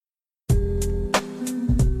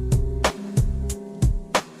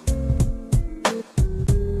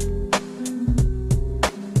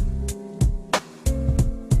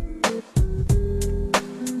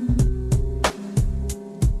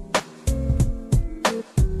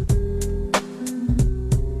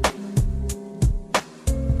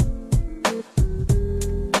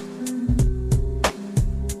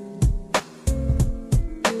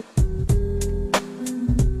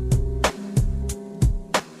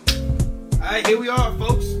Alright, here we are,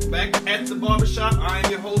 folks. Back at the barbershop. I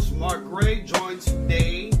am your host, Mark Gray, joined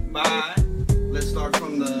today by, let's start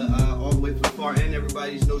from the all the way from the far end.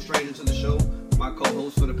 Everybody's no stranger to the show. My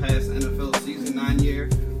co-host for the past NFL season, 9-year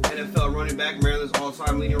NFL running back, Maryland's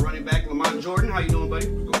all-time leading running back, Lamont Jordan. How you doing, buddy?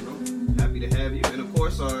 What's going on? Happy to have you. And of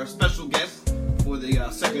course, our special guest for the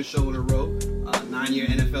second show in a row, 9-year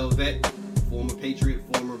NFL vet, former Patriot,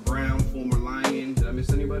 former Brown, former Lion. Did I miss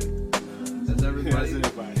anybody? That's everybody. That's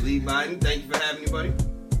everybody. Lee Biden, thank you for having me, buddy.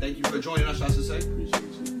 Thank you for joining us, I should say. Appreciate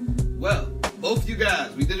you. Well, both of you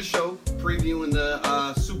guys, we did a show previewing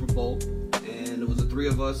the Super Bowl, and it was the three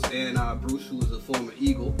of us and Bruce, who was a former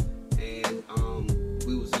Eagle, and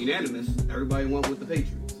we was unanimous. Everybody went with the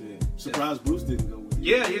Patriots. Yeah. Surprised Bruce didn't go with it.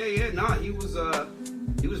 Yeah. Nah, he was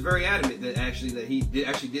very adamant that he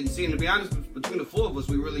didn't see. And to be honest, between the four of us,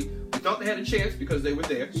 we thought they had a chance because they were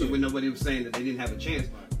there. So when nobody was saying that they didn't have a chance,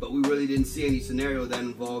 but we really didn't see any scenario that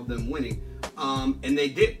involved them winning, and they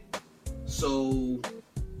did. So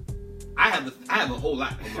I have a whole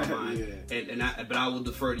lot on my mind, but I will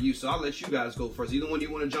defer to you. So I'll let you guys go first. Either one,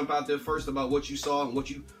 you want to jump out there first about what you saw and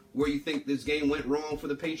where you think this game went wrong for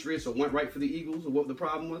the Patriots or went right for the Eagles, or what the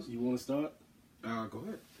problem was? You want to start? Go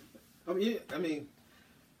ahead.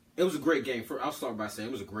 It was a great game. I'll start by saying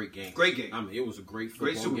it was a great game. Great game. It was a great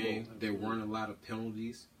football game. Bowl. There weren't a lot of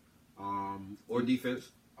penalties. Or defense.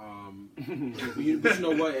 But you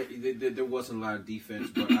know what? There wasn't a lot of defense,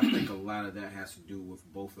 but I think a lot of that has to do with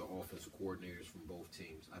both the offensive coordinators from both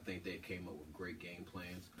teams. I think they came up with great game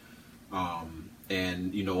plans.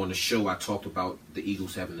 And, on the show, I talked about the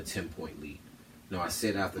Eagles having a 10-point lead. I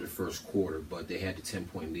said after the first quarter, but they had the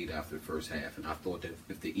 10-point lead after the first half. And I thought that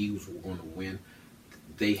if the Eagles were going to win,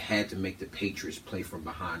 they had to make the Patriots play from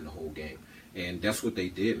behind the whole game. And that's what they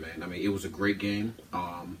did, man. It was a great game.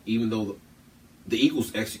 Even though the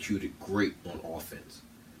Eagles executed great on offense.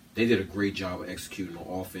 They did a great job of executing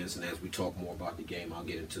on offense. And as we talk more about the game, I'll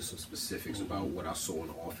get into some specifics about what I saw on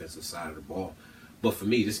the offensive side of the ball. But for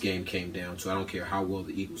me, this game came down to, I don't care how well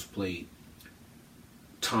the Eagles played,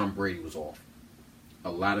 Tom Brady was off.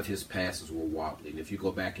 A lot of his passes were wobbly. And if you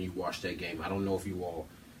go back and you watch that game, I don't know if you all,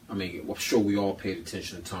 I'm sure we all paid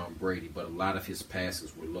attention to Tom Brady, but a lot of his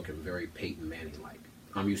passes were looking very Peyton Manning-like.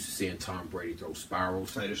 I'm used to seeing Tom Brady throw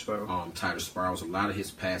spirals. Tighter spirals. A lot of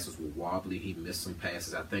his passes were wobbly. He missed some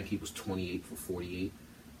passes. I think he was 28 for 48.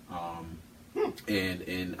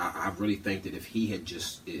 And I really think that if he had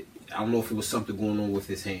I don't know if it was something going on with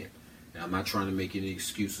his hand. And I'm not trying to make any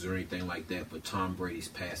excuses or anything like that, but Tom Brady's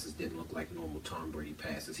passes didn't look like normal Tom Brady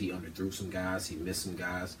passes. He underthrew some guys. He missed some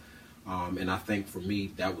guys. And I think for me,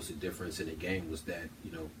 that was the difference in the game was that,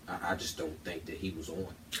 I just don't think that he was on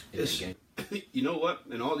in that game. You know what?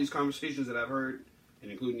 In all these conversations that I've heard,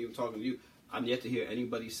 and including you talking to you, I'm yet to hear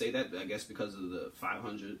anybody say that. I guess because of the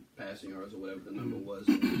 500 passing yards or whatever the number was,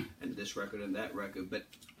 and this record and that record. But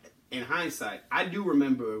in hindsight, I do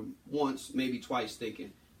remember once, maybe twice,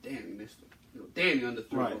 thinking, "Damn, he missed him. Damn, he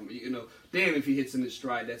underthrew him. Damn, if he hits in his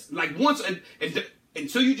stride." That's like once,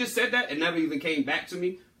 until you just said that, it never even came back to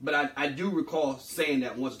me. But I do recall saying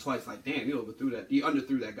that once or twice, like, damn, he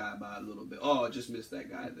underthrew that guy by a little bit. Oh, I just missed that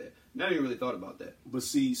guy there. Never even really thought about that. But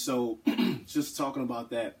see, so just talking about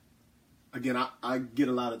that, again, I get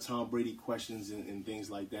a lot of Tom Brady questions and things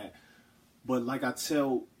like that. But like I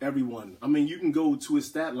tell everyone, you can go to his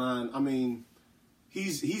stat line. He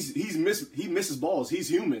misses balls. He's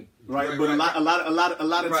human, right? But a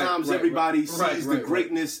lot of times everybody sees the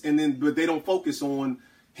greatness, but they don't focus on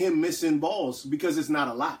him missing balls because it's not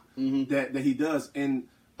a lot that he does. And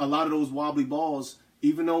a lot of those wobbly balls,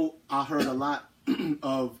 even though I heard a lot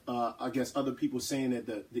of I guess other people saying that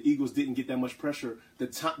the Eagles didn't get that much pressure,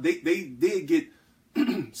 they did get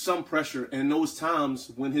some pressure. And those times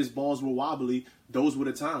when his balls were wobbly, those were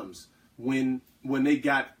the times when they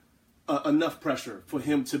got enough pressure for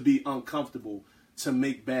him to be uncomfortable to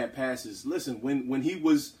make bad passes. Listen, when he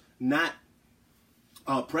was not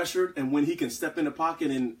pressured and when he can step in the pocket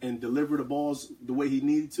and deliver the balls the way he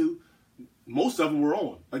needed to, most of them were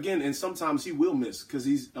on. Again, and sometimes he will miss because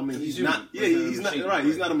he's not. Yeah, he's not right.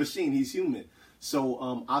 He's not a machine. He's human.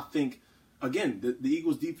 So I think again the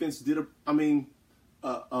Eagles defense did a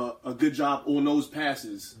good job on those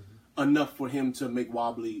passes, enough for him to make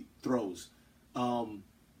wobbly throws.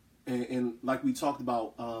 And like we talked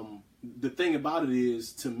about, the thing about it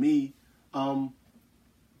is, to me,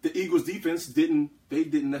 the Eagles defense didn't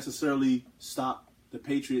necessarily stop the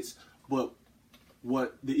Patriots, but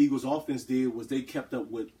what the Eagles offense did was they kept up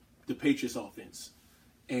with the Patriots offense.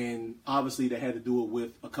 And obviously they had to do it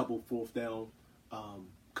with a couple fourth down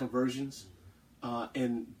conversions.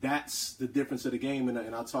 And that's the difference of the game.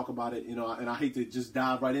 And I'll talk about it, and I hate to just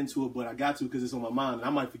dive right into it, but I got to because it's on my mind and I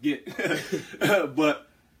might forget. But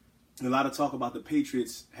a lot of talk about the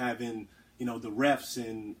Patriots having, the refs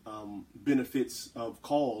and benefits of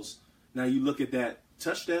calls. Now you look at that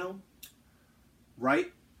touchdown,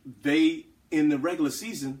 right? They, in the regular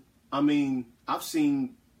season, I mean, I've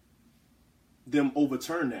seen them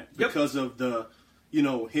overturn that because of the,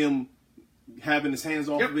 him having his hands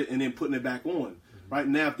off of it and then putting it back on. Right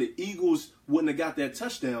now, if the Eagles wouldn't have got that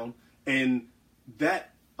touchdown and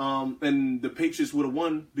that and the Patriots would have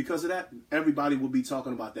won because of that, everybody would be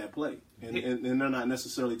talking about that play, and they're not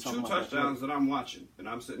necessarily talking about that play. 2 touchdowns that I'm watching, and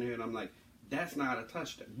I'm sitting here and I'm like, that's not a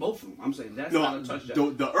touchdown. Both of them, I'm saying that's not a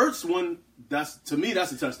touchdown. The Ertz one, to me,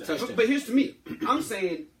 that's a touchdown. But here's to me, I'm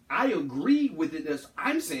saying I agree with it.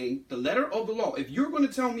 I'm saying the letter of the law. If you're going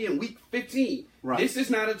to tell me in week 15, this is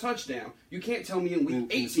not a touchdown, you can't tell me in week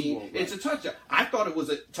 18 it's a touchdown. I thought it was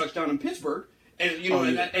a touchdown in Pittsburgh, and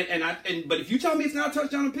but if you tell me it's not a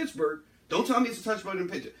touchdown in Pittsburgh, don't tell me it's a touchdown in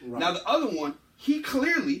Pittsburgh. Right. Now the other one, he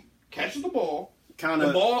clearly catches the ball.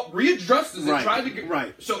 The ball readjusts and tries to get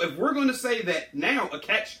right. So if we're going to say that now a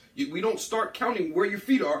catch, we don't start counting where your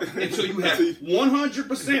feet are until you have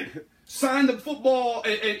 100% signed the football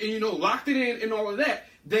and locked it in and all of that,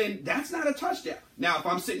 then that's not a touchdown. Now if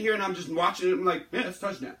I'm sitting here and I'm just watching it, I'm like, yeah, it's a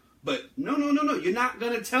touchdown. But no, you're not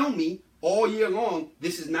going to tell me all year long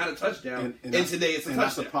this is not a touchdown, and today it's a touchdown.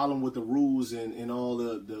 That's the problem with the rules and all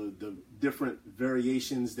the different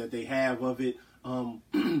variations that they have of it.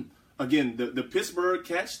 Again, the Pittsburgh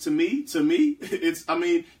catch, to me, it's,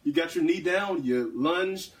 you got your knee down, you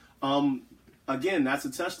lunge. Again, that's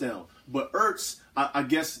a touchdown. But Ertz, I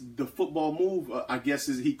guess the football move,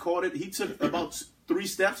 is he caught it. He took about 3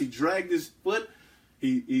 steps. He dragged his foot.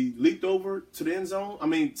 He leaped over to the end zone.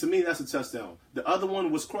 To me, that's a touchdown. The other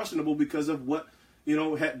one was questionable because of what,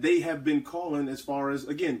 they have been calling as far as,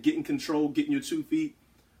 again, getting control, getting your 2 feet.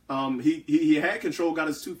 He had control, got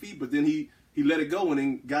his 2 feet, but then he let it go and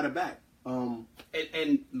then got it back. And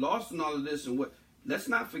lost in all of this, and let's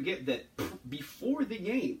not forget that before the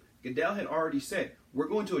game, Goodell had already said, we're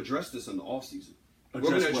going to address this in the offseason. We're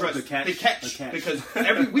going to address the catch. Because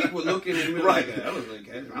every week we're looking and we're like, that was a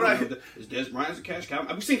catch. I don't know. Is Des Bryant's a catch?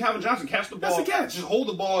 We've seen Calvin Johnson catch the ball. That's a catch. Just hold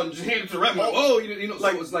the ball and just hand it to the ref.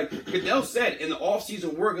 So it's like Goodell said, in the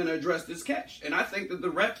offseason, we're going to address this catch. And I think that the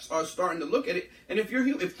refs are starting to look at it. And if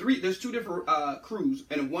there's 2 different crews,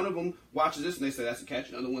 and if one of them watches this and they say that's a catch,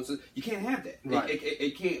 and the other one says, you can't have that. Right.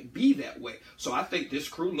 It can't be that way. So I think this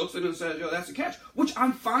crew looks at it and says, yo, that's a catch. Which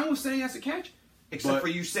I'm fine with saying that's a catch, except for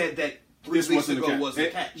you said that 3 weeks ago was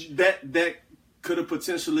a catch. That could have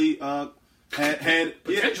potentially had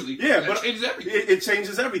potentially. But it changes everything. It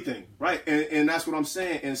changes everything, right? And that's what I'm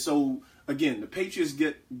saying. And so again, the Patriots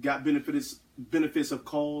got benefits of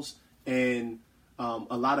calls, and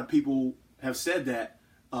a lot of people have said that.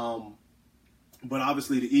 But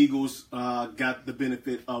obviously, the Eagles got the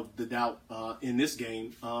benefit of the doubt in this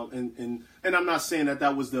game, and I'm not saying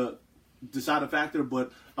that was the deciding factor,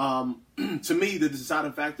 but to me, the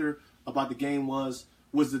deciding factor about the game was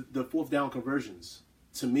the 4th down conversions.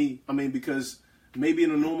 To me, because maybe in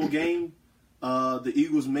a normal game, the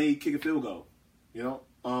Eagles may kick a field goal,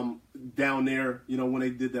 down there, when they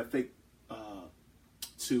did that fake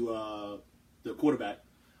to the quarterback.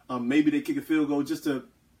 Maybe they kick a field goal just to,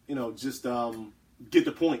 get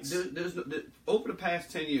the points. Over the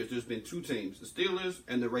past 10 years, there's been 2 teams, the Steelers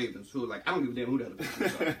and the Ravens, who are like, I don't give a damn who the other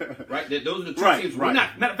teams are. Right? Those are the 2 teams. We're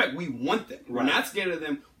not, matter of fact, we want them. We're not scared of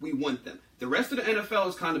them. We want them. The rest of the NFL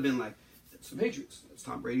has kind of been like, it's the Patriots. It's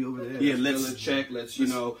Tom Brady over there. Yeah, let's check. Let's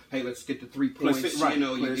get the 3 points. Let's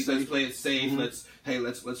play it safe.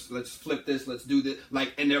 Mm-hmm. Let's flip this. Let's do this.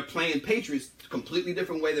 And they're playing Patriots completely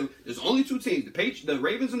different way. There's only 2 teams, the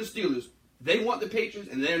Ravens and the Steelers. They want the Patriots,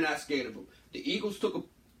 and they're not scared of them. The Eagles took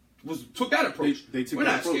that approach. We're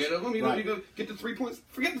not scared of them. You're going to get the 3 points.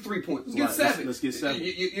 Forget the 3 points. Let's get 7. Let's get 7.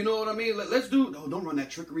 You know what I mean? Let's do. No, don't run that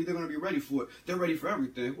trickery. They're going to be ready for it. They're ready for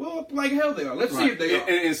everything. Well, like hell they are. Let's see if they are.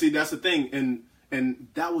 And see, that's the thing. And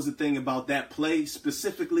that was the thing about that play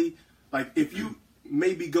specifically. Like, if you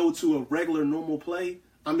maybe go to a regular normal play,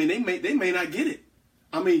 they may not get it.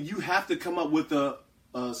 You have to come up with a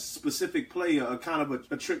specific play, a kind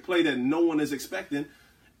of a trick play that no one is expecting.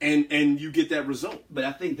 And you get that result. But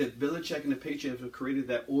I think that Belichick and the Patriots have created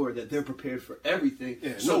that aura that they're prepared for everything.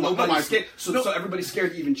 Yeah, so nobody's scared. So everybody's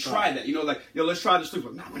scared to even try that. Let's try this.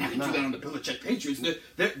 We're not going to do that on the Belichick Patriots.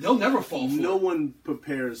 They'll never fall for it. No one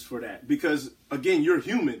prepares for that because, again, you're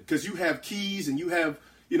human. Because you have keys and you have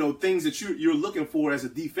things that you're looking for as a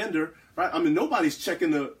defender, right? Nobody's checking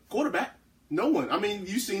the quarterback. No one. I mean,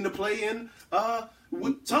 you seen the play in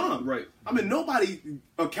with Tom. Right. I mean, nobody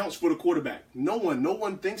accounts for the quarterback. No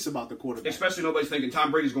one thinks about the quarterback. Especially nobody's thinking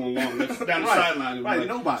Tom Brady's going long down the Right. sideline, and Right,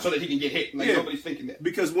 nobody. so that he can get hit. Like Yeah. nobody's thinking that.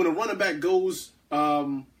 Because when a running back goes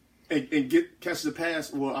and catches the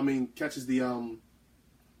pass, well, I mean, catches the Well,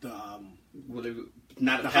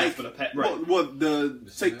 not a the pass, hike. but a pass. Right. Well,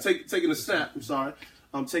 taking a snap. I'm sorry.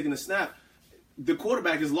 Taking a snap. The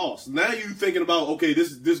quarterback is lost. Now you thinking about, okay,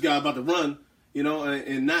 this guy about to run,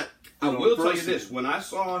 and not. I will tell you this: when I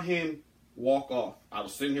saw him walk off, I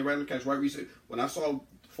was sitting here right on the couch, right recently. When I saw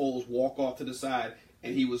Foles walk off to the side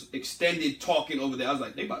and he was extended talking over there, I was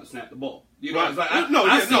like, they about to snap the ball. You know, I was like, I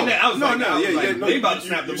seen that. I was like, they about to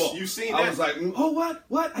snap the ball. You seen I that? was like, oh,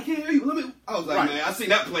 what? I can't hear you. I was like, Right. man, I seen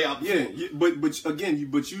that play out before. Yeah, but again,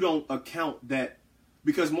 you don't account that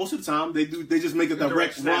because most of the time they just make a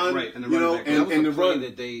direct snap, run, right, and the you know, running back. That and was the a play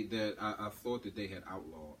run. that I thought that they had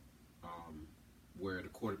outlawed, where the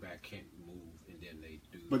quarterback can't move and then they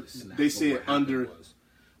do. But the snap. they But said what happened under- was-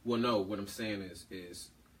 well, no. What I'm saying is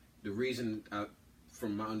the reason,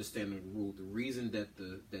 from my understanding of the rule, the reason that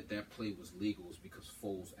that play was legal is because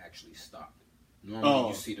Foles actually stopped. Normally,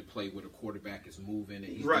 you see the play where the quarterback is moving and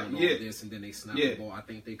he's Right, doing all yeah. this, and then they snap Yeah. the ball. I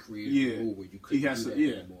think they created Yeah. a rule where you He couldn't has do to- that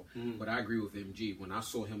yeah. anymore. Mhm. But I agree with MG. When I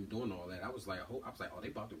saw him doing all that, I was like, oh, they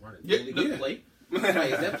about to run a Yeah, illegal yeah. play. Like,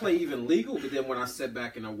 is that play even legal? But then when I sat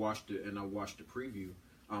back and I watched the preview,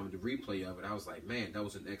 the replay of it, I was like, man, that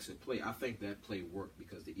was an excellent play. I think that play worked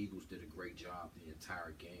because the Eagles did a great job the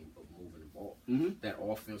entire game of moving the ball. Mhm. That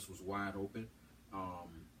offense was wide open.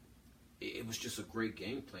 It was just a great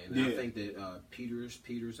game plan. And I Yeah. think that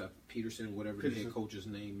Peterson, whatever the head coach's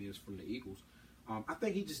name is from the Eagles, I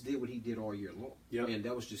think he just did what he did all year long. Yep. And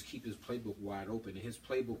that was just keep his playbook wide open. And his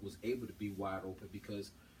playbook was able to be wide open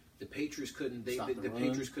because the Patriots couldn't. Stop the run.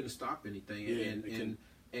 Patriots couldn't stop anything. Yeah,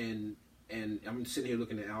 And I'm sitting here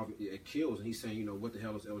looking at Kills, and he's saying, what the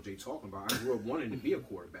hell is LJ talking about? I grew up wanting to be a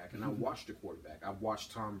quarterback, and I watched the quarterback. I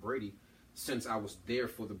watched Tom Brady since I was there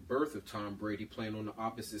for the birth of Tom Brady playing on the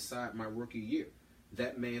opposite side my rookie year.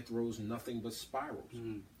 That man throws nothing but spirals.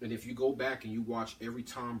 And if you go back and you watch every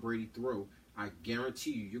Tom Brady throw, I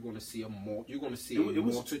guarantee you're going to see a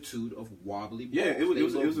multitude of wobbly balls. Yeah, it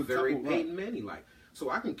was a very couple, Peyton Manning-like. So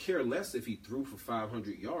I can care less if he threw for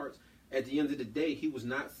 500 yards. At the end of the day, he was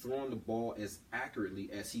not throwing the ball as accurately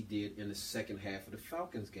as he did in the second half of the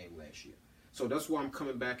Falcons game last year. So that's why I'm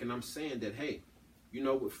coming back and I'm saying that, hey,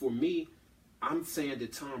 for me, I'm saying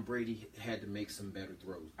that Tom Brady had to make some better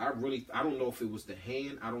throws. I don't know if it was the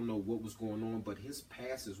hand. I don't know what was going on, but his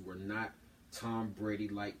passes were not Tom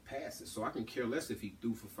Brady-like passes. So I can care less if he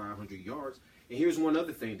threw for 500 yards. And here's one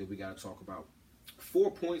other thing that we got to talk about.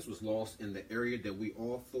 4 points was lost in the area that we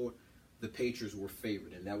all thought the Patriots were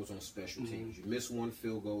favored, and that was on special teams. You miss one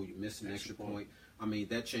field goal, you miss an extra point. I mean,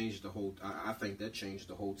 that changed the whole. I think that changed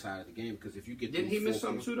the whole tide of the game because if you get Didn't he miss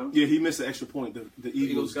something too, though? Yeah, he missed an extra point. The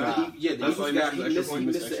Eagles got. got- the That's why Eagles he got missed he the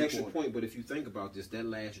missed extra the extra point. point. But if you think about this, that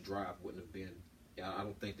last drive wouldn't have been. I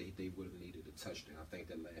don't think they would have needed a touchdown. I think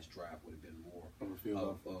that last drive would have been more Of a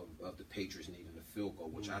field goal. of the Patriots needing a field goal,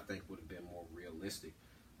 which I think would have been more realistic.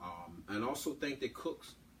 And also think that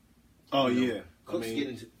Cooks. Oh yeah, Cooks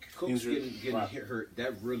getting injured. Right. hurt.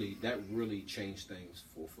 That really changed things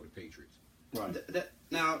for the Patriots. Right,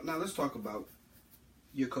 Now let's talk about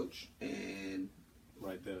your coach and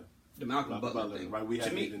right there. the Malcolm Butler thing. Right, we To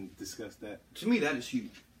haven't me- even discussed that. To me, that is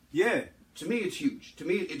huge. Yeah, To me, it's huge. To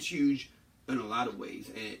me, it's huge in a lot of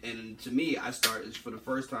ways. And to me, I started for the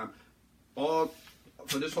first time.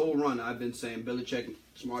 For this whole run, I've been saying Belichick,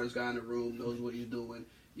 smartest guy in the room, knows what he's doing.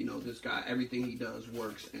 This guy, everything he does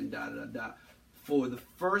works, and da-da-da-da. For the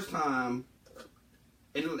first time,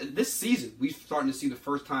 in this season, we're starting to see the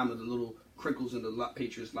first time of the little crinkles in the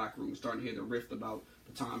Patriots locker room. We're starting to hear the rift about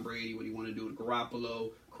the Tom Brady, what he want to do with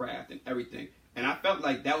Garoppolo, Kraft, and everything. And I felt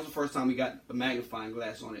like that was the first time we got a magnifying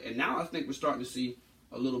glass on it. And now I think we're starting to see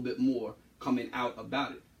a little bit more coming out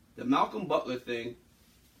about it. The Malcolm Butler thing,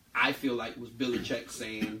 I feel like was Belichick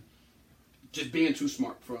saying, just being too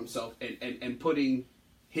smart for himself and putting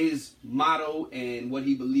his motto and what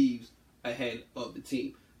he believes ahead of the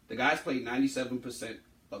team. The guys played 97%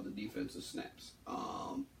 of the defensive snaps.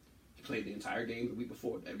 He played the entire game the week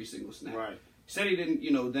before, every single snap. right. He said he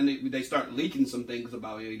didn't, then they start leaking some things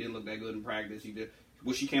about he didn't look that good in practice. He did,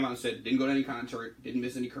 which he came out and said, didn't go to any concert, didn't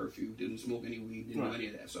miss any curfew, didn't smoke any weed, didn't do any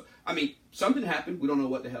of that. So, I mean, something happened. We don't know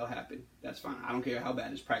what the hell happened. That's fine. I don't care how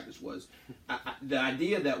bad his practice was. The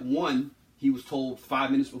idea that, one, he was told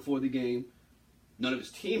 5 minutes before the game, none of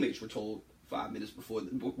his teammates were told 5 minutes before,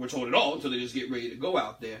 were told at all until they just get ready to go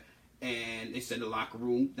out there. And they said the locker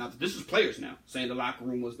room, now this is players now, saying the locker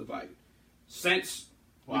room was divided. since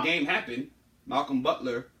the game happened, Malcolm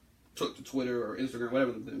Butler took to Twitter or Instagram,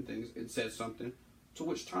 whatever them things, and said something, to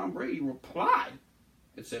which Tom Brady replied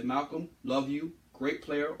and said, Malcolm, love you, great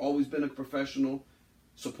player, always been a professional,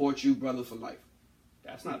 support you, brother for life.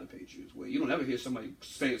 That's not the Patriots way. You don't ever hear somebody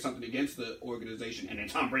saying something against the organization and then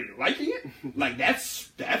Tom Brady liking it. Like,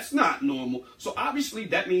 that's not normal. So obviously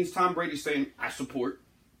that means Tom Brady's saying, I support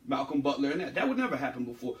Malcolm Butler, and that would never happen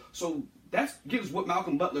before. So that gives what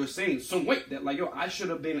Malcolm Butler is saying some weight, that like, yo, I should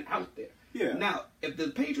have been out there. Yeah. Now, if the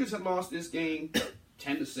Patriots had lost this game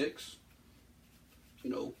 10-6,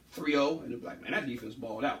 3-0, and they're like, man, that defense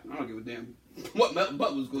balled out. I don't give a damn what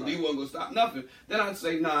Butler's going to do. He wasn't going to stop nothing. Then I'd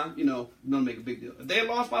say, nah, don't make a big deal. If they had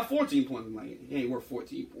lost by 14 points, I'm like, he ain't worth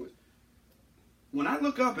 14 points. When I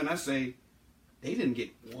look up and I say, they didn't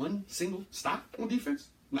get one single stop on defense,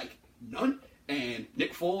 like none, and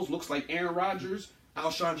Nick Foles looks like Aaron Rodgers,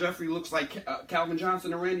 Alshon Jeffrey looks like Calvin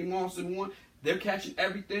Johnson and Randy Moss in one, they're catching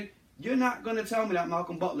everything. You're not going to tell me that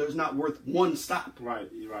Malcolm Butler is not worth one stop. Right.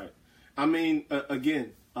 I mean,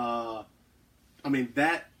 again,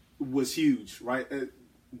 that was huge, right?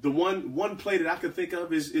 The one play that I could think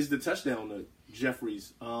of is the touchdown to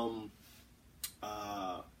Jeffries.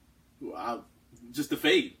 Just the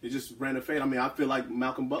fade. It just ran a fade. I mean, I feel like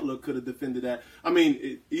Malcolm Butler could have defended that. I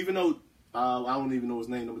mean, even though I don't even know his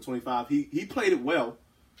name, number 25, he played it well.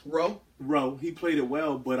 Rowe, he played it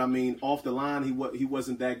well, but I mean, off the line, he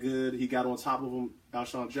wasn't that good. He got on top of him,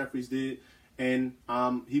 Alshon Jeffries did, and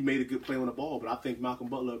he made a good play on the ball. But I think Malcolm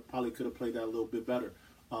Butler probably could have played that a little bit better.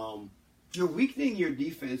 You're weakening your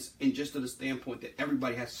defense, and just to the standpoint that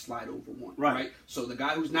everybody has to slide over one, right? So the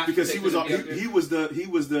guy who's not because he was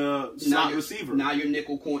the slot receiver. Now your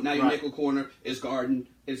nickel corner is guarding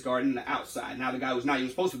the outside. Now the guy who's not even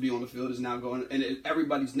supposed to be on the field is now going, and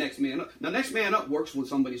everybody's next man up. Now next man up works when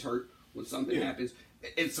somebody's hurt, when something happens.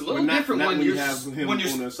 It's a little different when you have him on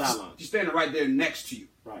the sideline. You're standing right there next to you.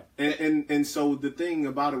 Right, and so the thing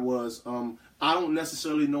about it was, I don't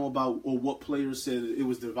necessarily know about or what players said it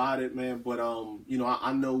was divided, man. But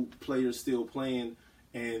I know players still playing,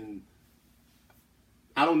 and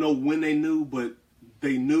I don't know when they knew, but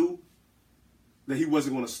they knew that he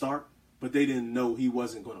wasn't going to start, but they didn't know he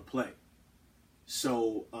wasn't going to play.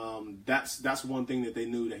 So that's one thing that they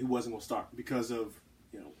knew, that he wasn't going to start because of,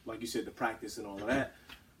 like you said, the practice and all of that.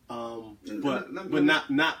 But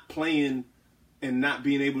not playing and not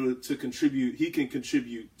being able to contribute, he can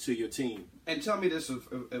contribute to your team. And tell me this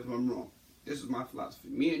if I'm wrong. This is my philosophy.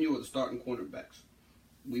 Me and you are the starting cornerbacks.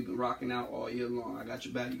 We've been rocking out all year long. I got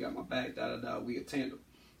your back, you got my back, da-da-da. We a tandem.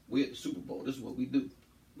 We at the Super Bowl. This is what we do.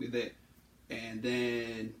 We're there. And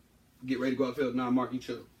then get ready to go out the field. Nah, Mark, you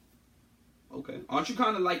chill. Okay. Aren't you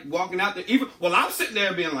kind of like walking out there? I'm sitting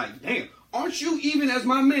there being like, damn. Aren't you even as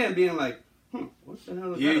my man being like, what the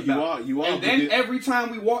hell is that about? You are. And then every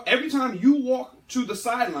time you walk to the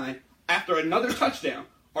sideline after another touchdown,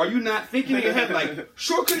 are you not thinking in your head like,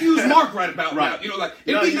 sure could use Mark right about now?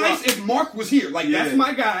 It'd be nice if Mark was here. Like, that's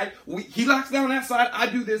my guy. He locks down that side. I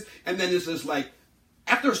do this. And then it's just like,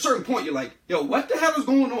 after a certain point, you're like, yo, what the hell is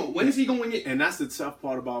going on? When is he going in? And that's the tough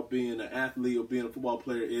part about being an athlete or being a football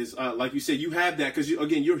player is, like you said, you have that because,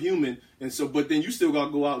 you're human. And so, but then you still got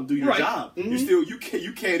to go out and do your job. Mm-hmm.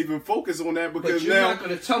 You can't even focus on that because but you're not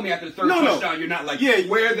going to tell me after the third touchdown, you're not like,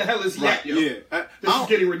 where the hell is he at, yo? Yeah. This is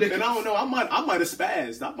getting ridiculous. And I don't know, I might have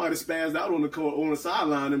spazzed. I might have spazzed out on the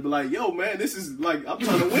sideline and be like, yo, man, this is like, I'm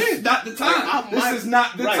trying to win. Not the time. This is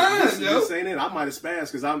not the time, yo. This ain't it. I might have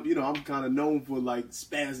spazzed because I'm kind of known for like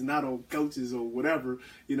spazzing out on coaches or whatever,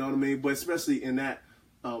 you know what I mean? But especially in that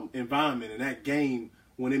environment, in that game,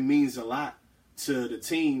 when it means a lot to the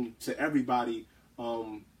team, to everybody,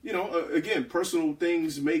 again, personal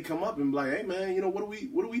things may come up and be like, hey man, what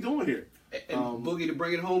are we doing here? And Boogie, to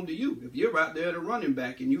bring it home to you, if you're out there at a running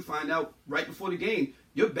back and you find out right before the game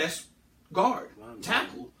your best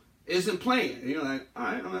tackle isn't playing, and you're like, all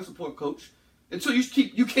right, I'm gonna support coach. Until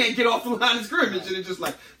you can't get off the line of scrimmage, and it's just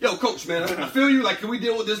like, yo, coach, man, I feel you. Like, can we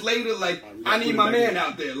deal with this later? Like, I need my man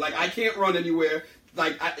out there. Like, I can't run anywhere.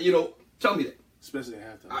 Like, tell me that. Especially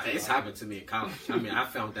at halftime. It's happened to me in college. I mean, I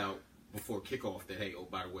found out before kickoff that, hey, oh,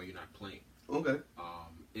 by the way, you're not playing. Okay.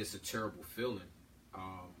 It's a terrible feeling.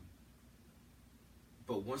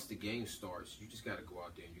 But once the game starts, you just got to go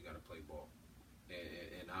out there and you got to play ball.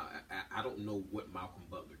 And I don't know what Malcolm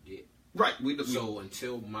Butler did. Right. So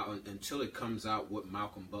until it comes out what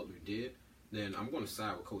Malcolm Butler did, then I'm going to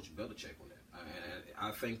side with Coach Belichick on that.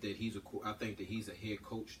 I think that he's a head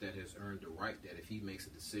coach that has earned the right that if he makes a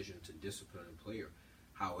decision to discipline a player,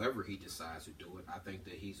 however he decides to do it, I think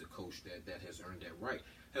that he's a coach that has earned that right.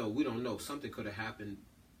 Hell, we don't know. Something could have happened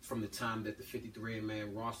from the time that the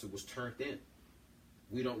 53-man roster was turned in.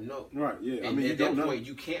 We don't know. Right, yeah. And you at don't that know. point,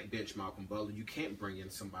 you can't bench Malcolm Butler. You can't bring in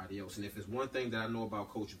somebody else. And if it's one thing that I know about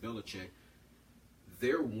Coach Belichick,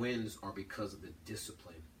 their wins are because of the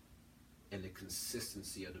discipline and the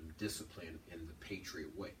consistency of the discipline in the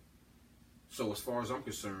Patriot way. So as far as I'm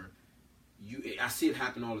concerned, I see it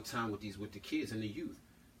happen all the time with the kids and the youth.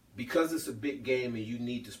 Because it's a big game and you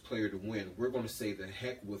need this player to win, we're going to say the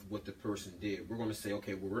heck with what the person did. We're going to say,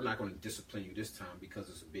 okay, well, we're not going to discipline you this time because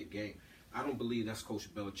it's a big game. I don't believe that's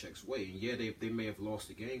Coach Belichick's way. And yeah, they may have lost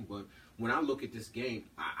the game, but when I look at this game,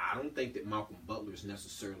 I don't think that Malcolm Butler is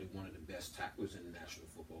necessarily one of the best tacklers in the National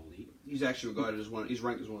Football League. He's actually regarded as he's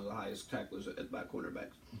ranked as one of the highest tacklers by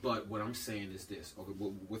cornerbacks. But what I'm saying is this, okay,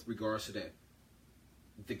 with regards to that,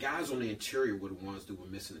 the guys on the interior were the ones that were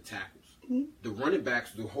missing the tackles. Mm-hmm. The running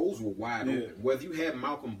backs, the holes were wide open. Whether you had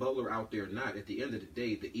Malcolm Butler out there or not, at the end of the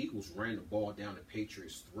day, the Eagles ran the ball down the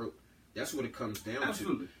Patriots' throat. That's what it comes down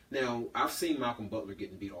to. Now, I've seen Malcolm Butler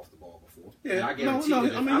getting beat off the ball before. Yeah, and I guarantee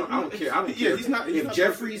that. I don't care. If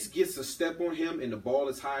Jeffries gets a step on him and the ball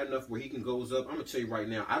is high enough where he can goes up, I'm gonna tell you right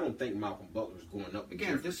now, I don't think Malcolm Butler is going up.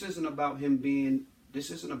 Again, this isn't about him being.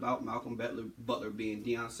 This isn't about Malcolm Butler being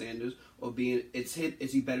Deion Sanders or being. Is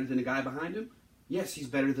he better than the guy behind him? Yes, he's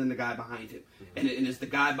better than the guy behind him. Mm-hmm. And is the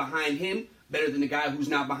guy behind him better than the guy who's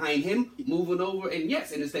not behind him moving over? And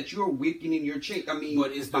yes, and it's that you're weakening your chain. I mean,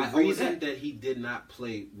 but is the reason that he did not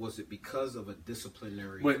play, was it because of a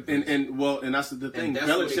disciplinary? But, and that's the thing.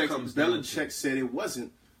 Belichick said it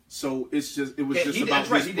wasn't. So it was just about. That's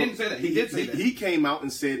right. He didn't say that. He did say that. He came out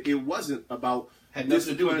and said it wasn't about. Had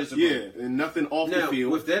nothing to do with discipline. Yeah, and nothing off the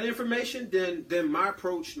field. With that information, then my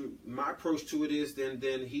approach to it is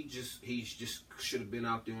then he just should have been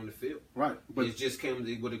out there on the field. Right. But it just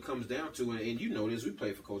what it comes down to, and you know this, we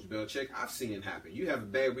play for Coach Belichick. I've seen it happen. You have a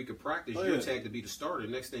bad week of practice, you're tagged to be the starter.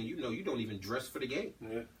 Next thing you know, you don't even dress for the game.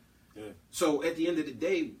 Yeah. So at the end of the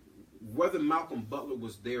day, whether Malcolm Butler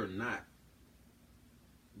was there or not,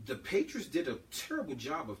 the Patriots did a terrible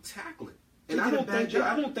job of tackling. And I don't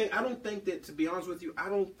think that, to be honest with you,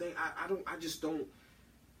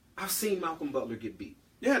 I've seen Malcolm Butler get beat.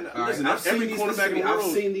 Yeah, listen, every cornerback in the world.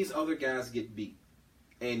 I've seen these other guys get beat.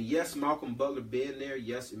 And yes, Malcolm Butler being there,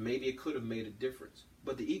 yes, maybe it could have made a difference.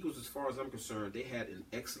 But the Eagles, as far as I'm concerned, they had an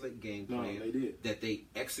excellent game plan that they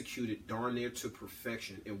executed darn near to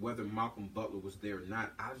perfection. And whether Malcolm Butler was there or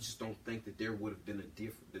not, I just don't think that there would have been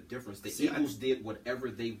the difference. The Eagles did whatever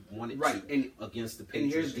they wanted to against the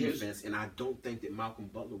Patriots defense, and I don't think that Malcolm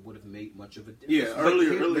Butler would have made much of a difference. Yeah,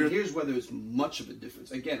 earlier. Here's whether it's much of a difference.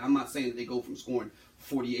 Again, I'm not saying that they go from scoring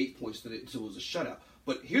 48 points to it was a shutout.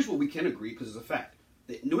 But here's what we can agree, because it's a fact.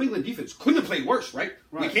 The New England defense couldn't have played worse, right?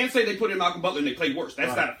 We can't say they put in Malcolm Butler and they played worse.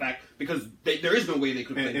 That's not a fact, because there is no way they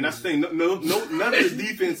could have played worse. And that's the thing. None of the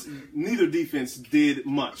defense, neither defense did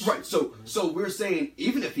much. Right. So we're saying,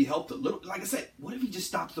 even if he helped a little, like I said, what if he just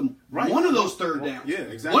stops them one of those third downs? Yeah,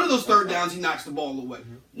 exactly. One of those third downs, he knocks the ball away.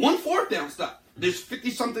 Mm-hmm. One fourth down stop. There's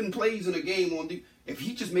 50-something plays in a game if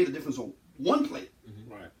he just made a difference on one play.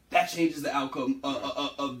 Mm-hmm. Right. That changes the outcome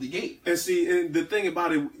of the game. And see, and the thing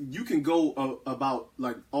about it, you can go about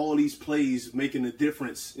like all these plays making a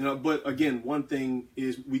difference, But again, one thing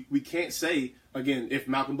is we can't say again if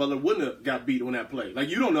Malcolm Butler wouldn't have got beat on that play. Like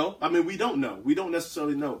you don't know. I mean, we don't know. We don't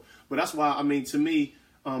necessarily know. But that's why to me,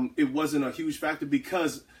 it wasn't a huge factor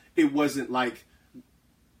because it wasn't like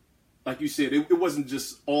you said, it wasn't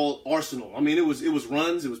just all Arsenal. I mean, it was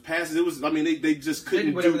runs, it was passes, they just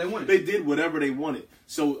couldn't they did whatever they wanted.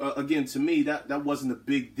 So again, to me, that wasn't a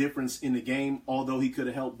big difference in the game, although he could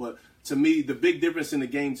have helped. But to me, the big difference in the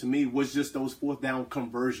game to me was just those fourth down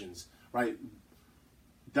conversions, right?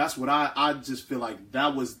 That's what I just feel like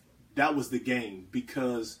that was the game,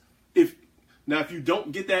 because if you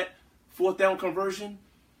don't get that fourth down conversion,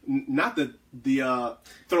 not the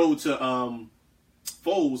throw to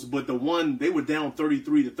Foles, but the one they were down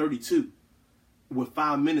 33-32 with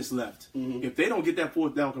 5 minutes left. Mm-hmm. If they don't get that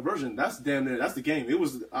fourth down conversion, that's damn near that's the game. It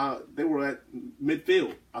was they were at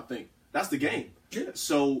midfield, I think. That's the game. Yeah.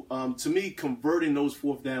 So to me, converting those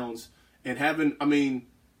fourth downs and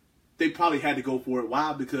they probably had to go for it.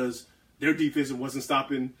 Why? Because their defense wasn't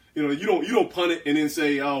stopping. You don't punt it and then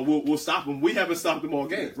say, "Oh, we'll stop them." We haven't stopped them all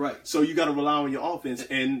game. Right. So you got to rely on your offense,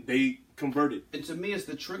 and they converted. And to me, it's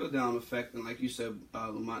the trickle down effect, and like you said,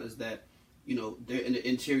 Lamont, is that they're in the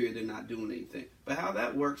interior, they're not doing anything. But how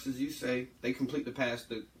that works is, you say they complete the pass,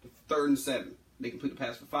 the 3rd and 7, they complete the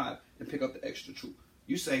pass for 5 and pick up the extra 2.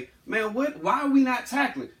 You say, man, why are we not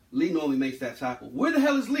tackling? Lee normally makes that tackle. Where the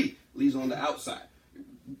hell is Lee? Lee's on the outside.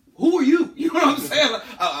 Who are you? You know what I'm saying?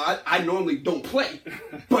 I normally don't play.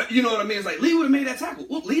 But you know what I mean? It's like Lee would have made that tackle.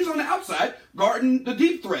 Well, Lee's on the outside guarding the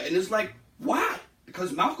deep threat, and it's like, why?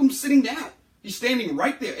 Because Malcolm's sitting down. He's standing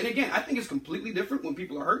right there. And again, I think it's completely different when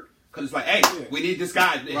people are hurt. Because it's like, hey, we need this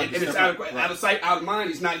guy. Right, and it's out of sight, out of mind.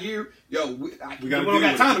 He's not here. Yo, we don't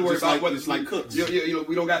got time to worry about what it's like Cooks. You know,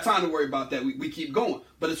 we don't got time to worry about that. We keep going.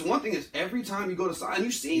 But it's one thing is every time you go to side, and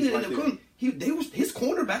you've seen it in the film, his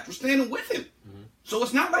cornerbacks were standing with him. Mm-hmm. So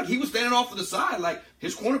it's not like he was standing off to the side. Like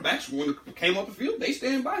his cornerbacks, when he came up the field, they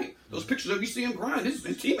stand by him. Those pictures of you see him grind, his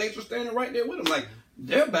teammates were standing right there with him. Like,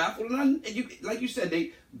 they're baffled, and like you said,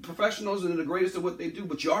 they professionals and the greatest at what they do.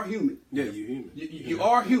 But you are human. Yeah, you're human. You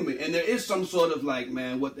are human, and there is some sort of like,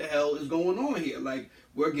 man, what the hell is going on here? Like,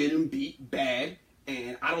 we're getting beat bad,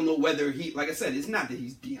 and I don't know whether he, like I said, it's not that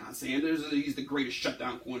he's Deion Sanders, or he's the greatest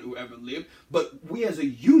shutdown corner who ever lived, but we as a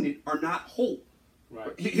unit are not whole.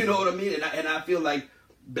 Right. You know what I mean? And I feel like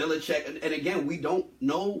Belichick, and again, we don't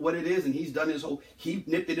know what it is, and he's done his whole. He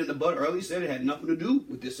nipped it in the bud early. Said it had nothing to do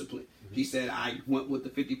with discipline. He said, I went with the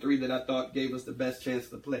 53 that I thought gave us the best chance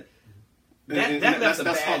to play. That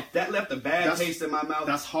left a bad taste in my mouth.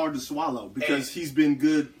 That's hard to swallow because he's been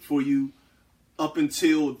good for you up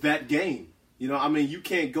until that game. You know, I mean, you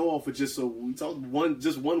can't go off of just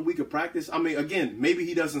one week of practice. I mean, again, maybe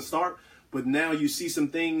he doesn't start, but now you see some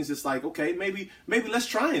things. It's like, okay, maybe let's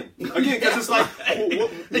try him again because it's like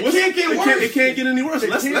it can't get worse. It can't get any worse.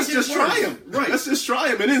 Let's just try him. Right. Let's just try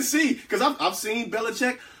him and then see. Because I've seen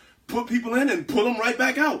Belichick put people in and pull them right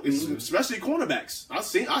back out, especially cornerbacks. I've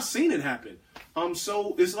seen it happen.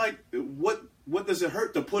 So it's like, what does it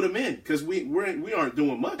hurt to put them in? Because we aren't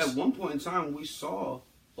doing much. At one point in time, we saw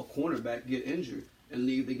a cornerback get injured and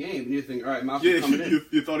leave the game, and you think, all right, Malcolm coming in.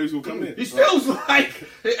 You thought he was gonna come in. He still was like,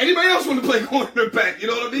 anybody else want to play cornerback? You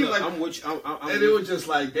know what I mean? Like, and it was just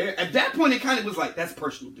like there. At that point, it kind of was like, that's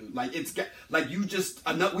personal, dude. Like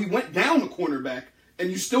we went down the cornerback, and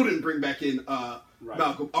you still didn't bring back in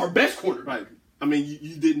Malcolm, our best cornerback. Right. I mean,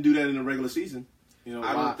 you didn't do that in the regular season. You know,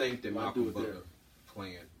 I don't think that Malcolm Butler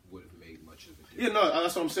playing would have made much of a difference. Yeah, no,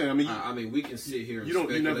 that's what I'm saying. I mean, we can sit here and you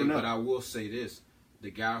speculate, never know. but I will say this: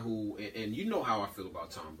 the guy who, and you know how I feel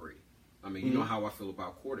about Tom Brady. I mean, you know how I feel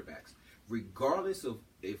about quarterbacks. Regardless of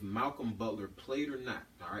if Malcolm Butler played or not,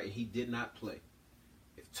 all right, and he did not play.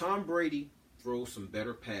 If Tom Brady throws some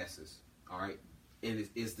better passes, all right, and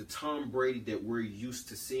is the Tom Brady that we're used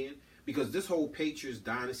to seeing. Because this whole Patriots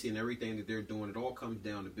dynasty and everything that they're doing, it all comes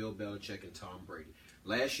down to Bill Belichick and Tom Brady.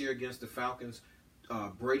 Last year against the Falcons,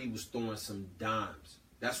 Brady was throwing some dimes.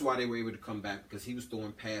 That's why they were able to come back, because he was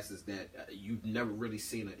throwing passes that you've never really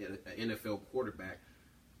seen an NFL quarterback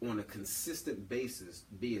on a consistent basis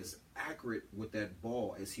be as accurate with that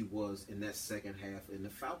ball as he was in that second half in the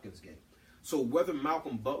Falcons game. So whether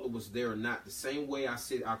Malcolm Butler was there or not, the same way I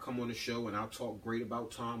come on the show and I'll talk great about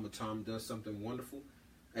Tom when Tom does something wonderful,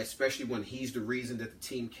 especially when he's the reason that the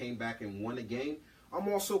team came back and won a game, I'm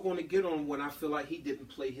also going to get on when I feel like he didn't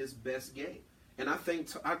play his best game. And I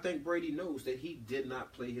think Brady knows that he did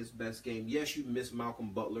not play his best game. Yes, you missed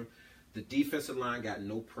Malcolm Butler. The defensive line got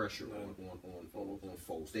no pressure on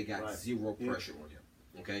Foles. They got zero pressure on him.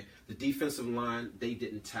 Okay? The defensive line, they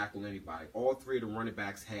didn't tackle anybody. All three of the running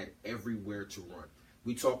backs had everywhere to run.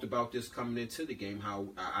 We talked about this coming into the game, how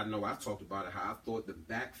I talked about it, how I thought the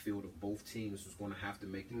backfield of both teams was going to have to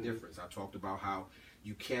make the difference. I talked about how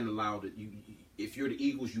you can't allow if you're the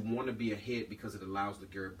Eagles, you want to be ahead because it allows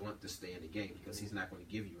LeGarrette Blount to stay in the game because he's not going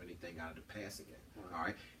to give you anything out of the passing game. All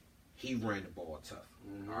right? He ran the ball tough.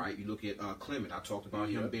 All right? You look at Clement. I talked about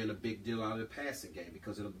him being a big deal out of the passing game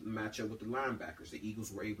because of the matchup with the linebackers. The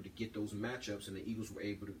Eagles were able to get those matchups, and the Eagles were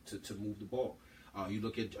able to move the ball. You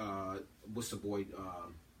look at what's the boy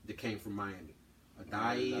that came from Miami,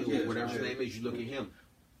 Adai or whatever his name is. You look at him.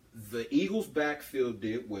 The Eagles' backfield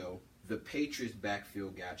did well. The Patriots'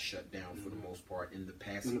 backfield got shut down for the most part in the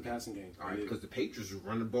passing game. All right, because the Patriots were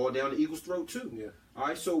running the ball down the Eagles' throat too. Yeah. All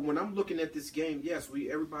right, so when I'm looking at this game, yes, we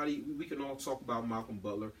can all talk about Malcolm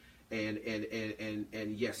Butler, and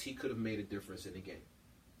yes, he could have made a difference in the game.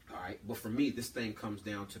 All right, but for me, this thing comes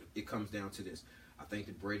down to this. I think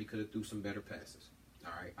that Brady could have threw some better passes.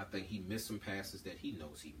 All right, I think he missed some passes that he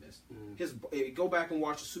knows he missed. Go back and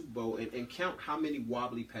watch the Super Bowl and count how many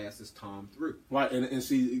wobbly passes Tom threw. Right, and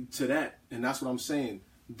see to that, and that's what I'm saying.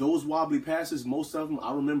 Those wobbly passes, most of them,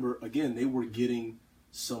 I remember again, they were getting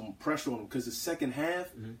some pressure on him because the second half,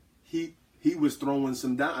 he was throwing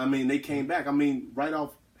some down. I mean, they came back. I mean, right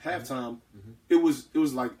off halftime, it was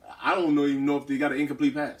like I don't even know if they got an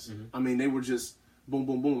incomplete pass. I mean, they were just. Boom,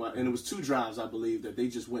 boom, boom. And it was 2 drives, I believe, that they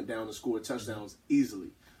just went down and scored touchdowns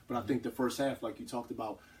easily. But I think the first half, like you talked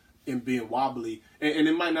about, him being wobbly, and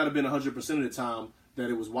it might not have been 100% of the time that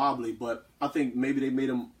it was wobbly, but I think maybe they made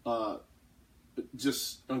him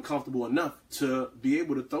just uncomfortable enough to be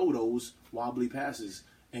able to throw those wobbly passes.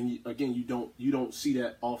 And again, you don't see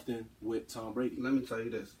that often with Tom Brady. Let me tell you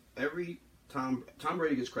this: every Tom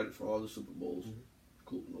Brady gets credit for all the Super Bowls. Mm-hmm.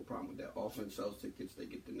 Cool, no problem with that. Offense sells tickets; they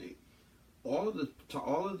get the name. All of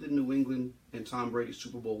the New England and Tom Brady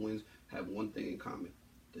Super Bowl wins have one thing in common: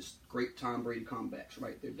 this great Tom Brady comebacks.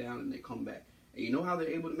 Right, they're down and they come back. And you know how they're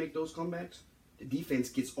able to make those comebacks? The defense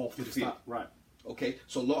gets off the field. Right. Okay,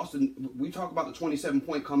 so we talk about the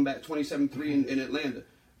 27-point comeback, 27-3 in Atlanta.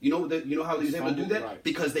 You know how he was able to do that? Right.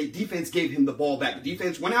 Because the defense gave him the ball back. The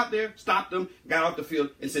defense went out there, stopped them, got off the field,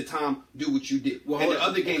 and said, "Tom, do what you did." Well, and the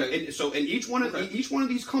other game, so in each one of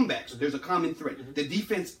these comebacks, there's a common thread. Mm-hmm. The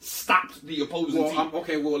defense stopped the opposing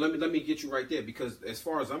team. Well, let me get you right there, because as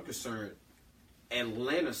far as I'm concerned,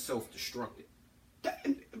 Atlanta self-destructed.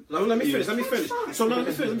 Let me finish. So let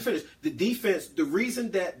me finish. The defense, the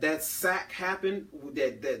reason that sack happened,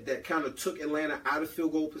 that kind of took Atlanta out of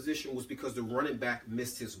field goal position, was because the running back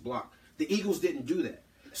missed his block. The Eagles didn't do that.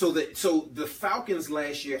 So the Falcons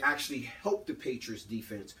last year actually helped the Patriots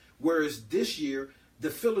defense, whereas this year the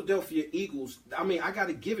Philadelphia Eagles, I mean, I got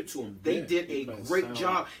to give it to them. They did a great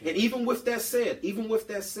job. And even with that said,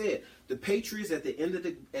 the Patriots at the end of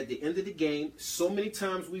the game, so many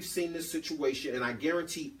times we've seen this situation, and I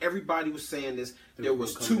guarantee everybody was saying this, there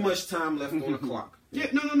was too much time left on the clock. Yeah,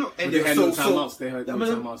 no. And they had no timeouts. They had no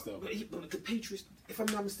timeouts, though. But the Patriots, if I'm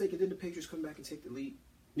not mistaken, didn't the Patriots come back and take the lead?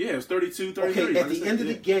 Yeah, it was 32-33. Okay, at the end of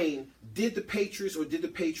the game, did the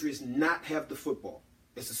Patriots not have the football?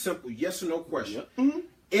 It's a simple yes or no question. Yep. Mm-hmm.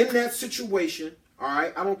 In that situation, all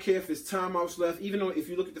right, I don't care if it's timeouts left, even though if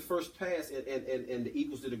you look at the first pass, and the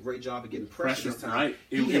Eagles did a great job of getting pressure this time. Right.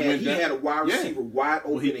 He had a wide receiver wide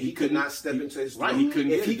open, and he could not step into his throw. Right,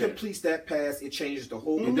 if he completes that pass, it changes the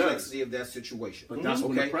whole complexity of that situation. But that's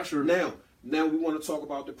when the pressure. Now we want to talk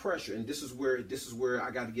about the pressure, and this is where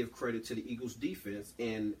I got to give credit to the Eagles defense,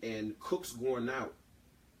 and Cooks going out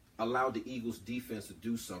allowed the Eagles defense to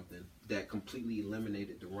do something that completely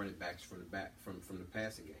eliminated the running backs from the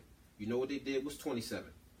passing game. You know what they did was 27.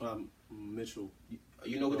 Mitchell.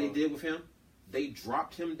 You know what they did with him? They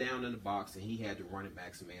dropped him down in the box, and he had the running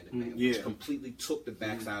backs man to man, which completely took the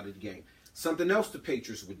backs out of the game. Something else the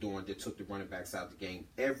Patriots were doing that took the running backs out of the game.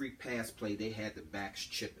 Every pass play, they had the backs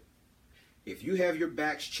chipping. If you have your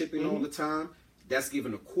backs chipping all the time, that's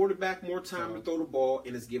giving the quarterback more time to throw the ball,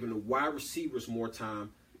 and it's giving the wide receivers more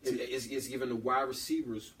time. It's giving the wide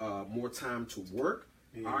receivers more time to work.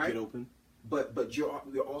 All right, get open. But you're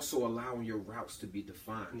also allowing your routes to be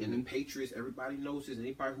defined. And the Patriots, everybody knows this.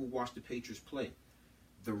 Anybody who watched the Patriots play,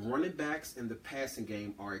 the running backs and the passing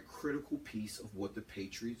game are a critical piece of what the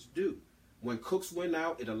Patriots do. When Cooks went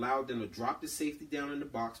out, it allowed them to drop the safety down in the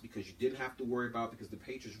box because you didn't have to worry about because the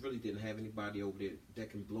Patriots really didn't have anybody over there that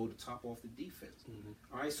can blow the top off the defense.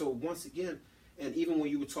 All right, so once again, and even when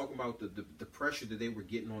you were talking about the pressure that they were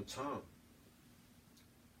getting on Tom,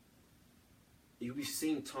 you've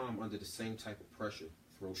seen Tom under the same type of pressure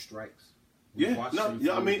throw strikes. We watched him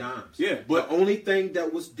throw dimes. But the only thing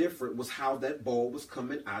that was different was how that ball was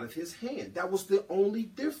coming out of his hand. That was the only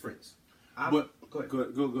difference. Go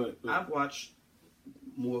ahead. I've watched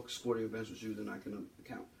more sporting events with you than I can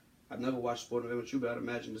count. I've never watched sporting events with you, but I'd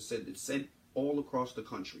imagine it's said all across the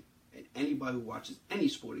country. And anybody who watches any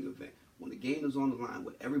sporting event, when the game is on the line,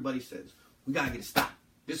 what everybody says, we got to get a stop.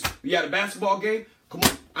 We had a basketball game? Come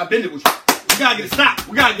on, I've been there with you. We got to get a stop.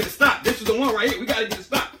 We got to get a stop. This is the one right here. We got to get a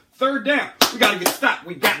stop. Third down. We got to get a stop.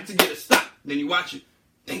 We got to get a stop. Then you watch it.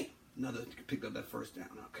 Damn, picked up that first down.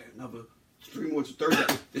 Okay, another 3 more to third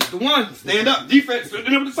down. This is the one. Stand up. Defense. You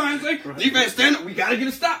know what the sign say? Defense, stand up. We got to get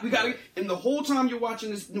a stop. And the whole time you're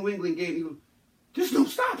watching this New England game, you go, there's no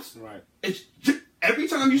stops. Right. It's just, every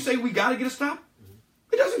time you say we got to get a stop,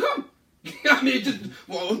 it doesn't come. I mean,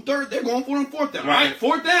 on third, they're going for it on fourth down. All right,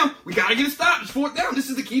 fourth down, we got to get a stop. It's fourth down.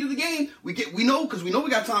 This is the key to the game. We know because we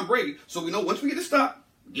got Tom Brady. So we know once we get a stop,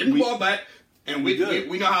 get the ball back, and we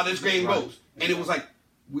know how this game goes. And it was like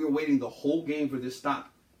we were waiting the whole game for this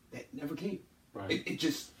stop that never came. Right. It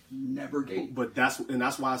just never came. But that's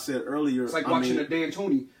why I said earlier. It's like watching a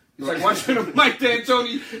D'Antoni. It's like watching a Mike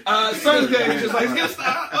D'Antoni Suns game. It's just like, let's get a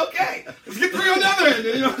stop. Okay, let's get 3 on the other end.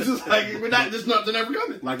 It's just like there's nothing ever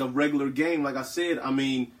coming. Like a regular game, like I said, I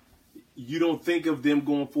mean, you don't think of them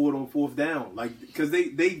going forward on fourth down, like because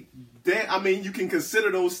they I mean, you can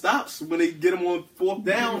consider those stops when they get them on fourth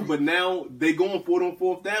down, but now they going for it on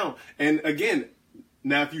fourth down. And again,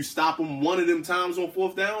 now if you stop them one of them times on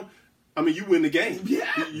fourth down, I mean, you win the game. Yeah.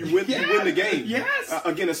 You win the game. Yes.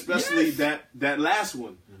 Again, especially that last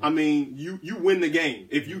one. I mean, you win the game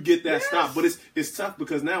if you get that stop. But it's tough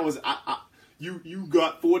because now you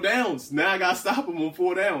got 4 downs. Now I got to stop them on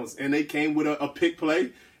 4 downs, and they came with a pick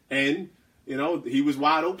play, and he was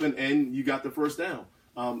wide open, and you got the first down.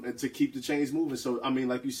 And to keep the chains moving. So I mean,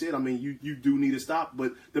 like you said, I mean, you do need to stop.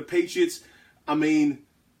 But the Patriots, I mean,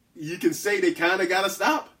 you can say they kind of got to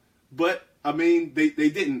stop, but I mean, they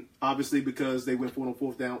didn't, obviously, because they went for it on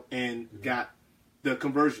 4th down and got the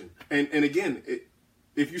conversion. And again,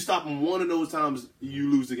 if you stop them one of those times,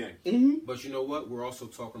 you lose the game. Mm-hmm. But you know what? We're also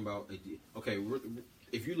talking about, okay,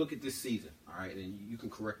 if you look at this season, all right, and you can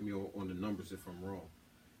correct me on the numbers if I'm wrong,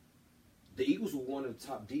 the Eagles were one of the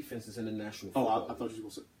top defenses in the National Football I thought you were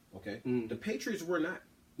going to say. Okay? Mm. The Patriots were not.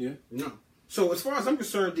 Yeah. No. So as far as I'm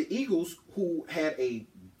concerned, the Eagles, who had a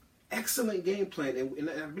excellent game plan, and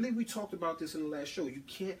I believe we talked about this in the last show, you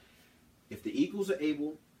can't, if the Eagles are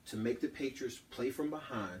able to make the Patriots play from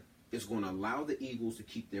behind, it's going to allow the Eagles to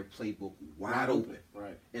keep their playbook wide open.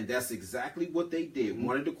 Right. And that's exactly what they did. Mm-hmm.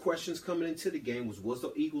 One of the questions coming into the game was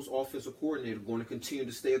the Eagles offensive coordinator going to continue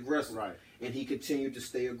to stay aggressive? Right. And he continued to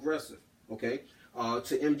stay aggressive. Okay?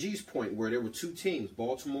 To MG's point, where there were 2 teams,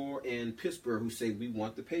 Baltimore and Pittsburgh, who say we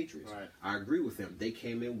want the Patriots. Right. I agree with them. They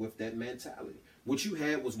came in with that mentality. What you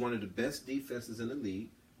had was one of the best defenses in the league,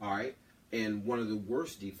 all right, and one of the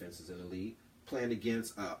worst defenses in the league, playing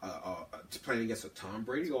against a Tom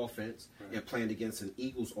Brady offense, right, and playing against an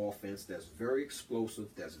Eagles offense that's very explosive,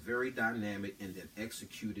 that's very dynamic, and then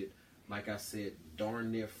executed, like I said,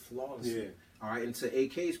 darn near flawlessly. Yeah. All right, and to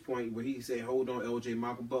AK's point, where he said, hold on, LJ,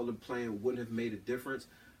 Malcolm Butler playing wouldn't have made a difference.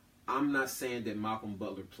 I'm not saying that Malcolm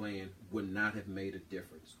Butler playing would not have made a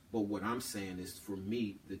difference. But what I'm saying is, for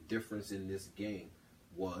me, the difference in this game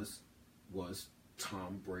was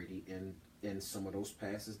Tom Brady and some of those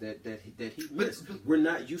passes that he missed. We're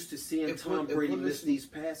not used to seeing Tom Brady miss these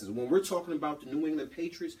passes. When we're talking about the New England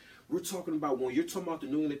Patriots, we're talking about, when you're talking about the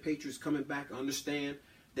New England Patriots coming back, understand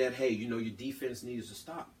that, hey, your defense needs to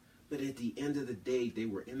stop. But at the end of the day, they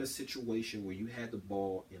were in a situation where you had the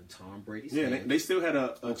ball in Tom Brady's hands. Yeah, they still had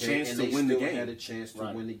a chance to win the game. They still had a chance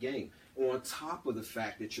to win the game. On top of the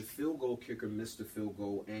fact that your field goal kicker missed the field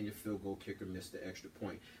goal and your field goal kicker missed the extra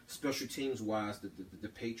point. Special teams-wise, the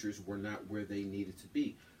Patriots were not where they needed to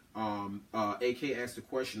be. AK asked a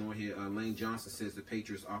question on here. Lane Johnson says the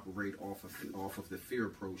Patriots operate off of the fear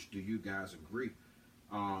approach. Do you guys agree?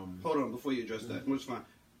 Hold on, before you address that, which is fine.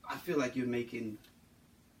 I feel like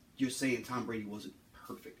you're saying Tom Brady wasn't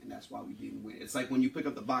perfect, and that's why we didn't win. It's like when you pick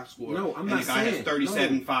up the box score, no, I'm and not the guy saying, has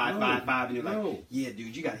 37, no, 5, no, 5, 5, and you're no. like, yeah,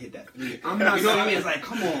 dude, you got to hit that 3. I'm not you know what I saying- mean? It's like,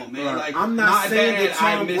 come on, man. Like, I'm not saying that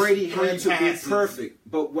Tom I missed Brady 3 had to passes. be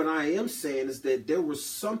perfect, but what I am saying is that there was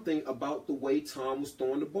something about the way Tom was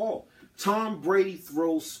throwing the ball. Tom Brady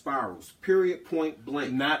throws spirals, period, point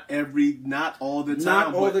blank. Not all the time.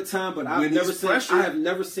 Not all the time, but I have when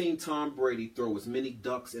never seen Tom Brady throw as many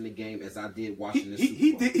ducks in a game as I did watching this Super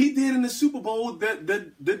he Bowl. did in the Super Bowl,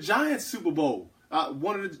 the Giants Super Bowl,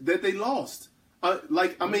 one of that they lost.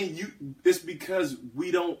 It's because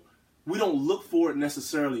we don't look for it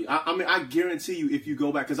necessarily. I guarantee you, if you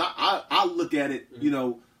go back, because I look at it,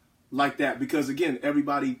 like that, because again,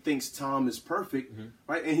 everybody thinks Tom is perfect,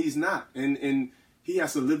 right? And he's not, and he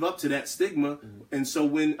has to live up to that stigma. And so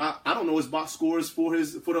when I don't know his box scores for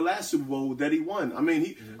the last Super Bowl that he won. I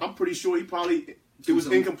mean, I'm pretty sure it was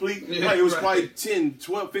incomplete. Yeah, right? It was right. probably 10,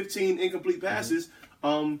 12, 15 incomplete passes.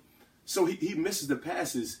 So he misses the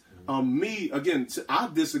passes. I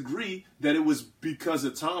disagree that it was because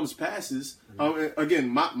of Tom's passes. Again,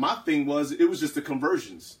 my thing was, it was just the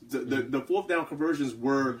conversions. The 4th down conversions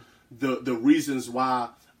were the reasons why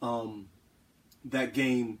that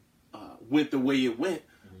game went the way it went.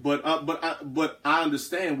 But I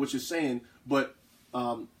understand what you're saying. But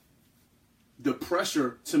the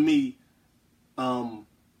pressure, to me,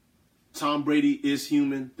 Tom Brady is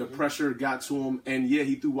human. The pressure got to him, and yeah,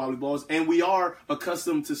 he threw wobbly balls. And we are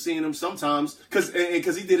accustomed to seeing him sometimes, because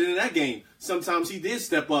he did it in that game. Sometimes he did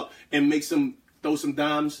step up and throw some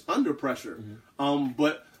dimes under pressure.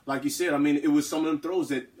 But like you said, I mean, it was some of them throws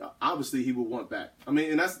that obviously he would want back. I mean,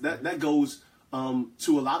 and that goes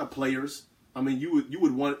to a lot of players. I mean, you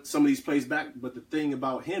would want some of these plays back, but the thing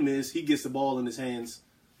about him is he gets the ball in his hands,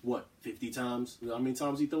 50 times? How many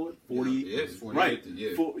times he throw it? 40. Yeah, it's 48, right.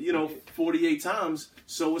 yeah. 48 times.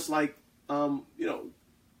 So it's like, I'm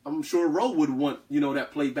sure Rowe would want,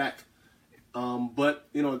 that play back. But,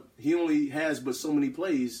 he only has but so many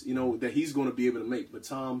plays, that he's going to be able to make. But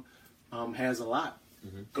Tom has a lot.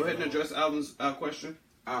 Go ahead and address Alvin's question.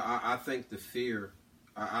 I think the fear,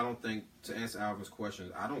 I don't think, to answer Alvin's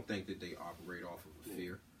question, I don't think that they operate off of a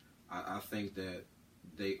fear. I think that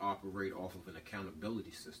they operate off of an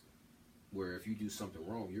accountability system, where if you do something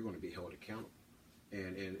wrong, you're going to be held accountable.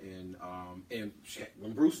 And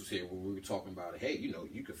when Bruce was here, when we were talking about it, hey, you know,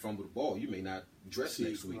 you could fumble the ball, you may not dress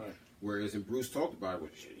next week. Right. Whereas, and Bruce talked about it,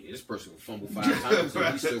 well, this person will fumble 5 times and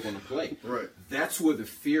he's still going to play. Right. That's where the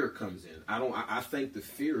fear comes in. I think the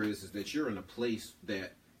fear is that you're in a place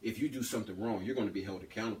that if you do something wrong, you're going to be held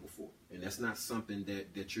accountable for it. And that's not something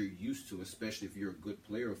that you're used to, especially if you're a good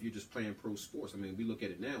player or if you're just playing pro sports. I mean, we look at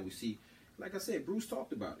it now, we see, like I said, Bruce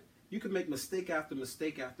talked about it. You can make mistake after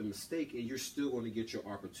mistake after mistake, and you're still going to get your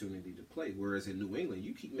opportunity to play. Whereas in New England,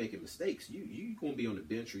 you keep making mistakes, you're going to be on the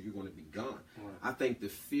bench or you're going to be gone. Right. I think the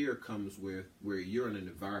fear comes with where you're in an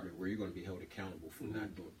environment where you're going to be held accountable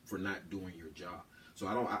for not doing your job. So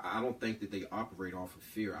I don't think that they operate off of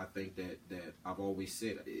fear. I think that I've always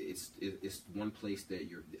said it's one place that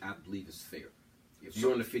I believe is fair. If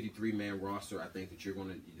you're on the 53-man roster, I think that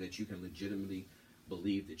you can legitimately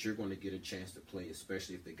believe that you're going to get a chance to play,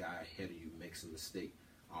 especially if the guy ahead of you makes a mistake.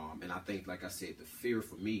 And I think, like I said, the fear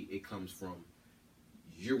for me, it comes from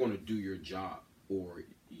you're going to do your job, or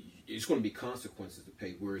it's going to be consequences to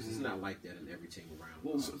pay. Whereas it's not like that in every team around.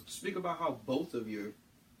 Well, so speak about how both of your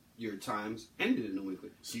times ended in New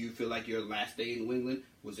England. Do you feel like your last day in New England,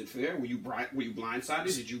 was it fair? Were you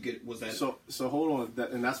blindsided? Did you get, was that? So hold on,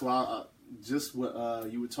 and that's why just what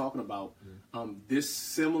you were talking about. This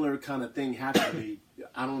similar kind of thing happened to me.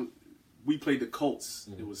 We played the Colts.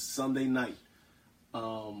 It was Sunday night. I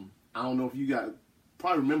don't know if you guys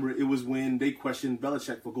probably remember it. It was when they questioned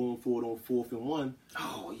Belichick for going forward on 4th and 1.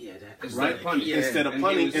 Oh yeah, right. Instead of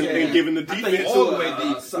punting and giving the defense all the way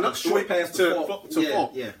deep, straight past to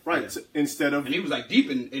fall. Yeah, right. Yeah. Instead of, and he was like deep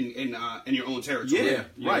in your own territory. Yeah,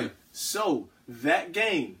 right. So that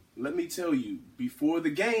game, let me tell you, before the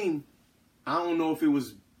game, I don't know if it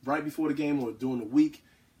was right before the game or during the week,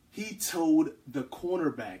 he told the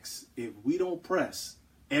cornerbacks, if we don't press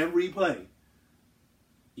every play,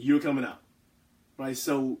 you're coming out. Right?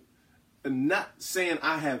 So, not saying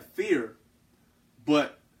I have fear,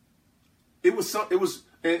 but it was,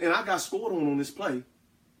 and I got scored on this play.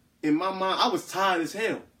 In my mind, I was tired as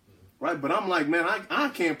hell. Right? But I'm like, man, I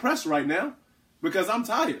can't press right now because I'm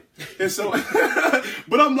tired. And so,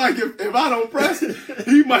 but I'm like, if I don't press,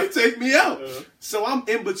 he might take me out. So I'm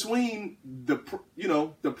in between the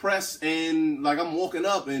press and like I'm walking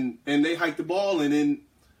up and they hike the ball and then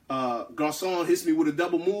Garcon hits me with a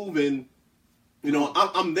double move and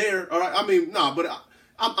I'm there. All right. I mean, but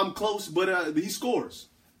I'm close, but he scores.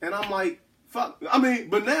 And I'm like, fuck. I mean,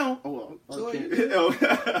 but now,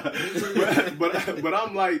 but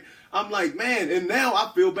I'm like, man, and now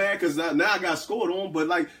I feel bad because now I got scored on, but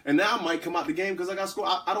like, and now I might come out the game because I got scored.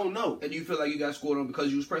 I don't know. And you feel like you got scored on because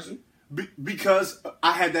you was pressing? Because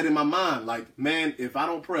I had that in my mind, like, man, if I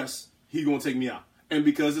don't press, he gonna take me out, and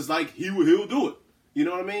because it's like he'll do it. You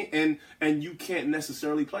know what I mean? And you can't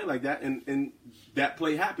necessarily play like that, and that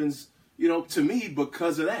play happens, to me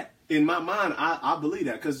because of that. In my mind, I believe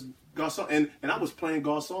that because Garcon and I was playing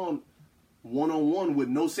Garcon 1-on-1 with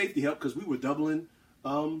no safety help because we were doubling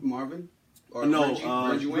Marvin or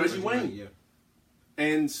Reggie Wayne. Yeah.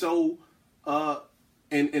 And so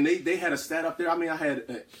and they had a stat up there. I mean, I had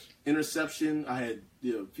an interception. I had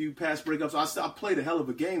a few pass breakups. I played a hell of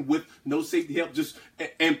a game with no safety help, just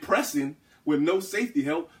and pressing with no safety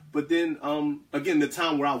help. But then again, the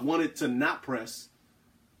time where I wanted to not press,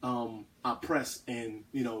 I press, and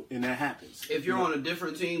and that happens. If you're on a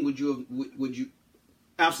different team, would you?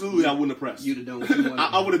 Absolutely, I wouldn't have pressed. You'd have done what you wanted.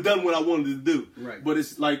 I would have done what I wanted to do. Right. But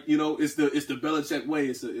it's like it's the Belichick way.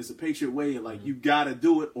 It's a Patriot way. Like you gotta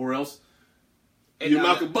do it, or else you're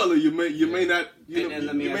Malcolm Butler. You may not. And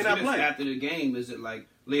let me you may ask not you this: play. after the game, is it like,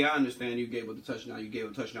 Lee, I understand you gave up the touchdown. You gave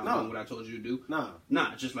up a touchdown. No. Doing what I told you to do. Nah.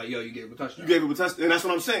 It's just like, yo, you gave up a touchdown. You gave up a touchdown, and that's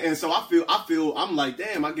what I'm saying. And so I feel I'm like,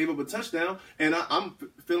 damn, I gave up a touchdown, and I'm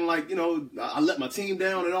feeling like I let my team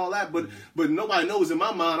down and all that. But nobody knows in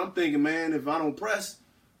my mind. I'm thinking, man, if I don't press,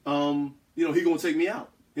 he gonna take me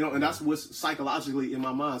out. And that's what's psychologically in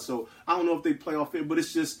my mind. So I don't know if they play off it, but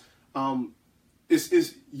it's just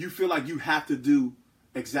it's you feel like you have to do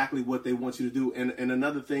exactly what they want you to do. And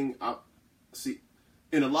another thing, I see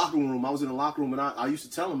in the locker room, I was in the locker room and I used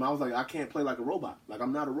to tell them, I was like, I can't play like a robot. Like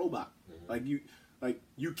I'm not a robot. Like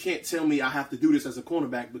you can't tell me I have to do this as a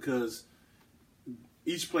cornerback because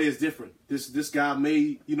each play is different. This guy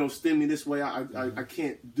may stem me this way. I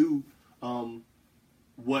can't do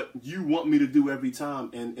what you want me to do every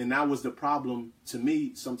time. And that was the problem to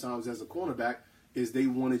me sometimes as a cornerback is they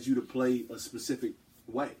wanted you to play a specific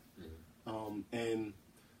way. And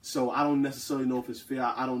So I don't necessarily know if it's fair.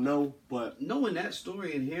 I don't know, but knowing that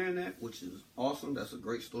story and hearing that, which is awesome, that's a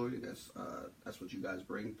great story. That's what you guys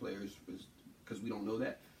bring players, because we don't know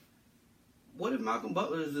that. What if Malcolm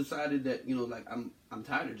Butler has decided that, like, I'm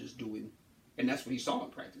tired of just doing, and that's what he saw in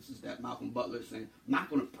practice, is that Malcolm Butler saying, I'm not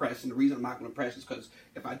going to press, and the reason I'm not going to press is because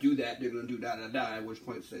if I do that, they're going to do da-da-da, at which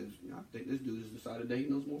point says, I think this dude has decided that he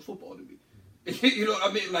knows more football than me. You know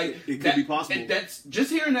what I mean? Like, it could be possible. And that's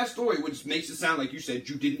just hearing that story, which makes it sound like you said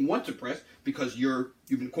you didn't want to press because you've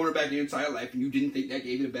been quarterback your entire life and you didn't think that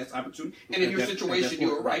gave you the best opportunity. And in your situation,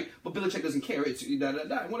 you were right. But Belichick doesn't care. It's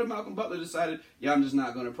da-da-da. And what if Malcolm Butler decided, I'm just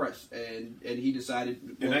not going to press, and he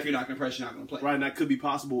decided, if you're not going to press, you're not going to play. Right, and that could be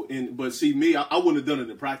possible. But see, me, I wouldn't have done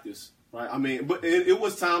it in practice. Right, I mean, but it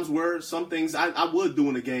was times where some things I would do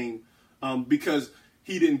in the game because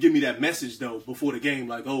he didn't give me that message though before the game,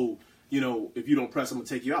 like, oh, if you don't press, I'm going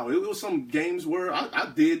to take you out. It was some games where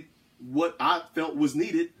I did what I felt was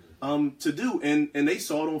needed to do, and they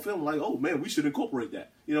saw it on film like, oh, man, we should incorporate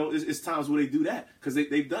that. It's times where they do that because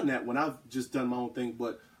they've done that when I've just done my own thing.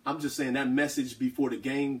 But I'm just saying that message before the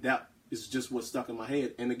game, that is just what stuck in my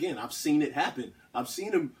head. And, again, I've seen it happen. I've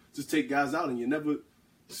seen him just take guys out, and you never –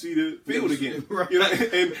 see the field again,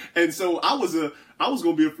 right. And so I was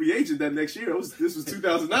going to be a free agent that next year. This was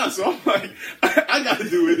 2009, so I'm like, I got to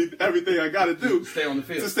do everything I got to do to stay on the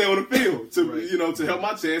field, to right. To help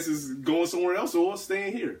my chances going somewhere else or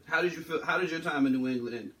staying here. How did you feel? How did your time in New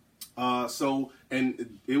England end? So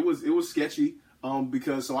it was sketchy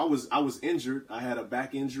because I was injured. I had a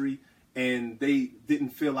back injury, and they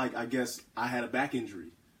didn't feel like, I guess, I had a back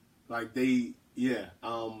injury, like they. Yeah,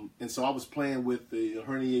 and so I was playing with the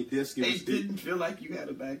herniated disc. They didn't feel like you had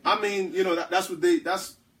a back. I mean,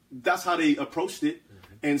 that's how they approached it,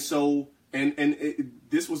 and so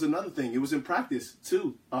this was another thing. It was in practice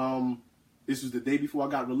too. This was the day before I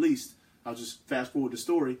got released. I'll just fast forward the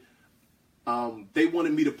story. They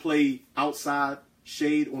wanted me to play outside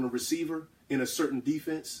shade on a receiver in a certain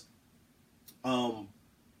defense,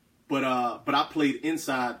 but I played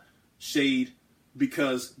inside shade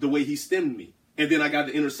because the way he stemmed me. And then I got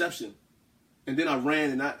the interception. And then I ran,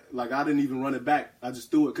 and I didn't even run it back. I just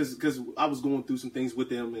threw it because I was going through some things with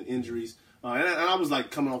them and injuries. And I was, like,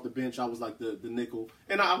 coming off the bench. I was, like, the nickel.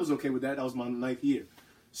 And I was okay with that. That was my 9th year.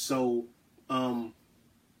 So I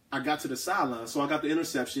got to the sideline. So I got the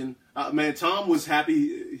interception. Man, Tom was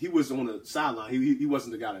happy. He was on the sideline. He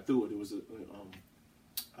wasn't the guy that threw it. It was the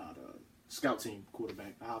scout team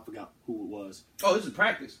quarterback. I forgot who it was. Oh, this is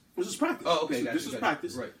practice. This is practice. Oh, okay. This was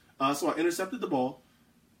practice. Right. So I intercepted the ball,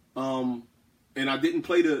 and I didn't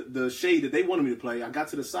play the shade that they wanted me to play. I got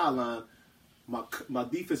to the sideline. My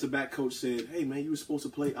defensive back coach said, "Hey, man, you were supposed to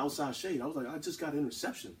play outside shade." I was like, "I just got an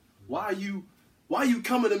interception. Why are you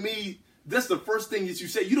coming to me?" That's the first thing that you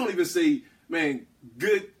say. You don't even say, "Man,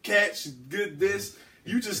 good catch, good this."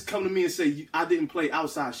 You just come to me and say, "I didn't play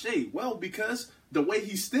outside shade." Well, because the way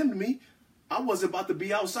he stemmed me, I wasn't about to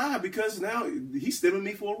be outside because now he's stemming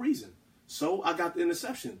me for a reason. So I got the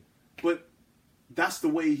interception. But that's the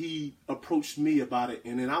way he approached me about it.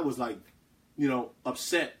 And then I was like,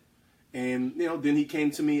 upset. And, then he came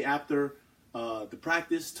to me after the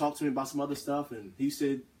practice, talked to me about some other stuff. And he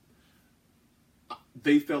said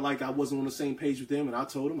they felt like I wasn't on the same page with them. And I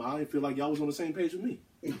told him I didn't feel like y'all was on the same page with me.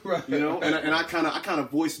 Right. And I kind of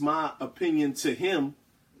voiced my opinion to him,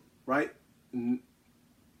 right?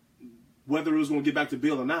 Whether it was going to get back to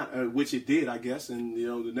Bill or not, which it did, I guess. And,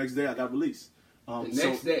 the next day I got released. The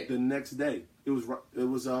next day. It was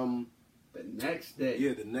the next day.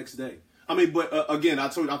 Yeah, the next day. I mean, but again, I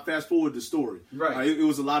fast forward the story. Right. It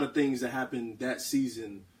was a lot of things that happened that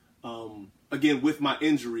season. Again, with my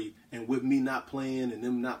injury and with me not playing and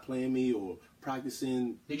them not playing me or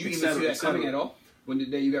practicing. Did you even see that coming at all when the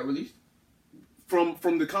day you got released?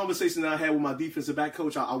 From the conversation that I had with my defensive back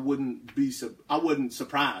coach, I wasn't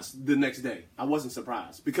surprised the next day. I wasn't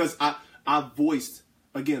surprised because I voiced.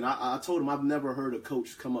 Again, I told him I've never heard a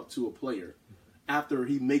coach come up to a player after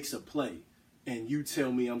he makes a play, and you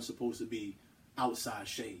tell me I'm supposed to be outside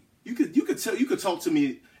shade. You could talk to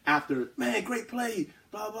me after, man, great play,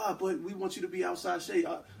 blah blah, but we want you to be outside shade.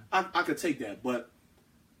 I could take that, but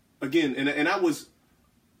again, and I was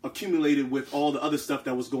accumulated with all the other stuff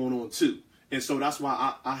that was going on too, and so that's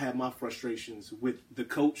why I had my frustrations with the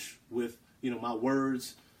coach, with my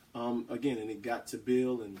words, again, and it got to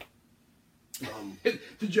Bill and.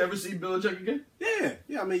 Did you ever see Belichick again?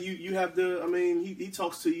 Yeah. I mean, you have he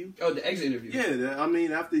talks to you. Oh, the exit interview. Yeah. I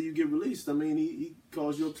mean, after you get released, he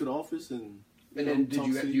calls you up to the office and And then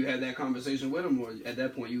did you had that conversation with him, or at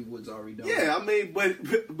that point you was already done? Yeah, I mean, but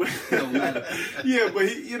don't matter. Yeah, but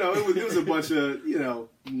he, it was a bunch of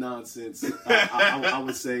nonsense. I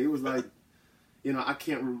would say it was like, I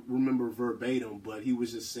can't remember verbatim, but he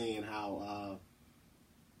was just saying how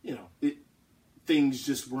things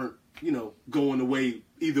just weren't going the way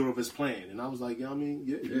either of us planned, and I was like, you're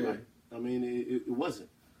right. I mean, it wasn't.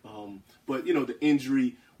 But the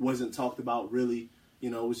injury wasn't talked about really. It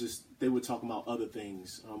was just they were talking about other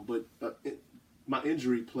things. But my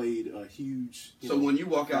injury played a huge. So when you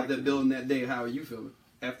walk out that building that day, how are you feeling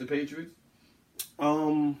after Patriots?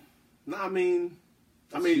 No, I mean,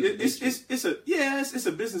 it's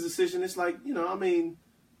a business decision. It's like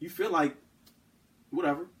you feel like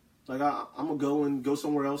whatever. Like I'm gonna go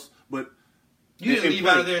somewhere else, but you didn't leave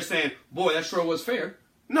out of there saying, "Boy, that sure was fair."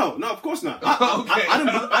 No, of course not. Okay.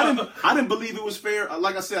 I didn't believe it was fair.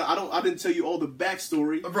 Like I said, I didn't tell you all the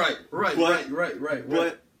backstory. Right.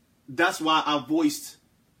 But that's why I voiced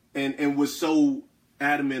and was so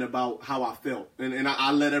adamant about how I felt, and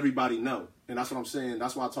I let everybody know. And that's what I'm saying.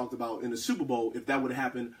 That's why I talked about in the Super Bowl. If that would have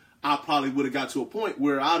happened, I probably would have got to a point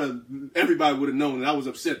where everybody would have known that I was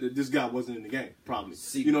upset that this guy wasn't in the game. Probably,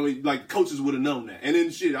 like coaches would have known that. And then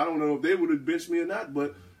I don't know if they would have benched me or not,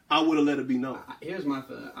 but I would have let it be known. Here's my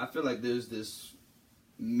feeling. I feel like there's this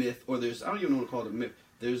myth, or I don't even know what to call it a myth.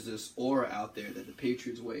 There's this aura out there that the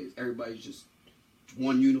Patriots way is everybody's just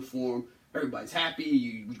one uniform. Everybody's happy.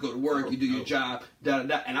 You go to work. You do your job.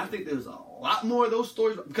 And I think there's a lot more of those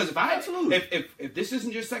stories. Because if this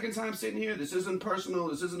isn't your second time sitting here, this isn't personal.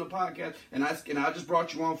 This isn't a podcast. And I just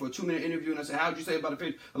brought you on for a 2-minute interview. And I said, "How'd you say about the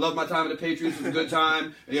Patriots? I love my time at the Patriots. It was a good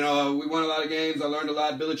time. We won a lot of games. I learned a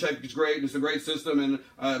lot. Belichick is great. It's a great system.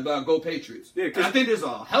 And go Patriots." Yeah, and I think there's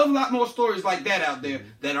a hell of a lot more stories like that out there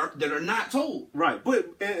that are not told. Right,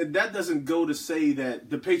 but that doesn't go to say that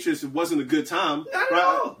the Patriots wasn't a good time. Not at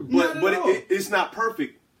all. But it's not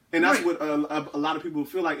perfect. And that's what a lot of people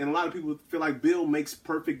feel like. And a lot of people feel like Bill makes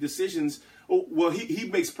perfect decisions. Well, he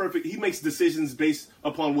makes decisions based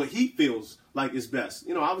upon what he feels like is best.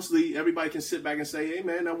 Obviously everybody can sit back and say, "Hey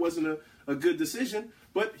man, that wasn't a good decision,"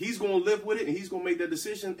 but he's going to live with it and he's going to make that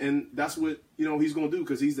decision. And that's what, he's going to do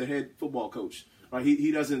because he's the head football coach, right?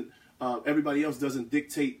 He doesn't, everybody else doesn't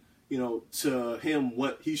dictate, to him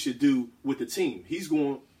what he should do with the team. He's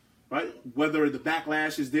going, right? Whether the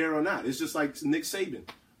backlash is there or not. It's just like Nick Saban.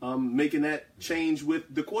 Making that change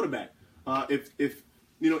with the quarterback. If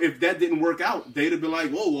that didn't work out, they'd have been like,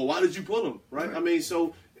 "Whoa, well, why did you pull him?" Right? I mean,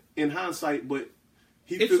 so in hindsight, but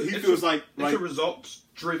he feels like it's a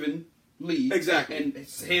results-driven league. Exactly. And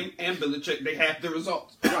it's him and Belichick, they have the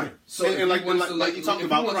results. Right. So and like you talked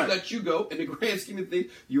about, if he wants to let you go, in the grand scheme of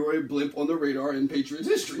things, you're a blimp on the radar in Patriots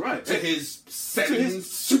history. Right. To his 7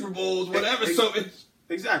 Super Bowls, whatever. So it's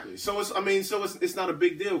exactly. So it's not a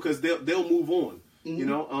big deal because they'll move on.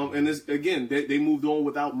 Mm-hmm. And this, again, they moved on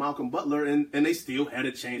without Malcolm Butler, and they still had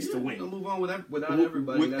a chance to win. They'll move on without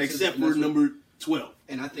everybody, except for number 12.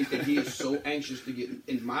 And I think that he is so anxious to get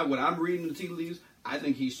what I'm reading the tea leaves. I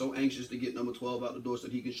think he's so anxious to get number 12 out the door so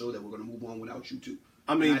that he can show that we're going to move on without you too.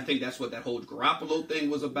 I mean, and I think that's what that whole Garoppolo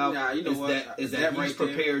thing was about. Yeah, you know what? Is that he's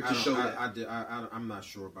prepared to show that? I'm not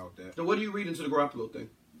sure about that. So what do you read into the Garoppolo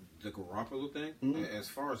thing? The Garoppolo thing? Mm-hmm. As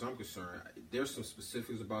far as I'm concerned, there's some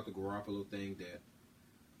specifics about the Garoppolo thing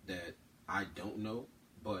that I don't know,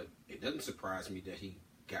 but it doesn't surprise me that he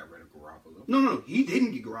got rid of Garoppolo. No, he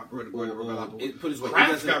didn't get rid of Garoppolo. Put his way,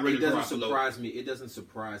 it doesn't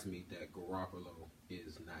surprise me that Garoppolo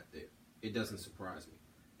is not there. It doesn't surprise me.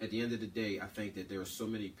 At the end of the day, I think that there are so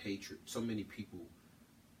many people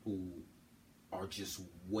who are just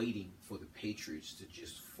waiting for the Patriots to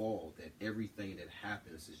just fall, that everything that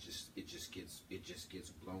happens is just gets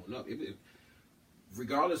blown up.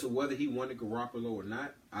 Regardless of whether he wanted Garoppolo or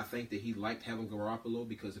not, I think that he liked having Garoppolo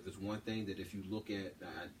because if it's one thing that if you look at,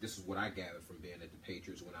 this is what I gathered from being at the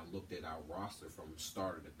Patriots when I looked at our roster from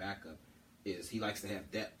starter to backup, is he likes to have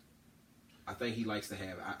depth. I think he likes to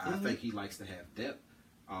have. I think he likes to have depth.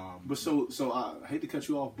 But so I hate to cut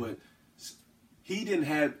you off, but he didn't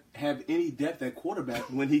have any depth at quarterback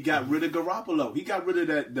when he got rid of Garoppolo. He got rid of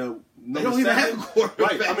that. They don't even have a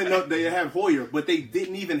quarterback. Right. I mean, no, they have Hoyer, but they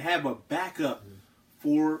didn't even have a backup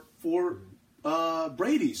for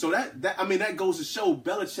Brady. So that goes to show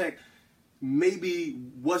Belichick maybe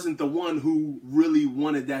wasn't the one who really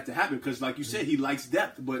wanted that to happen because, like you said, he likes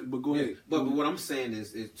depth. But go ahead. But what I'm saying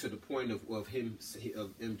is to the point of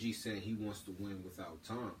MG saying he wants to win without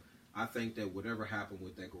Tom. I think that whatever happened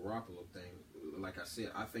with that Garoppolo thing, like I said,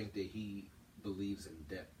 I think that he believes in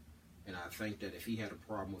depth. And I think that if he had a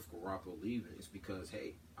problem with Garoppolo leaving, it's because,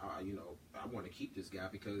 hey, I want to keep this guy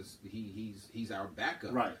because he's our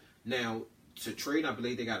backup. Right. Now, to trade, I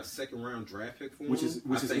believe they got a second-round draft pick for him. Which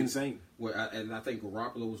is insane. And I think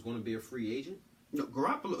Garoppolo was going to be a free agent. No,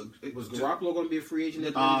 Garoppolo Was Garoppolo going to be a free agent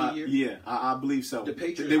at the end of the year? Yeah, I believe so. The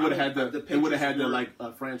Patriots. They would have had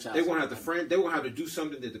the franchise. They want to have They want to have to do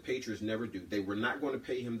something that the Patriots never do. They were not going to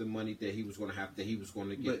pay him the money that he was going to have. That he was going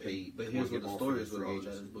to get paid. But here's what the story is with all that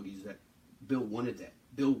is, Boogie, is that Bill wanted that.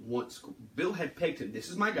 Bill had pegged him. This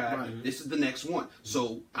is my guy. Right. This is the next one.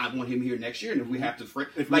 So I want him here next year. And if we have to,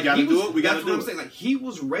 if we got to do it, we got to do it. That's what I'm saying. Like he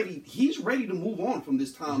was ready. He's ready to move on from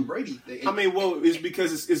this Tom Brady thing. I mean, well, it's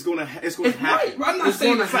because it's going to happen. Right. I'm not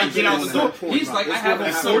saying it's like get out the door. He's like, I have a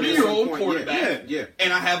 40-year-old quarterback,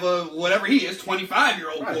 and I have a whatever he is,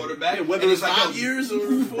 25-year-old quarterback. Yeah, whether it's 5 years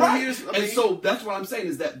or 4 years. And so that's what I'm saying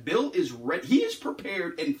is that Bill is ready. He is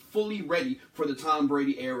prepared and fully ready for the Tom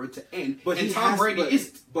Brady era to end. And Tom Brady is.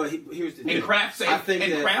 But here's the thing. And Kraft said,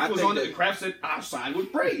 Kraft said, I'll side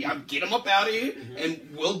with Brady. I'll get him up out of here,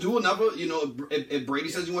 and we'll do another. If Brady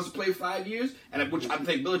says he wants to play 5 years, and which I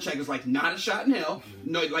think Belichick is like not a shot in hell.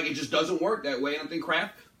 No, like it just doesn't work that way. And I think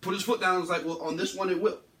Kraft put his foot down and was like, well, on this one it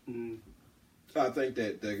will. I think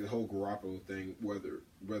that the whole Garoppolo thing, whether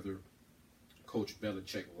Coach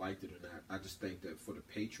Belichick liked it or not, I just think that for the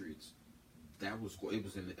Patriots, it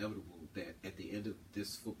was inevitable that at the end of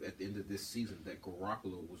this season that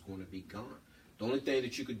Garoppolo was going to be gone. The only thing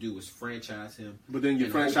that you could do is franchise him. But then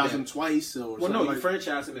you franchise him twice. You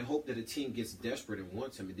franchise him and hope that a team gets desperate and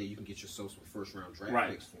wants him, and then you can get yourself some first-round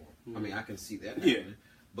draft picks for him. I mean, I can see that happening.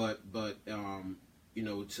 But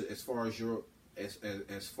as far as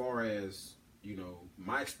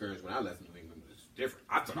my experience when I left New England was different.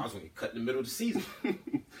 I thought I was going to get cut in the middle of the season.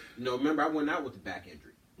 Remember I went out with the back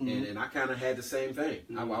injury. And I kind of had the same thing.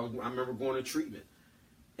 I remember going to treatment,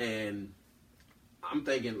 and I'm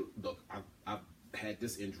thinking, look, I've had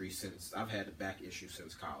this injury since I've had a back issue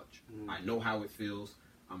since college. I know how it feels.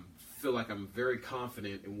 I feel like I'm very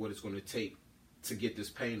confident in what it's going to take to get this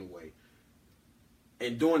pain away.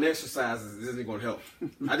 And doing exercises isn't going to help.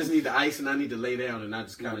 I just need the ice and I need to lay down and I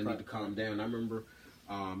just kind of need to calm down. I remember,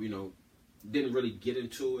 didn't really get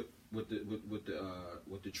into it with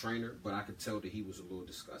the trainer, but I could tell that he was a little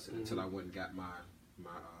disgusted until I went and got my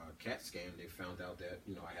CAT scan. They found out that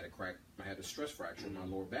I had a stress fracture in my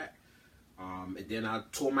lower back, and then I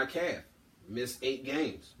tore my calf, missed 8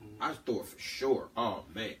 games. I thought for sure, oh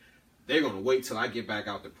man, they're gonna wait till I get back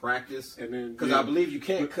out to practice, because I believe you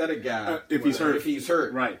can't cut a guy if he's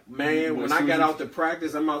hurt. Right, man. When I got out to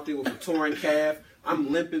practice, I'm out there with a torn calf.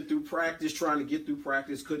 I'm limping through practice, trying to get through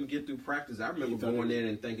practice, couldn't get through practice. I remember going in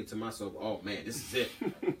and thinking to myself, oh, man, this is it.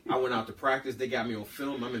 I went out to practice. They got me on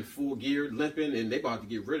film. I'm in full gear, limping, and they about to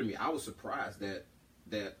get rid of me. I was surprised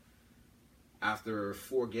that after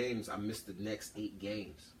 4 games, I missed the next 8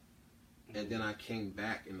 games. And then I came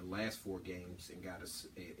back in the last 4 games and got a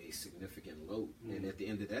significant load. And at the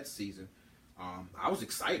end of that season, I was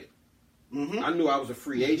excited. I knew I was a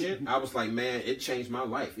free agent. I was like, man, it changed my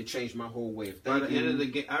life. It changed my whole way of thinking. By the end of the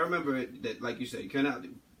game, I remember that, like you said, you came out,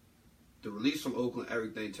 the release from Oakland,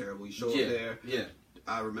 everything terrible. You showed up there. Yeah.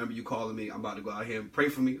 I remember you calling me. I'm about to go out here and pray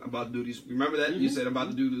for me. I'm about to do these. Remember that? You said I'm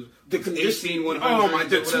about to do this. The 18-100. Oh my,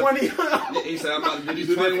 the 20. He said I'm about to do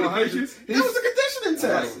these 2100s. That was a conditioning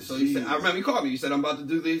test. Right. So he said, I remember he called me. He said I'm about to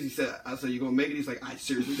do these. I said, you gonna make it? He's like, I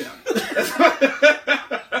seriously doubt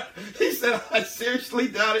it. He said, I seriously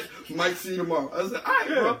doubt it. Might see you tomorrow. I said, all right,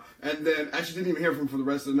 bro. And then actually didn't even hear from him for the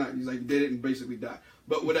rest of the night. He's like, did it and basically died.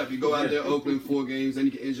 But whatever, you go out there, Oakland, 4 games, then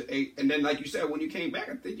you get injured 8. And then, like you said, when you came back,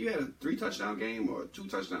 I think you had a 3-touchdown game or a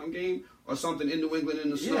 2-touchdown game or something in New England in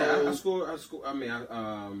the snow. Yeah, I scored. I mean,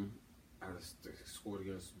 I scored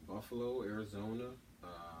against Buffalo, Arizona,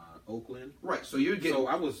 Oakland. Right. So you're getting. So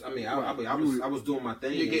I was. I mean, I was doing my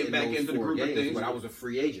thing. You're getting back into the group games, of things, but I was a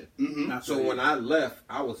free agent. Mm-hmm. So when I left,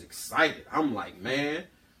 I was excited. I'm like, man.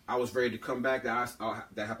 I was ready to come back. That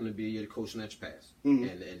happened to be a year that Coach Lynch passed,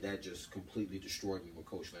 and that just completely destroyed me when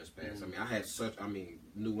Coach Lynch passed. I mean,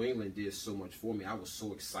 New England did so much for me. I was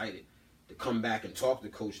so excited to come back and talk to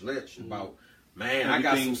Coach Lynch about, man, I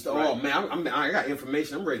got some stuff. Right. Oh man, I got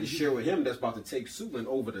information I'm ready to share with him that's about to take Suitland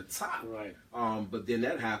over the top. Right. But then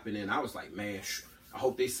that happened, and I was like, man, I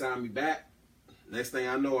hope they sign me back. Next thing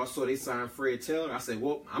I know, I saw they signed Fred Taylor. I said,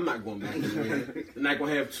 well, I'm not going back to New England. They're not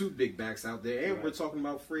going to have 2 big backs out there. And we're talking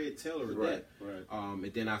about Fred Taylor at that. Right.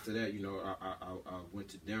 And then after that, I went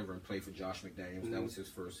to Denver and played for Josh McDaniels. That was his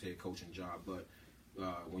first head coaching job. But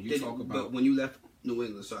when you talk about... But when you left New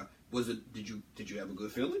England, sorry, did you have a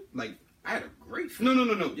good feeling? Like, I had a great No.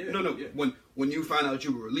 Yeah, No. yeah. When you found out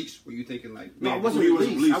you were released, were you thinking like, No, I man, wasn't he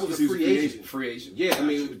wasn't released. I released. was He a was free agent. free agent? Yeah, I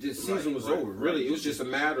mean, Gotcha. the season was Right, over. Really, it was just a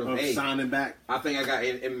matter of, Of hey, signing back. I think I got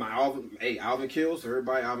in my Alvin Kills.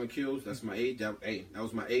 Everybody, Alvin Kills. That's my agent. That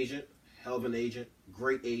was my agent. Hell of an agent.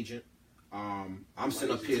 Great agent. I'm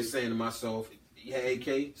sitting up here saying to myself, yeah,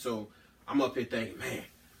 AK. So I'm up here thinking, man,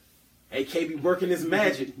 AK be working his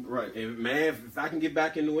magic. Right. And man, if I can get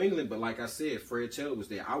back in New England, but like I said, Fred Taylor was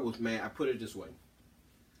there. I was mad. I put it this way.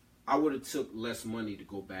 I would have took less money to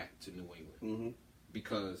go back to New England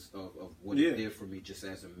because of what it did for me just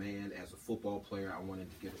as a man, as a football player. I wanted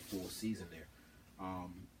to get a full season there.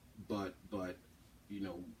 But you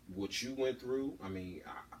know, what you went through, I mean,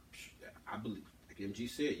 I believe, like MG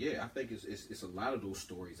said, yeah, I think it's a lot of those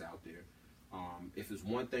stories out there. If there's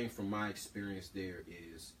one thing from my experience there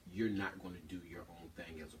is you're not going to do your own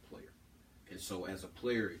thing as a player. And so as a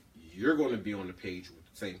player, you're going to be on the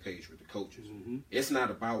same page with the coaches. It's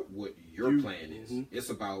not about what your plan is. It's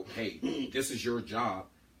about, hey, this is your job.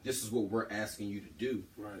 This is what we're asking you to do.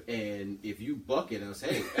 Right. And if you bucket us,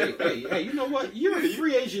 hey, you know what? You're a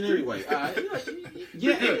free agent anyway.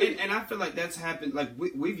 Yeah, and I feel like that's happened. Like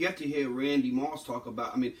we've yet to hear Randy Moss talk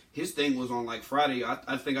about. I mean, his thing was on like Friday.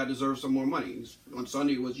 I think I deserve some more money. On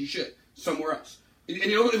Sunday it was you should somewhere else. And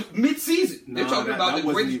you know, mid-season they're talking about that the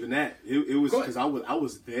wasn't greatest. even that. It was because I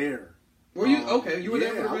was there. Were you okay? You were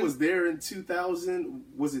yeah, there. I was there in 2000.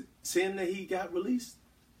 Was it 10 that he got released?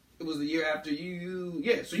 It was the year after you.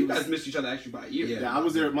 Yeah, so you guys missed each other actually by a year. Yeah, I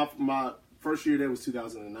was there. My first year there was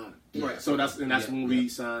 2009. Right. So that's when we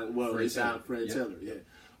signed. Well, Fred they signed Taylor. Fred Taylor. Yeah.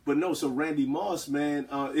 But no, so Randy Moss, man,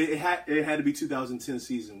 it had to be 2010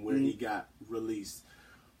 season where he got released.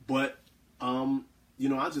 But you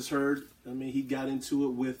know, I just heard. I mean, he got into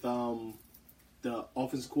it with the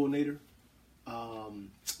offensive coordinator.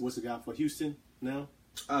 What's the guy for Houston now?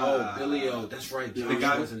 Billy O. That's right. Josh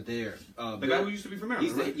guy wasn't there. The guy who used to be from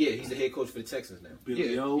Maryland. Right? He's the head coach for the Texans now.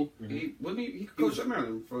 Billy O. He coached at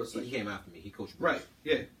Maryland for a second. He came after me. He coached. Right.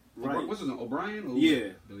 Yeah. Right. What's his name? O'Brien? Or Yeah.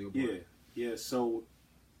 Billy O'Brien. Yeah. So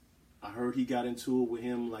I heard he got into it with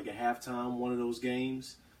him like at halftime, one of those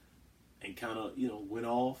games, and kind of went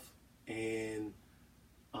off, and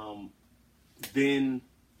then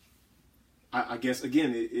I guess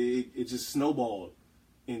again it just snowballed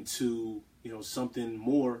into something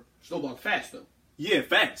more. Snowball fast though. Yeah,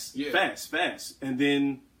 fast, Yeah. fast, and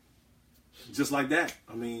then just like that,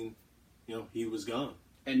 I mean, he was gone.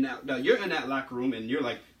 And now you're in that locker room, and you're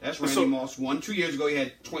like, that's Randy Moss. 2 years ago, he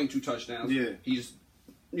had 22 touchdowns. Yeah. He's,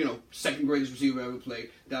 second greatest receiver ever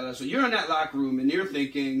played. So you're in that locker room, and you're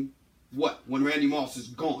thinking, what? When Randy Moss is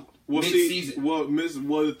gone, mid-season.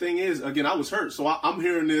 The thing is, again, I was hurt, so I'm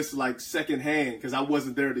hearing this like secondhand because I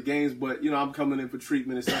wasn't there at the games, but I'm coming in for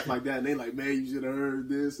treatment and stuff like that, and they like, man, you should have heard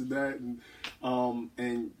this and that,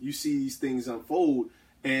 and you see these things unfold,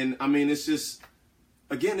 and I mean, it's just,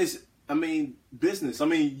 again, business. I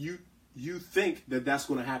mean, you think that that's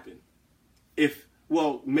going to happen,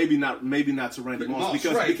 maybe not to Randy Moss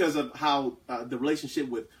because of how the relationship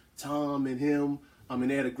with Tom and him. I mean,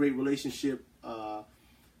 they had a great relationship.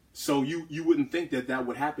 So you wouldn't think that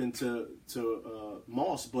would happen to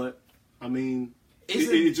Moss, but I mean,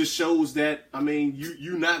 it just shows that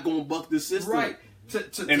you're not going to buck the system, Right.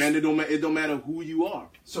 And it don't matter who you are.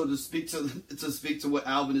 So to speak to what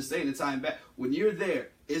Alvin is saying and tying back, when you're there,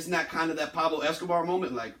 isn't that kind of that Pablo Escobar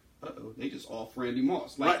moment? Like, they just off Randy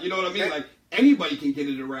Moss. Like, Right. you know what I mean? Like anybody can get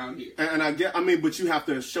it around here. And but you have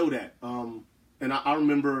to show that. And I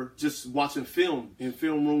remember just watching film in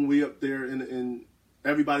film room. We up there and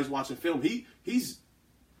everybody's watching film. He's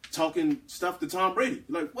talking stuff to Tom Brady.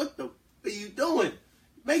 Like, what the are you doing?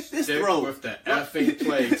 Make this Stick throw with the effing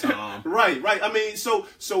play, Tom. Right. I mean, so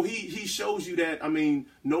he shows you that. I mean,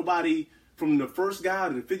 nobody from the first guy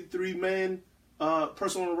to the 53-man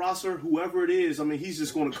person on the roster, whoever it is. I mean, he's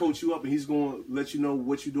just going to coach you up and he's going to let you know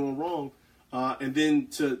what you're doing wrong. And then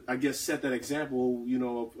to, I guess, set that example,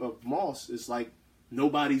 of Moss, it's like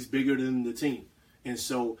nobody's bigger than the team. And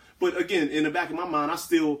so, but again, in the back of my mind,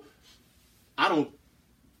 I don't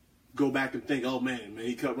go back and think, oh man,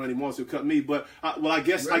 he cut Randy Moss, he'll cut me. But I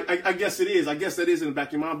guess right. I guess it is. I guess that is in the back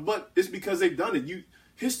of your mind. But it's because they've done it.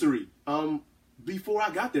 History. Before I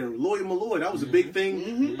got there, Lloyd Malloy, that was a big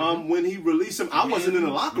thing. When he released him, I wasn't in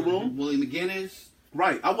the locker room. Willie McGinnis.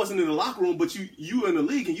 Right, I wasn't in the locker room, but you in the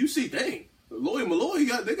league and you see, dang, Lloyd Malloy,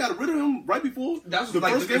 they got rid of him right before the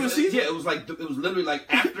first game of the season. Yeah, it was literally like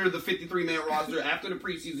after the 53-man roster, after the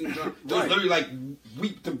preseason jump. It was literally like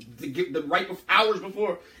hours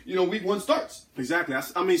before week one starts. Exactly.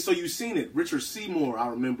 I mean, so you've seen it. Richard Seymour, I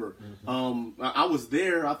remember. I was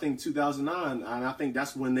there, I think 2009, and I think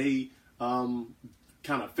that's when they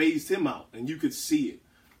kind of phased him out, and you could see it.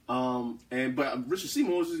 But Richard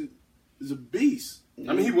Seymour is a beast.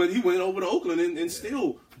 I mean, he went over to Oakland and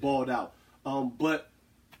still balled out. But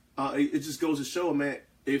it just goes to show, man,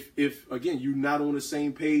 if again you're not on the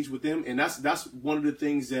same page with them, and that's one of the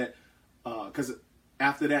things that because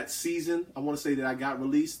after that season, I want to say that I got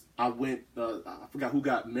released. I went, I forgot who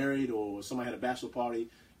got married or somebody had a bachelor party,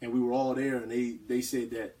 and we were all there, and they said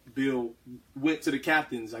that Bill went to the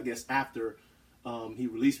captains, I guess, after he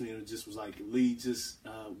released me, and it just was like, Lee just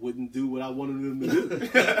wouldn't do what I wanted him to do.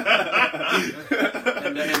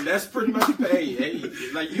 and that's pretty much, hey,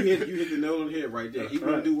 like you hit the nail on the head right there. He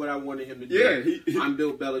wouldn't do what I wanted him to do. Yeah, I'm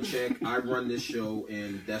Bill Belichick. I run this show,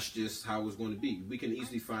 and that's just how it's going to be. We can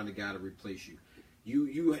easily find a guy to replace you.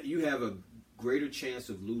 You have a greater chance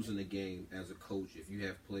of losing a game as a coach if you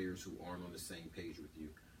have players who aren't on the same page with you,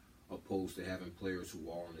 opposed to having players who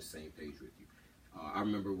are on the same page with you. I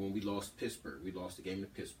remember when we lost Pittsburgh. We lost the game to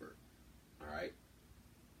Pittsburgh. All right.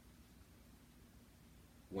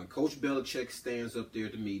 When Coach Belichick stands up there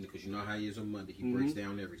at the meeting, because you know how he is on Monday, he breaks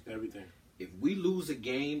down everything. Everything. If we lose a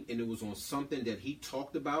game and it was on something that he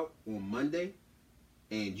talked about on Monday,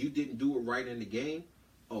 and you didn't do it right in the game,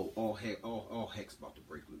 all heck's about to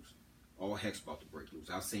break loose. All heck's about to break loose.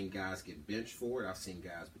 I've seen guys get benched for it. I've seen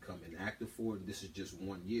guys become inactive for it. And this is just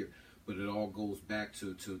 1 year. But it all goes back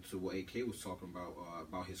to what AK was talking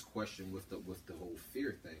about his question with the whole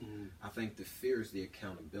fear thing. I think the fear is the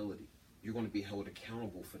accountability. You're going to be held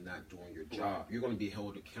accountable for not doing your job. You're going to be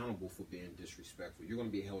held accountable for being disrespectful. You're going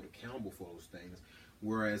to be held accountable for those things.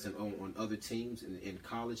 Whereas on other teams in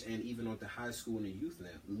college and even on the high school and the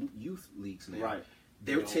youth leagues now,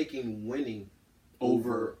 they're taking winning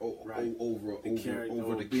over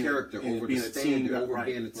the character, over the standard, over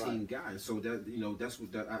being a team guy. And so that that's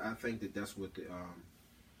what I think that's what the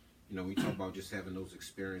we talk about just having those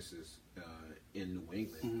experiences in New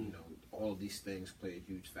England. All of these things play a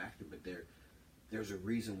huge factor, but there's a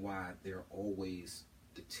reason why they're always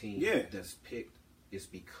the team that's picked is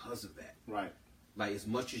because of that. Right. Like, as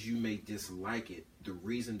much as you may dislike it, the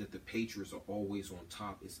reason that the Patriots are always on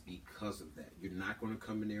top is because of that. You're not going to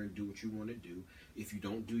come in there and do what you want to do. If you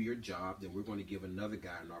don't do your job, then we're going to give another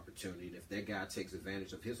guy an opportunity. And if that guy takes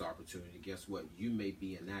advantage of his opportunity, guess what? You may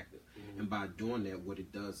be inactive. And by doing that, what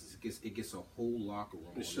it does is it gets a whole locker room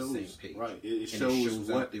on the same page. Right. It shows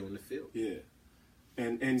what, out there on the field. Yeah.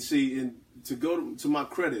 And see, and to go to my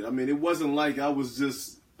credit, I mean, it wasn't like I was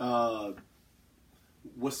just, what's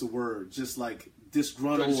the word? Just like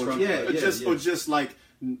disgruntled or just like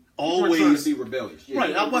always trying to be rebellious.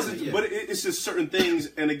 Right. I wasn't, but it's just certain things.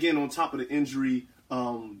 And again, on top of the injury,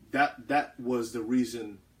 that was the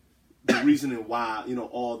reasoning why,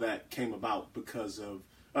 all that came about because of,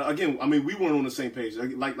 again, I mean, we weren't on the same page.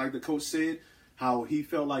 Like the coach said, how he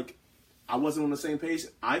felt like I wasn't on the same page.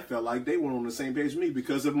 I felt like they weren't on the same page with me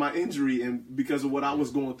because of my injury and because of what I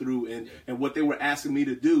was going through and what they were asking me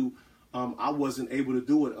to do. I wasn't able to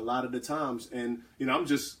do it a lot of the times. And,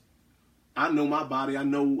 I know my body. I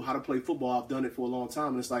know how to play football. I've done it for a long time.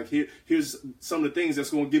 And it's like, here's some of the things that's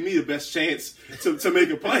going to give me the best chance to make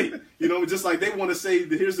a play. Just like they want to say,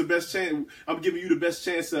 here's the best chance. I'm giving you the best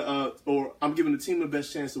chance or I'm giving the team the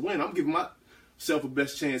best chance to win. I'm giving myself a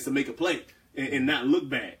best chance to make a play and not look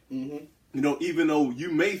bad. Mm-hmm. Even though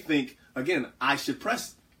you may think, again, I should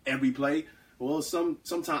press every play. Well,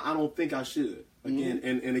 sometimes I don't think I should. Again,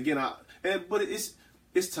 and again, but it's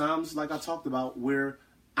times like I talked about where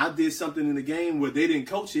I did something in the game where they didn't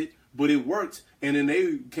coach it, but it worked, and then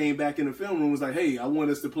they came back in the film room and was like, "Hey, I want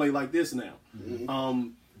us to play like this now." Mm-hmm.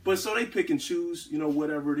 But so they pick and choose,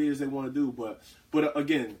 whatever it is they want to do. But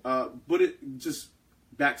again, but it just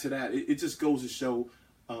back to that. It just goes to show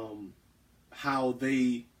how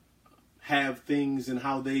they have things and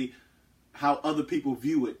how other people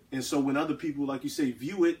view it, and so when other people, like you say,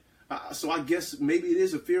 view it. So I guess maybe it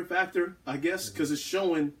is a fear factor, because it's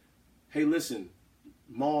showing, hey, listen,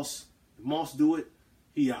 Moss do it,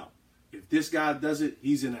 he out. If this guy does it,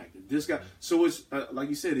 he's inactive. This guy. So it's, like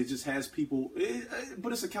you said, it just has people,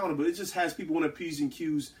 but it's accountable. It just has people on their P's and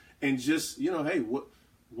Q's and just, hey,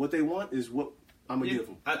 what they want is what I'm going to give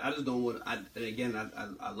them. I just don't want, and again,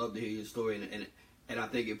 I love to hear your story, and I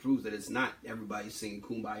think it proves that it's not everybody singing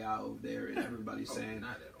Kumbaya over there and everybody saying,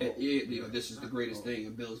 this is the greatest thing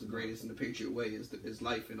and Bill's the greatest and the Patriot way is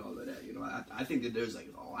life and all of that. I think that there's like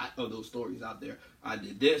a lot of those stories out there. I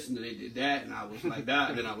did this and then they did that and I was like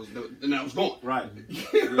that and then I was gone. Right.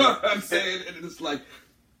 You know what I'm saying? And it's like,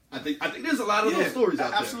 I think there's a lot of those stories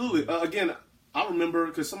out there. Absolutely. Again, I remember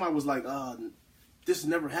because somebody was like, this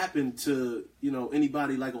never happened to,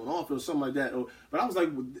 anybody like on offense or something like that. But I was like,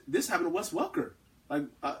 this happened to Wes Welker. Like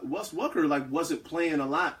Wes Welker wasn't playing a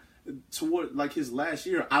lot toward like his last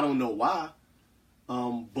year. I don't know why,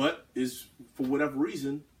 but is for whatever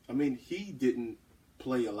reason. I mean, he didn't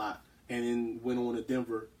play a lot, and then went on to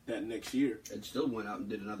Denver that next year. And still went out and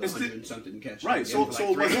did another 100 and something catches. Right. So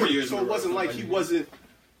it wasn't like he wasn't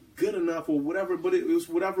good enough or whatever, but it was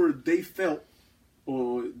whatever they felt,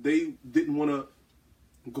 or they didn't want to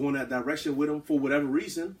go in that direction with him for whatever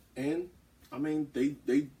reason, and I mean they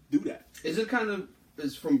do that. Is it kind of,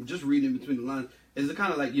 is from just reading between the lines, is it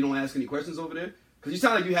kind of like you don't ask any questions over there? Because you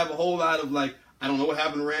sound like you have a whole lot of like, I don't know what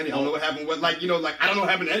happened to Randy. I don't know what happened with, like, you know, like, I don't know what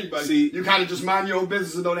happened to anybody. See, you kind of just mind your own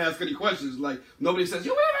business and don't ask any questions. Like, nobody says,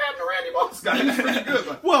 yo, whatever happened to Randy Moss guy? He's pretty good.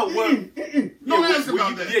 Like, Don't ask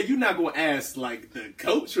about that. Yeah, you're not going to ask, like, the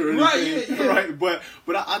coach or anything. Right, yeah. Right, but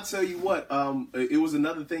I'll tell you what, it was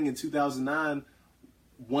another thing in 2009.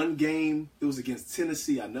 One game, it was against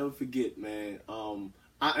Tennessee. I'll never forget, man. And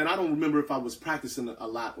I don't remember if I was practicing a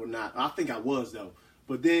lot or not. I think I was, though.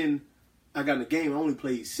 But then I got in the game. I only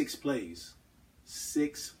played 6 plays.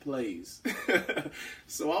 6 plays.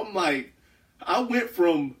 So I'm like, I went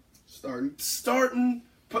from starting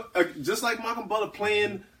just like Malcolm Butler,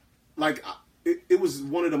 playing like it was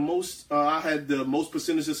one of the most. I had the most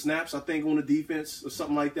percentage of snaps, I think, on the defense or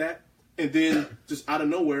something like that. And then just out of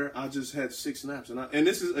nowhere, I just had 6 snaps. And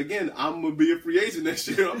this is, again, I'm going to be a free agent next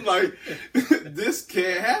year. I'm like, this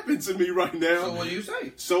can't happen to me right now. So what do you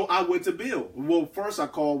say? So I went to Bill. Well, first I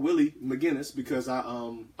called Willie McGinnis because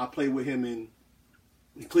I played with him in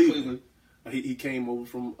Cleveland. He came over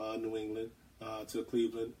from New England to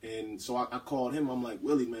Cleveland. And so I called him. I'm like,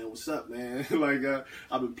 Willie, man, what's up, man? Like,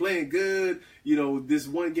 I've been playing good. You know, this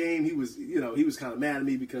one game, he was kind of mad at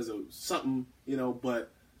me because of something, you know,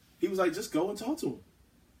 but he was like, just go and talk to him.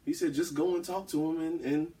 He said, just go and talk to him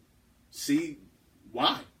and see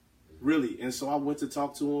why, really. And so I went to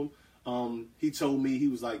talk to him. He told me, he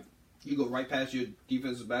was like, you go right past your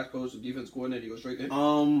defensive back coach, the defense coordinator, you go straight there?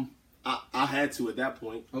 I had to at that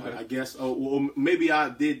point, okay. I guess. Well, maybe I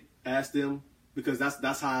did ask them because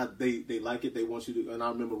that's how they like it. They want you to, and I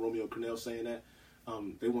remember Romeo Crennel saying that.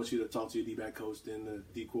 They want you to talk to your D-back coach, then the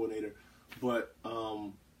D coordinator. But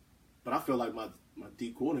I feel like my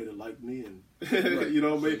D coordinator liked me, and you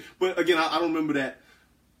know what I mean. But again, I don't remember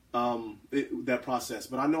that process.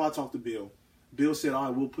 But I know I talked to Bill. Bill said, "All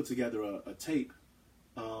right, we'll put together a tape,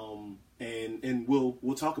 and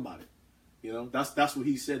we'll talk about it." You know, that's what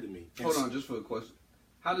he said to me. Hold on, just for a question.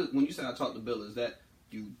 When you say I talked to Bill, is that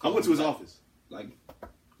you? I went to his office. Like,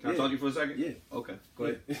 can I talk to you for a second? Yeah. Okay, go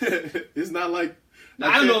ahead. It's not like.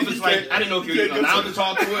 I don't know if it's like, I didn't know if you were allowed to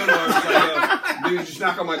talk to him or if it's like, dude, just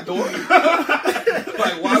knock on my door.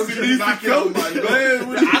 Like, why would you knock on my door?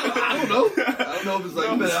 I don't know. I don't know if it's like,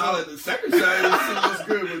 you better holler at the secretary and see what's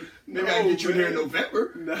good. But maybe I can get you in here in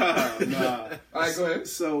November. Nah. All right, go ahead.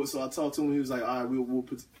 So I talked to him. He was like, all right, we'll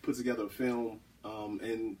put together a film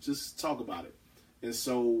and just talk about it. And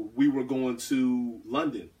so we were going to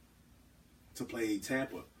London to play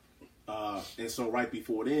Tampa. And so right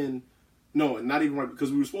before then, no, not even right, because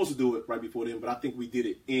we were supposed to do it right before then, but I think we did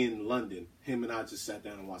it in London. Him and I just sat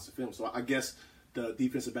down and watched the film. So I guess the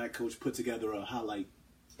defensive back coach put together a highlight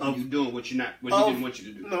of you doing what he didn't want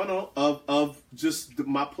you to do. No, of just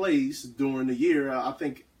my plays during the year. I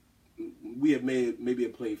think we had maybe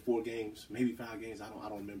played 4 games, maybe 5 games. I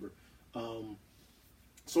don't remember.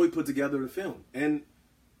 So he put together the film, and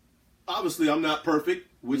obviously I'm not perfect.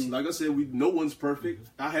 Which, like I said, no one's perfect.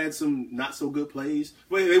 I had some not so good plays,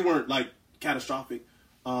 but they weren't like catastrophic.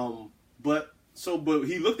 But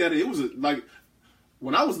he looked at it. It was like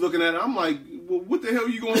when I was looking at it, I'm like, well, what the hell are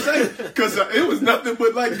you gonna say? Because it was nothing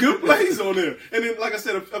but like good plays on there. And then, like I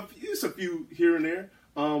said, it's a few here and there.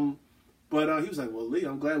 But he was like, well, Lee,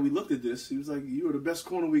 I'm glad we looked at this. He was like, you were the best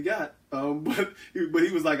corner we got. But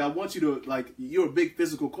he was like, I want you to, like, you're a big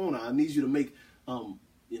physical corner. I need you to make,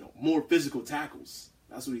 more physical tackles.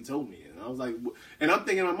 That's what he told me. And I was like, and I'm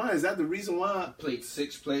thinking in my mind, is that the reason why I played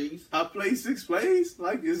 6 plays? I played 6 plays?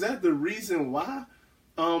 Like, is that the reason why?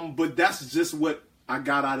 But that's just what I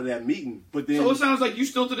got out of that meeting. But then, so it sounds like you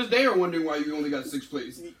still to this day are wondering why you only got 6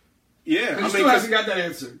 plays. Yeah, I mean, still hasn't got that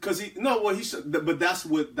answer. But that's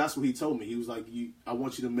what he told me. He was like, I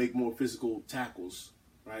want you to make more physical tackles,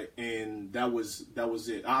 right? And that was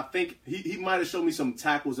it. I think he might have shown me some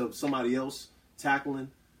tackles of somebody else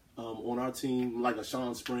tackling on our team, like a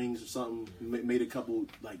Sean Springs or something. Made a couple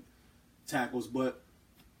like tackles, but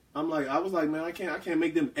I was like, man, I can't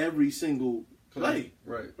make them every single play,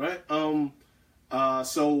 right?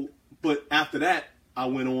 But after that, I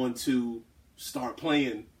went on to start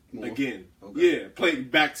playing. More. Again, okay. Yeah, play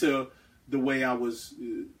back to the way I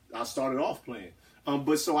started off playing.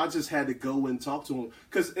 But so I just had to go and talk to him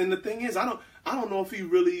and the thing is, I don't know if he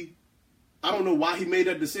really. I don't know why he made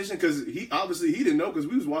that decision because he didn't know because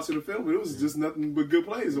we was watching the film and it was just nothing but good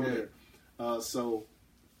plays on there. I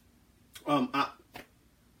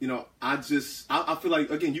feel like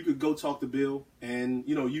again you could go talk to Bill and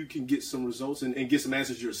you can get some results and get some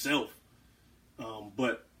answers yourself.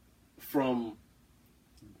 But from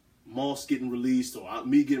Moss getting released or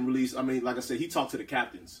me getting released, I mean, like I said, he talked to the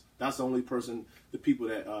captains. That's the only the people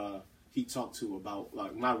that he talked to about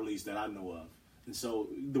like my release that I know of. And so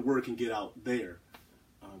the word can get out there,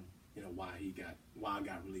 why I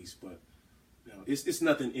got released. But it's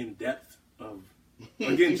nothing in depth of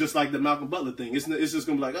again, just like the Malcolm Butler thing. It's just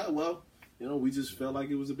gonna be like, oh well, we just felt like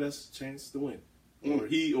it was the best chance to win, or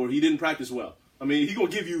he didn't practice well. I mean, he gonna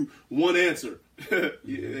give you one answer,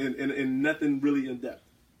 and nothing really in depth.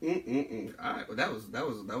 All right, well that was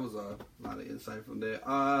a lot of insight from there.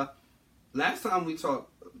 Last time we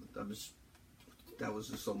talked, that was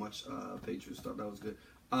just so much Patriot stuff. That was good.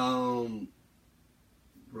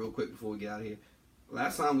 Real quick before we get out of here.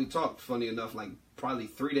 Last time we talked, funny enough, like probably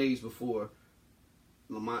 3 days before,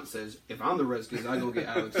 Lamont says, if I'm the Redskins, I go get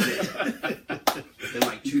Alex Smith. Then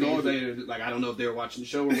like 2 days later, like I don't know if they were watching the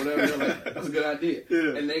show or whatever, they're like, that's a good idea.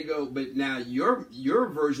 Yeah. And they go, but now your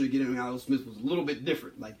version of getting Alex Smith was a little bit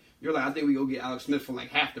different. Like you're like, I think we go get Alex Smith for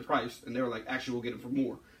like half the price. And they were like, actually we'll get him for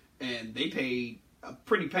more. And they paid a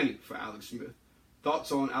pretty penny for Alex Smith.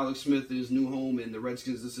 Thoughts on Alex Smith, his new home, and the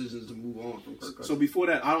Redskins' decisions to move on from Kirk Cousins? So before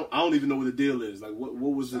that, I don't even know what the deal is. Like, what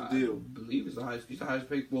was the deal? I believe he's the highest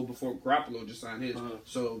paid. Well, before Garoppolo just signed his.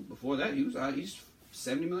 So before that, he's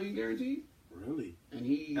 $70 million guaranteed. Really?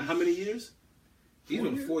 And how many years? He's on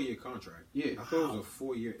a 4-year contract. Yeah, I thought it was a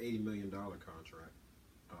 4-year, $80 million contract.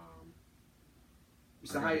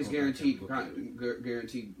 It's the highest guaranteed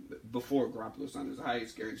before Garoppolo signed. It's the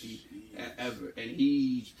highest guaranteed ever, and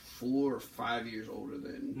he's 4 or 5 years older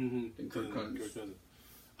than Kirk Cousins.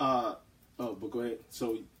 But go ahead.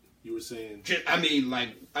 So you were saying? I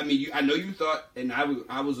know you thought, and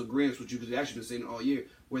I was agreeing with you because we actually been saying it all year.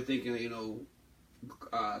 We're thinking,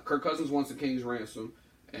 Kirk Cousins wants the King's ransom,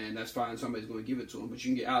 and that's fine. Somebody's going to give it to him, but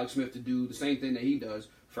you can get Alex Smith to do the same thing that he does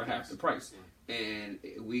for half the price. And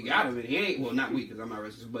we got him, and he ain't, well, not we, because I'm not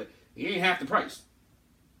racist, but he ain't half the price.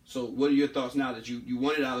 So what are your thoughts now that you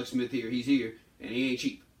wanted Alex Smith here, he's here, and he ain't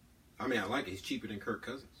cheap? I mean, I like it. He's cheaper than Kirk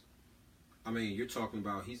Cousins. I mean, you're talking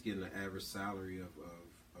about he's getting an average salary of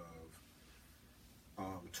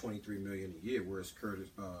 $23 million a year, whereas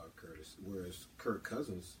Kirk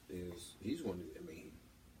Cousins he's going to, I mean,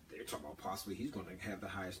 they're talking about possibly he's going to have the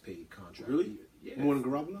highest paid contract. Really? Yeah. More than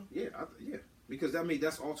Garoppolo? Yeah, yeah. Because, I mean,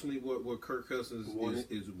 that's ultimately what Kirk Cousins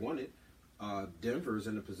is wanted. Denver's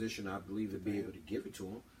in a position, I believe, to be able to give it to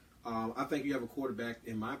him. I think you have a quarterback,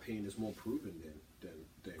 in my opinion, that's more proven than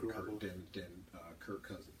Kirk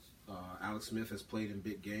Cousins. Alex Smith has played in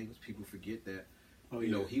big games. People forget that.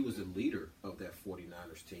 He was the leader of that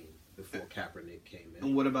 49ers team before Kaepernick came in.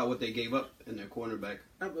 And what about what they gave up in their cornerback?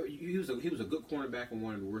 He was a good cornerback and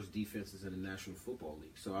one of the worst defenses in the National Football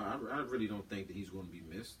League. So I really don't think that he's going to be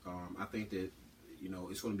missed. I think that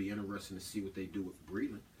it's going to be interesting to see what they do with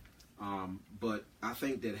Breeland. But I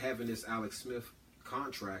think that having this Alex Smith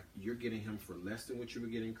contract, you're getting him for less than what you were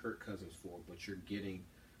getting Kirk Cousins for, but you're getting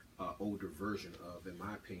an older version of, in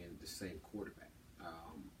my opinion, the same quarterback.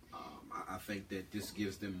 I think that this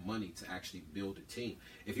gives them money to actually build a team.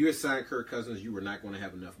 If you had signed Kirk Cousins, you were not going to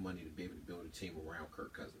have enough money to be able to build a team around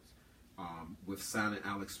Kirk Cousins. With signing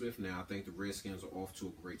Alex Smith now, I think the Redskins are off to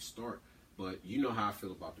a great start. But you know how I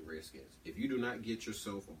feel about the Redskins. If you do not get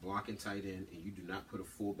yourself a blocking tight end and you do not put a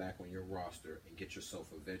fullback on your roster and get yourself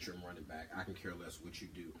a veteran running back, I can care less what you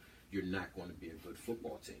do. You're not going to be a good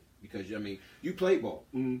football team. Because, I mean, you play ball,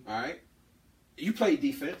 all right? You play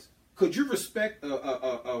defense. Could you respect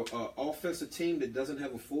a offensive team that doesn't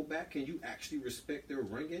have a fullback? Can you actually respect their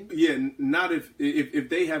run game? Yeah, not if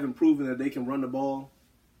they haven't proven that they can run the ball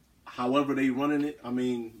however they running it. I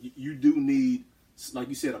mean, you do need, like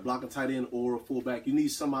you said, a blocking tight end or a fullback. You need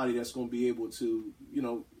somebody that's going to be able to,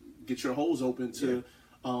 get your holes open to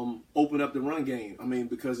open up the run game. I mean,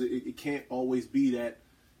 because it can't always be that,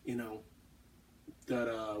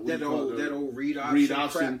 that old read option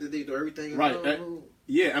crap that they do everything right.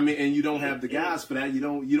 Yeah, I mean, and you don't have the guys for that. You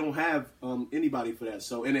don't have anybody for that.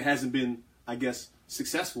 So, and it hasn't been, I guess,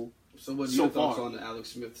 successful. So, what are your thoughts on the Alex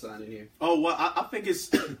Smith signing here? Oh well, I think it's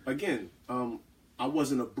again. I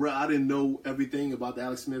wasn't I didn't know everything about the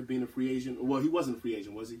Alex Smith being a free agent. Well, he wasn't a free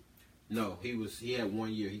agent, was he? No, he was. He had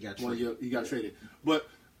 1 year. He got traded. 1 year, he got traded. But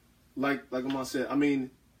like Amon said, I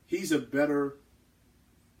mean, he's a better,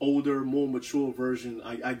 older, more mature version,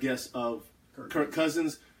 I guess, of Kirk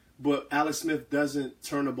Cousins, but Alex Smith doesn't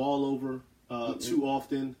turn the ball over too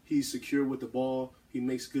often. He's secure with the ball. He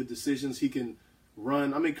makes good decisions. He can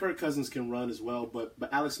run. I mean, Kirk Cousins can run as well, but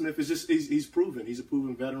Alex Smith is just he's proven. He's a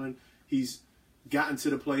proven veteran. He's gotten to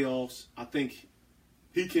the playoffs. I think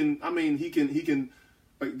he can. I mean, he can.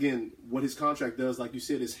 Again, what his contract does, like you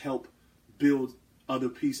said, is help build other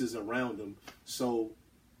pieces around him. So,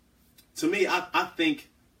 to me, I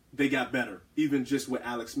think they got better, even just with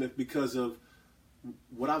Alex Smith, because of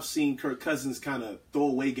what I've seen Kirk Cousins kind of throw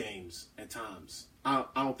away games at times. I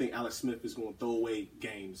don't think Alex Smith is going to throw away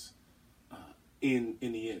games in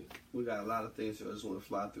the end. We got a lot of things, so I just want to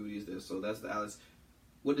fly through these there. So that's the Alex.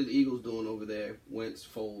 What are the Eagles doing over there? Wentz,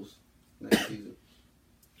 Foles, next season?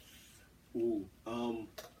 Ooh,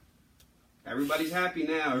 everybody's happy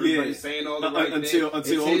now. Everybody's saying all the right until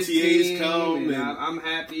things. OTAs come, and I'm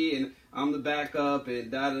happy, and I'm the backup, and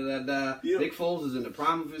da. Nick Foles is in the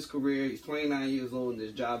prime of his career. He's 29 years old, and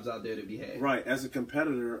there's jobs out there to be had. Right, as a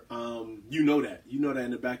competitor, you know that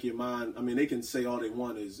in the back of your mind. I mean, they can say all they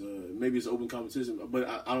want is maybe it's open competition, but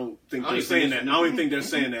I don't think they're saying that. I don't even think they're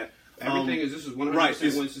saying that. Everything is this is 100% right,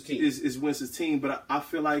 Wentz's team. Is Wentz's team, but I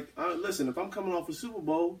feel like listen, if I'm coming off a Super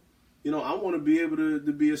Bowl, I want to be able to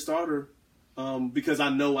be a starter because I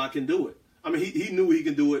know I can do it. I mean, he knew he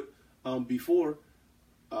could do it before,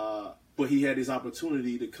 but he had his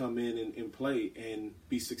opportunity to come in and play and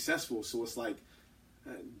be successful. So it's like,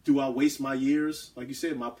 do I waste my years, like you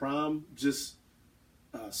said, my prime, just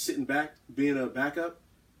sitting back, being a backup?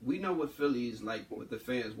 We know what Philly is like with the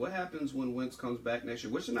fans. What happens when Wentz comes back next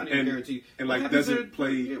year? Which is not even guaranteed. And doesn't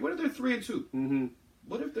play. Yeah, what if they're 3-2? Mm-hmm.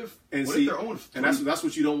 What if they're and what see, if they're 0-3? And that's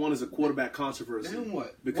what you don't want is a quarterback controversy. Then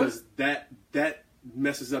what? Because that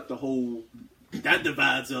messes up the whole. That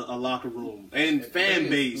divides a locker room and fan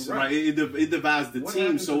base, right? It divides the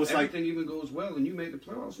team. So it's like everything even goes well, and you made the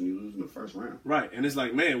playoffs, and you lose in the first round. Right, and it's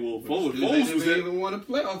like, man, well, Foles was there. Even won a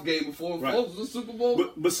playoff game before. Right. Foles was a Super Bowl.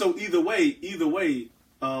 But so either way,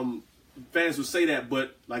 fans will say that.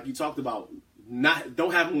 But like you talked about,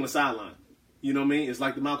 don't have him on the sideline. You know what I mean? It's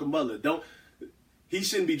like the Malcolm Butler. He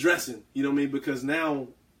shouldn't be dressing. You know what I mean? Because now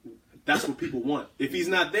that's what people want. If he's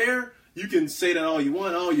not there, you can say that all you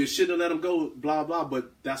want. Oh, you shouldn't have let him go, blah, blah.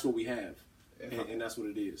 But that's what we have. And that's what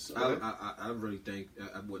it is. So, I really think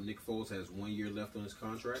what Nick Foles has 1 year left on his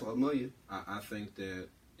contract. $12 million. I think that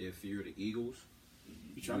if you're the Eagles,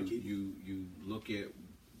 you look at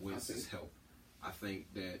Wentz's health. I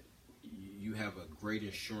think that you have a great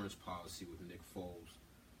insurance policy with Nick Foles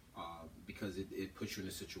because it puts you in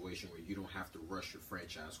a situation where you don't have to rush your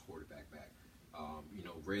franchise quarterback back.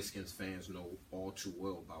 Redskins fans know all too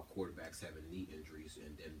well about quarterbacks having knee injuries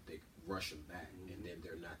and then they rush them back and then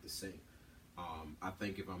they're not the same. I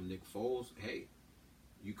think if I'm Nick Foles, hey,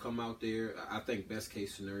 you come out there. I think best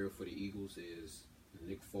case scenario for the Eagles is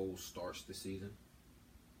Nick Foles starts the season,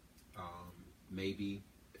 maybe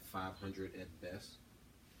 500 at best.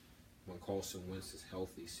 When Carson Wentz is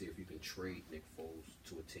healthy, see if you can trade Nick Foles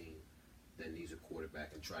to a team that needs a quarterback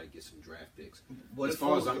and try to get some draft picks. As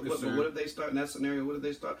far as I'm concerned, what if they start in that scenario? What if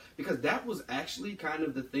they start? Because that was actually kind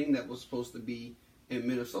of the thing that was supposed to be in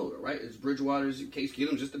Minnesota, right? It's Bridgewater's Case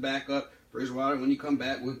Keenum just to back up. Bridgewater, when you come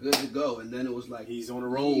back, we're good to go. And then it was like he's on the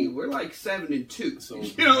roll. We're like 7-2. So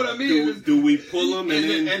you know what I mean? Do we pull him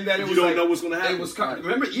and then it was you don't know what's going to happen? It was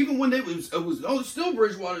remember even when it's still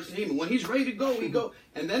Bridgewater's team, and when he's ready to go, we go.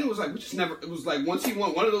 And then it was like we just never. It was like once he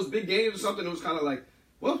won one of those big games or something, it was kind of like,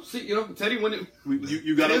 well, see, Teddy when it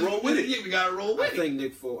you got to roll with it. Yeah, we got to roll with it. I think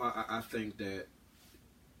Nick Foles. I think that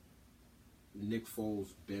Nick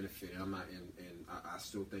Foles benefited. I'm not, and I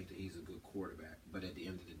still think that he's a good quarterback. But at the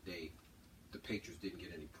end of the day, the Patriots didn't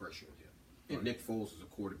get any pressure on him. And right. Nick Foles is a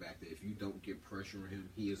quarterback that if you don't get pressure on him,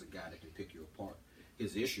 he is a guy that can pick you apart.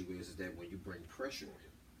 His issue is that when you bring pressure on him.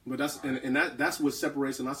 But that's what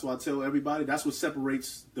separates, and that's why I tell everybody that's what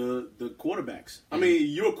separates the quarterbacks. I mean,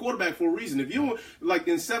 you're a quarterback for a reason. If you don't like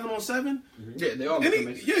in 7-on-7, yeah, they all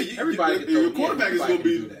everybody. Your quarterback is going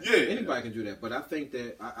to be anybody can do that. But I think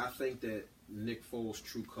that Nick Foles'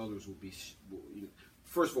 true colors will be.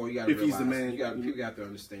 First of all, you got to realize he's the man. People got to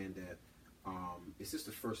understand that is this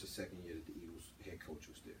the first or second year that the Eagles head coach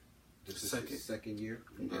was there? This is the second year.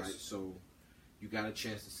 Yes. All right, so you got a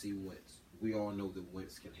chance to see Wentz. We all know that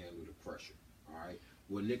Wentz can handle the pressure. All right.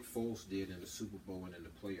 What Nick Foles did in the Super Bowl and in the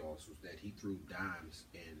playoffs was that he threw dimes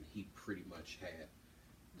and he pretty much had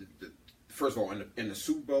the first of all in the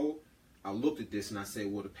Super Bowl. I looked at this and I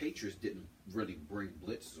said, well, the Patriots didn't really bring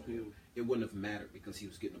blitzes on him. It wouldn't have mattered because he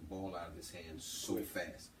was getting the ball out of his hands so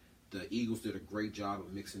fast. The Eagles did a great job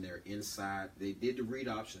of mixing their inside. They did the read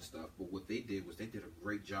option stuff, but what they did was they did a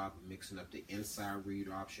great job of mixing up the inside read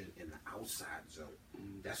option and the outside zone.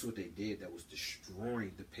 That's what they did. That was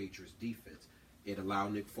destroying the Patriots defense. It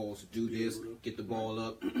allowed Nick Foles to do this, get the ball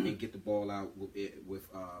up, and get the ball out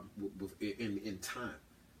in time.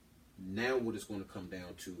 Now what it's going to come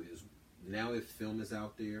down to is, now if film is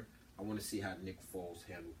out there, I want to see how Nick Foles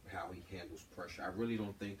handles pressure. I really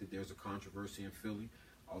don't think that there's a controversy in Philly.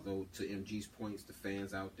 Although, to MG's points, the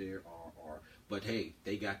fans out there are. But hey,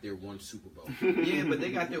 they got their one Super Bowl. Yeah, but they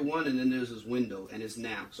got their one, and then there's this window, and it's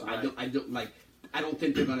now. So right. I don't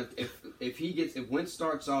think they're gonna. If Wentz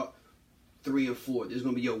starts out 3-4, there's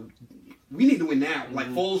gonna be we need to win now. Like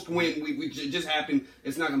Foles can win. We just happened.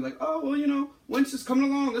 It's not gonna be like, oh well, Wentz is coming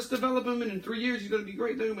along. Let's develop him, and in 3 years he's gonna be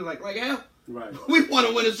great. They're gonna be like hell. Right. We want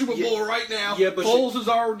to win a Super Bowl right now. Yeah, but Foles has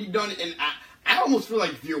already done it, and I almost feel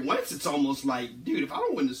like if you're Wentz, it's almost like, dude, if I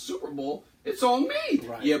don't win the Super Bowl, it's on me.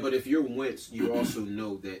 Right. Yeah, but if you're Wentz, you also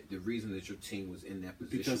know that the reason that your team was in that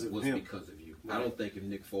position was because of you. Right. I don't think if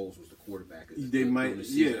Nick Foles was the quarterback, I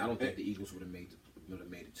don't think the Eagles would have made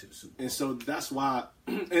it to the Super Bowl. And so that's why,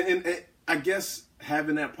 and I guess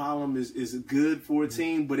having that problem is good for a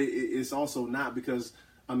team, but it's also not, because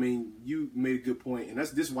I mean, you made a good point, and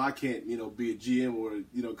this is why I can't, be a GM or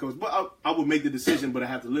coach. But I would make the decision, but I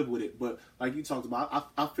have to live with it. But like you talked about,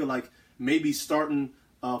 I feel like maybe starting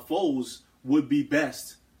Foles would be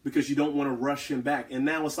best, because you don't want to rush him back. And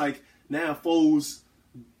now it's like, now Foles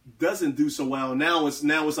doesn't do so well. Now it's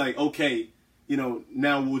like, okay,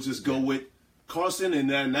 now we'll just go with Carson, and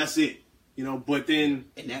then that's it. But then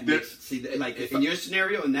and that makes, in your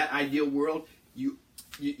scenario, in that ideal world,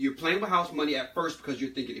 you're playing with house money at first, because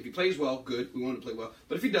you're thinking, if he plays well, good, we want him to play well.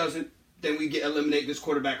 But if he doesn't, then we eliminate this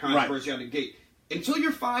quarterback controversy out of the gate. Until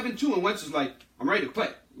you're 5-2 and Wentz is like, I'm ready to play.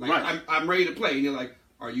 I'm ready to play. And you're like,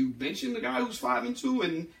 are you benching the guy who's 5-2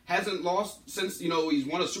 and hasn't lost since, he's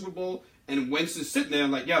won a Super Bowl, and Wentz is sitting there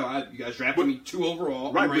like, yo, you guys drafted me 2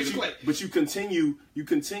 overall. I'm ready to play. But you continue,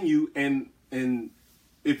 and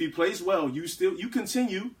if he plays well, you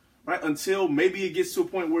continue. Right, until maybe it gets to a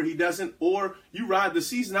point where he doesn't, or you ride the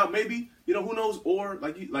season out. Maybe, who knows? Or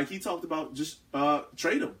like he talked about, just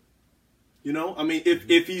trade him. I mean,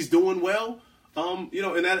 if he's doing well, and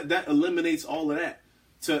that eliminates all of that.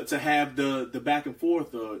 To have the back and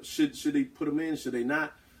forth. Should they put him in? Should they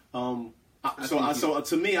not? So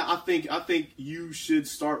to me, I think you should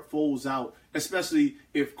start Foles out, especially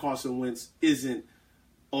if Carson Wentz isn't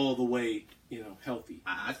all the way healthy.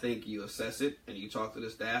 I think you assess it and you talk to the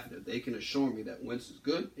staff, and if they can assure me that Wentz is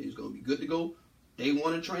good, and he's going to be good to go day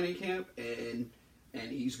one in training camp, and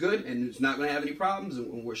he's good, and it's not going to have any problems,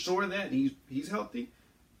 and we're sure of that, and he's healthy.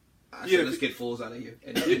 Let's get Foles out of here.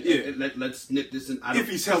 And let's nip this in. If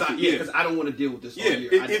he's healthy, because I don't want to deal with this all year.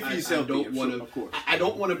 If he's healthy, of course. I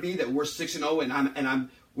don't want to be that we're 6-0,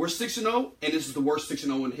 we're 6-0, and this is the worst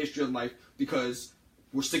 6-0 in the history of life, because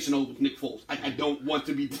we're 6-0 with Nick Foles. I don't want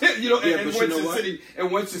to be,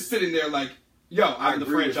 and Wentz is sitting there like, yo, I'm the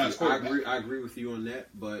franchise quarterback. I agree with you on that,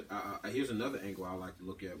 but here's another angle I like to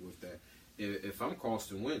look at with that. If I'm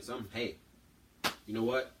Carson Wentz, hey, you know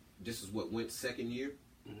what? This is what Wentz's second year,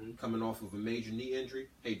 coming off of a major knee injury.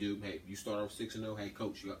 Hey, dude, you start off 6-0. Hey,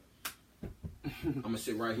 coach, I'm gonna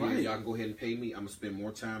sit right here. Right. Y'all can go ahead and pay me. I'm gonna spend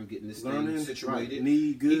more time getting this thing situated. Right.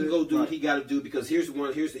 Need good. He can go do what he got to do, because here's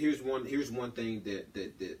one thing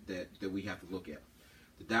that we have to look at.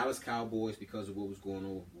 The Dallas Cowboys, because of what was going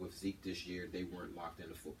on with Zeke this year, they weren't locked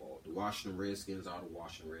into football. The Washington Redskins are the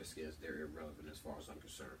Washington Redskins. They're irrelevant as far as I'm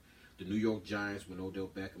concerned. The New York Giants, when Odell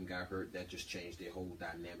Beckham got hurt, that just changed the whole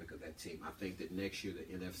dynamic of that team. I think that next year the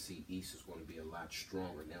NFC East is going to be a lot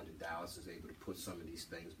stronger now that Dallas is able to put some of these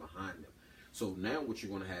things behind them. So now what you're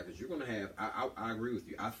going to have is I agree with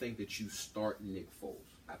you. I think that you start Nick Foles.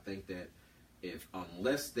 I think that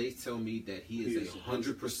unless they tell me that he is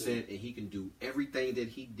 100% and he can do everything that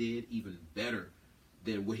he did, even better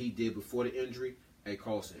than what he did before the injury, hey,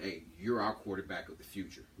 Carlson, you're our quarterback of the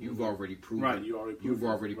future. You've already proven. Right, you've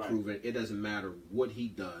already proven. It doesn't matter what he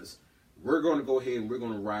does. We're going to go ahead and we're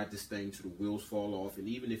going to ride this thing till the wheels fall off. And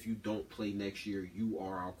even if you don't play next year, you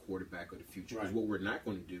are our quarterback of the future. Because what we're not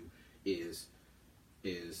going to do is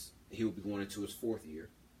he'll be going into his 4th year.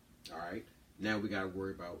 All right. Now we got to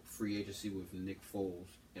worry about free agency with Nick Foles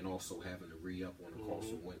and also having to re-up on the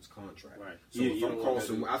Carson Wentz contract. Right. So if I'm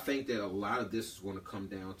Carson, I think that a lot of this is going to come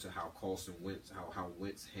down to how Carson Wentz, how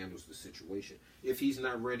Wentz handles the situation. If he's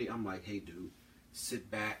not ready, I'm like, hey, dude,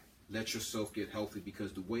 sit back, let yourself get healthy,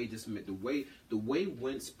 because the way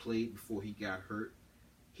Wentz played before he got hurt,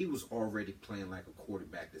 he was already playing like a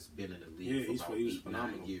quarterback that's been in the league for about he was 8-9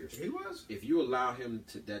 phenomenal. years. He was. If you allow him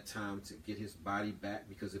to that time to get his body back,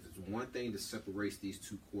 because if it's one thing that separates these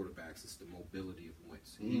two quarterbacks, it's the mobility of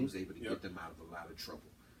Wentz. He was able to get them out of a lot of trouble.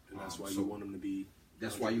 And that's why you want him to be.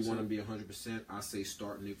 That's why you want him to be 100%. I say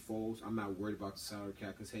start Nick Foles. I'm not worried about the salary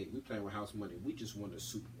cap because, hey, we playing with house money. We just won the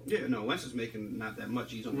Super Bowl. Yeah, no, Wentz is making not that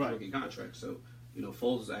much. He's on a rookie contract, so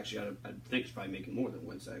Foles is actually, I think, he's probably making more than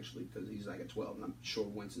Wentz actually because he's like at 12, and I'm sure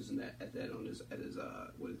Wentz is at that on his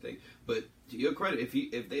what thing. But to your credit, if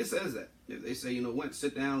they says that, if they say Wentz,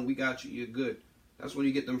 sit down, we got you, you're good. That's when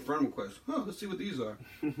you get them friend requests. Let's see what these are.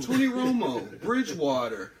 Tony Romo,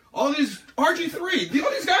 Bridgewater, all these RG3.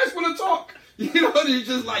 All these guys want to talk. They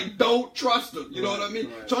just like don't trust him. You know what I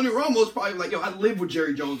mean? Right. Tony Romo's probably like, I live with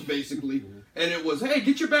Jerry Jones basically, and it was, hey,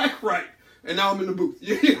 get your back right. And now I'm in the booth.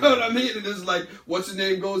 You know what I mean? And it's like, what's his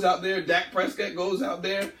name goes out there, Dak Prescott goes out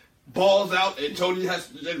there, balls out, and Tony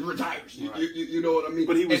retires. Right. You know what I mean?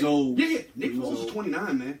 But he was old. Yeah, Nick Foles is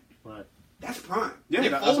 29, man. Right. That's prime. Yeah,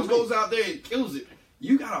 Nick Foles goes out there and kills it.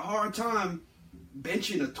 You got a hard time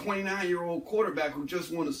benching a 29-year-old quarterback who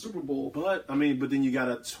just won a Super Bowl. But then you got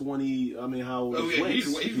a 20. how old is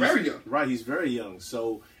Wentz? He's very young. Right, he's very young.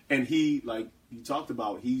 So, and he, like you talked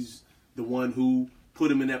about, he's the one who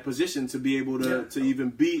put him in that position to be able to even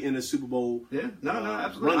be in a Super Bowl. Yeah, no,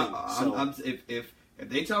 absolutely. Running. If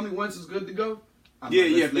they tell me Wentz is good to go,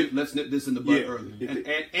 let's nip this in the bud early.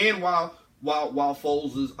 And while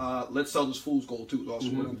Foles is, let's sell this fool's gold too. Is also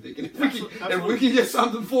what I'm thinking. If we can get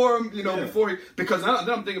something for him, before he, because then I'm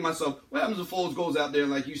thinking to myself, what happens if Foles goes out there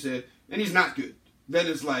and like you said, and he's not good? Then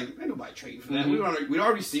it's like, ain't nobody trading for that. We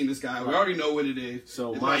already seen this guy. We already know what it is.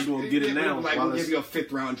 So might as well get it now. Like we'll give you a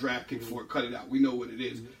 5th round draft pick for it. Cut it out. We know what it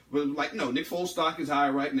is. But like, no, Nick Foles' stock is high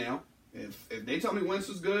right now. If they tell me Wentz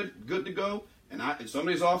is good to go, and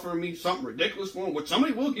somebody's offering me something ridiculous for him, which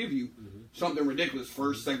somebody will give you something ridiculous,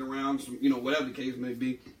 1st, 2nd round, whatever the case may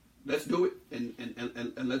be. Let's do it and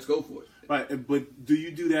let's go for it. Right, but do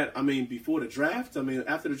you do that? Before the draft?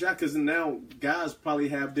 After the draft, because now guys probably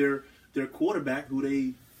have their quarterback who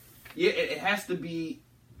they. Yeah, it has to be.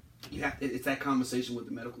 It's that conversation with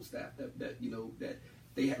the medical staff that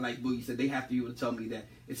they like Boogie said, they have to be able to tell me that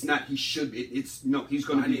it's not he should be. It's no, he's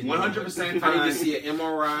going to be 100% fine. I need to see an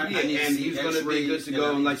MRI, and he's going to be good to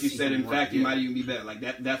go. And like you said, in fact, he might even be better. Like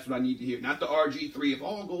that. That's what I need to hear. Not the RG3. If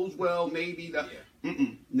all goes well, maybe.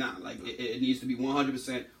 Nah, like it needs to be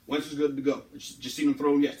 100%. Wentz is good to go. Just seen him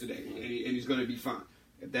throw him yesterday, and he's going to be fine.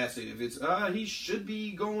 If that's it. If it's he should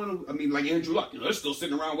be going. Like Andrew Luck. They're still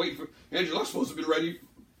sitting around waiting for Andrew Luck's supposed to be ready.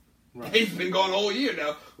 Right. He's been gone all year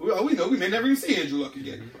now. We know we may never even see Andrew Luck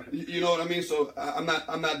again. Right. You know what I mean? So I'm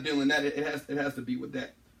not dealing that. It has to be with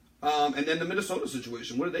that. And then the Minnesota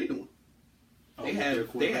situation. What are they doing? They have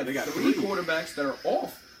 3 quarterbacks that are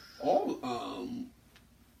off.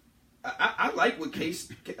 I like what Case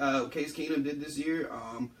Keenum did this year.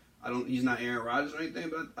 He's not Aaron Rodgers or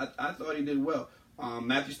anything, but I thought he did well.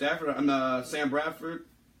 Matthew Stafford and Sam Bradford.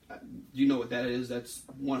 You know what that is? That's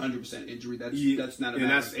 100% injury. That's not a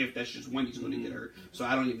matter if that's just when he's going to get hurt. So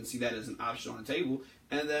I don't even see that as an option on the table.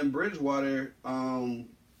 And then Bridgewater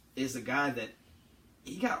is a guy that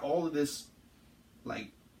he got all of this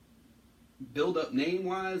like build up name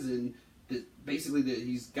wise, and basically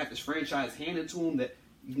he's got this franchise handed to him that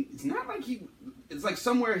it's not like it's like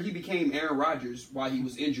somewhere he became Aaron Rodgers while he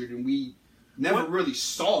was injured, and we never really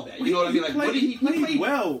saw that. You know what I mean? Like he played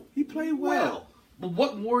well. He played well. But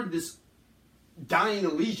what more this dying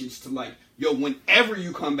allegiance to like, whenever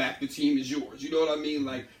you come back, the team is yours. You know what I mean?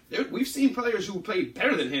 Like, we've seen players who played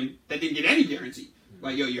better than him that didn't get any guarantee.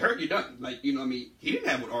 Like, you hurt, you're done. Like, you know what I mean? He didn't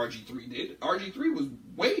have what RG3 did. RG3 was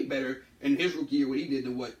way better in his rookie year what he did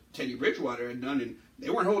than what Teddy Bridgewater had done, and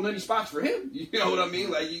they weren't holding any spots for him. You know what I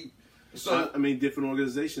mean? Like, different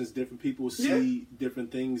organizations, different people see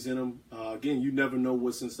different things in them. Again, you never know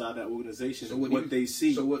what's inside that organization, they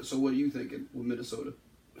see. So what are you thinking with Minnesota?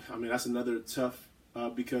 That's another tough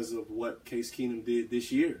because of what Case Keenum did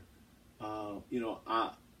this year. Do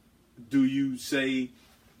you say,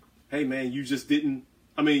 hey, man, you just didn't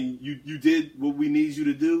 – you did what we need you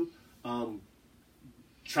to do.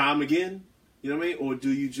 Try him again, you know what I mean? Or do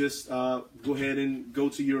you just go ahead and go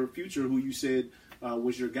to your future who you said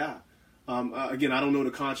was your guy? Again, I don't know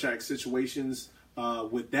the contract situations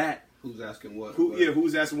with that. Who's asking what?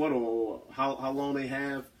 Who's asking what or how long they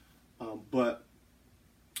have.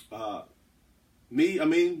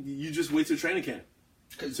 You just wait till training camp.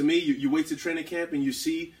 To me, you wait till training camp and you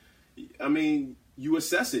see, you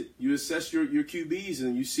assess it. You assess your QBs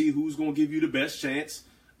and you see who's going to give you the best chance,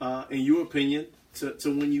 in your opinion, to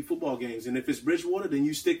win you football games. And if it's Bridgewater, then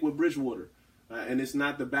you stick with Bridgewater. And it's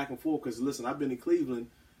not the back and forth, because listen, I've been in Cleveland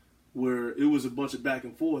where it was a bunch of back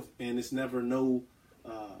and forth, and it's never no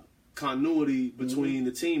continuity between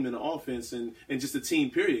the team and the offense and just the team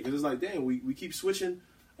period. Because it's like, damn, we keep switching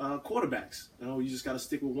quarterbacks. You just got to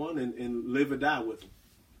stick with one and live or die with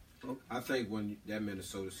them. I think when that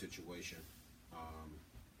Minnesota situation,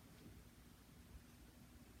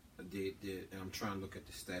 and I'm trying to look at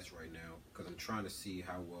the stats right now because I'm trying to see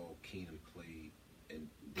how well Keenum played. And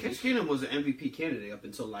Case Keenum was an MVP candidate up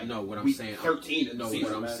until I'm saying 13 of the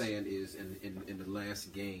season. What I'm saying is in the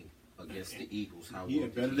last game against the Eagles, how he well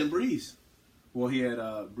had better than Breeze. Well, he had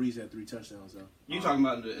Breeze had 3 touchdowns though. You talking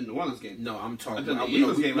about in the New Orleans game? No, I'm talking about the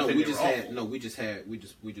Eagles game. We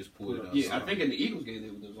just pulled it up. Yeah, I think in the Eagles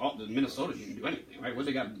game, the Minnesota didn't do anything, right? What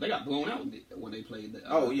they got blown out when they played.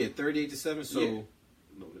 38-7. So, yeah.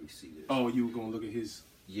 No, let me see this. Oh, you were gonna look at his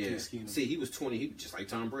scheme. See, he was 20. He just like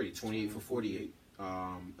Tom Brady, 28 for 48,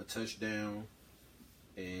 a touchdown,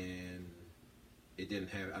 and it didn't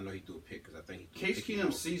have. I know he threw a pick because I think he Case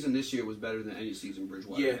Keenum's season this year was better than any season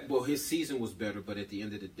Bridgewater had. Well, his season was better, but at the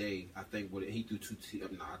end of the day, I think he threw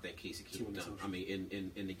I think Casey Keenum done. I mean,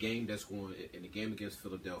 in the game in the game against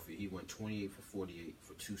Philadelphia, he went 28 for 48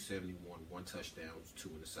 for 271, 1 touchdown, 2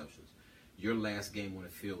 interceptions. Your last game on the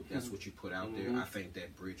field, that's what you put out there. I think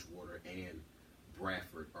that Bridgewater and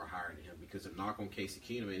Bradford are higher than him because the knock on Casey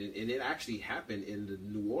Keenum, and it actually happened in the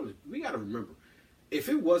New Orleans. We got to remember, if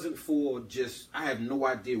it wasn't for I have no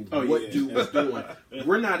idea what dude was doing.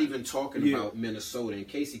 We're not even talking about Minnesota. And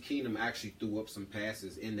Casey Keenum actually threw up some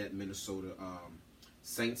passes in that Minnesota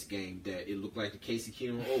Saints game that it looked like the Casey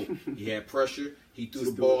Keenum. He had pressure. He threw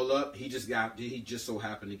the ball up. He just so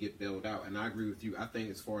happened to get bailed out. And I agree with you. I think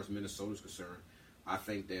as far as Minnesota's concerned, I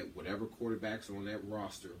think that whatever quarterbacks are on that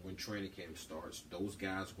roster when training camp starts, those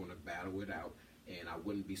guys are going to battle it out. And I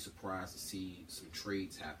wouldn't be surprised to see some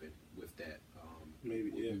trades happen with that.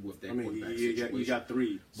 Maybe, yeah. With that quarterback situation. You got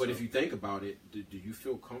 3. But if you think about it, do you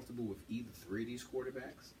feel comfortable with either 3 of these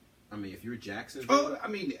quarterbacks? I mean, if you're Jacksonville, I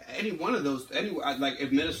mean, any one of those. Like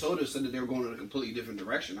if Minnesota said that they were going in a completely different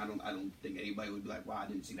direction, I don't think anybody would be like, "Wow, I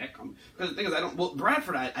didn't see that coming." Because the thing is, Well,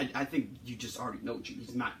 Bradford, I think you just already know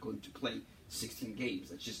he's not going to play 16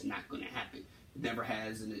 games. That's just not going to happen. It never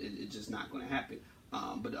has, and it's just not going to happen.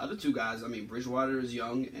 But the other 2 guys, I mean, Bridgewater is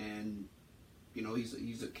young and.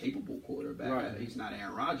 He's a capable quarterback. Right. He's not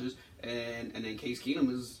Aaron Rodgers, and then Case Keenum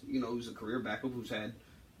is he's a career backup who's had.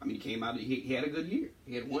 I mean, he came out. He had a good year.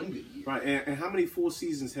 He had 1 good year. Right. And how many full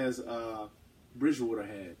seasons has Bridgewater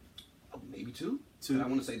had? Maybe 2. I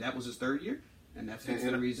want to say that was his 3rd year, and that's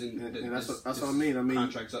the reason. And that's what I mean.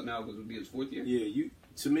 Contract's up now because it would be his 4th year. Yeah.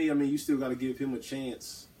 To me, I mean, you still got to give him a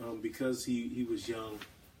chance because he was young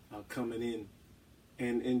coming in,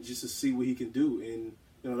 and just to see what he can do. And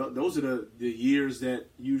those are the years that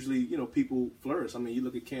usually, people flourish. I mean, you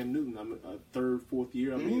look at Cam Newton, 3rd, 4th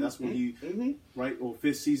year. I mean, that's when he, right, or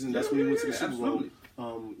 5th season, that's when he went to the Super Bowl.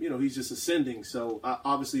 He's just ascending. So,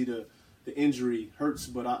 obviously, the injury hurts.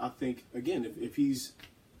 But I think, again, if he's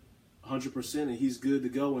 100% and he's good to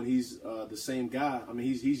go and he's the same guy, I mean,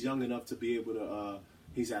 he's young enough to be able to,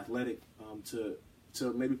 he's athletic to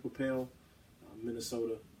maybe propel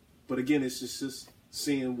Minnesota. But, again, it's just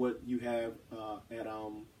seeing what you have at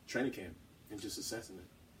training camp and just assessing it.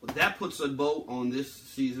 Well, that puts a bow on this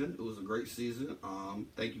season. It was a great season.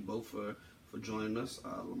 Thank you both for joining us.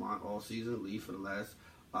 Lamont all season, Lee for the last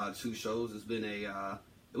 2 shows. It's been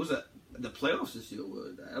the playoffs this year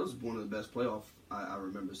that was one of the best playoffs I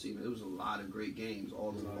remember seeing. It was a lot of great games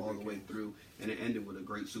all the way through, and it ended with a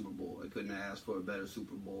great Super Bowl. I couldn't ask for a better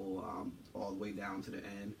Super Bowl all the way down to the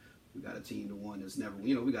end. We got a team that's never,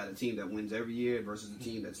 we got a team that wins every year versus a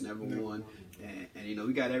team that's never won. And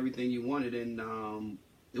we got everything you wanted. And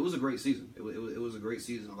it was a great season. It was a great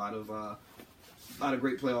season. A lot of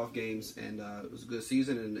great playoff games. And it was a good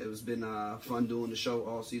season. And it was been fun doing the show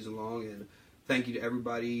all season long. And thank you to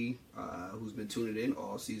everybody who's been tuning in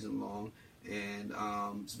all season long. And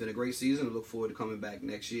it's been a great season. I look forward to coming back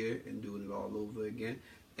next year and doing it all over again.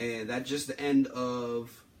 And that's just the end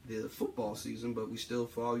of the football season, but we still,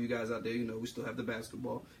 for all you guys out there, we still have the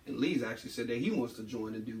basketball. And Lee's actually said that he wants to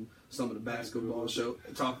join and do some of the basketball show,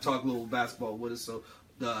 talk a little basketball with us. So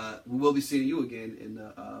we will be seeing you again in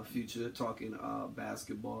the future talking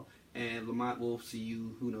basketball. And Lamont, we'll see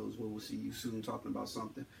you. Who knows? We'll see you soon talking about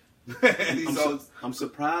something. I'm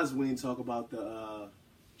surprised we didn't talk about the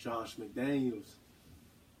Josh McDaniels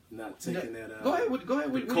not taking that. Go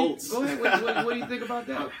ahead. Colts. Go ahead. What do you think about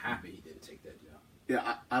that? I'm happy he didn't take that job.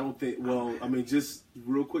 Yeah, I don't think. Well, I mean, just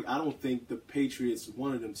real quick, I don't think the Patriots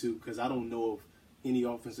wanted him to, because I don't know if any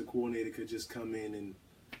offensive coordinator could just come in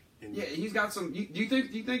And Yeah, he's got some. Do you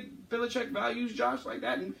think Belichick values Josh like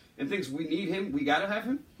that and thinks we need him? We gotta have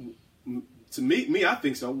him. To me, I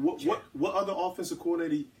think so. What other offensive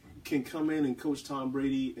coordinator can come in and coach Tom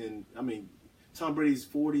Brady? And I mean, Tom Brady's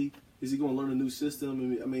 40. Is he going to learn a new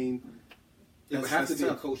system? I mean, it would have to be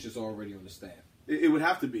a coach that's already on the staff. It would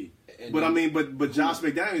have to be. And but I mean, but Josh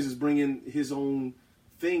McDaniels is bringing his own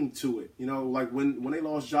thing to it. You know, like when they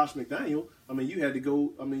lost Josh McDaniel, I mean, you had to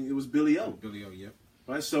go. I mean, it was Billy O. Billy O, yeah.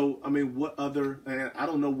 Right. So I mean, what other? And I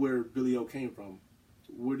don't know where Billy O came from.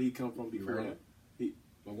 Where did he come from before Maryland. that?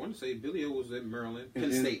 I want to say Billy O was at Maryland, And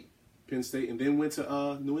Penn then- State. Penn State, and then went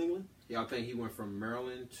to New England. Yeah, I think he went from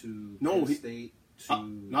Maryland to No, Penn State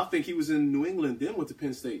to. I think he was in New England, then went to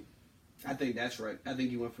Penn State. I think that's right. I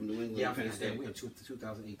think he went from New England Yeah, to Penn State. we went to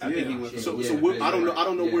 2018. I think he went So, from- so yeah, we're- yeah, I don't know. right. I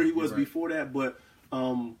don't know Yeah, where he you're was right. before that, but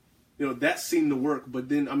you know that seemed to work. But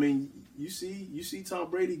then, I mean, you see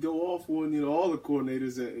Tom Brady go off on all the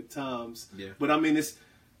coordinators at times. Yeah. But I mean,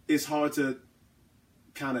 it's hard to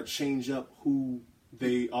kind of change up who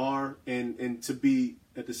they are and to be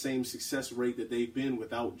at the same success rate that they've been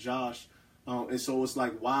without Josh. And so it's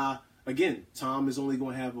like, why? Again, Tom is only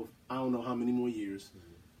going to have I don't know how many more years.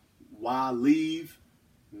 Why leave?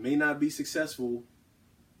 May not be successful.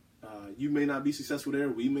 You may not be successful there.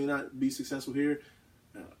 We may not be successful here.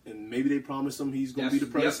 And maybe they promised him he's going to be the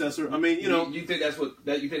predecessor. Yep. I mean, you think that's what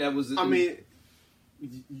that you think that was? I mean,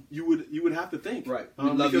 you would have to think, Right.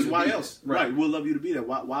 We'd love because you to why be else? there. Right. We'll love you to be there.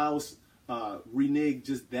 Why else renege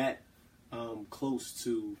just that close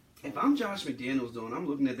to? If I'm Josh McDaniels, though, and I'm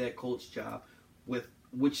looking at that coach job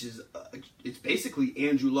which is it's basically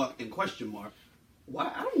Andrew Luck in question mark.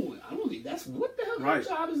 Why I don't think that's what the hell kind Right. of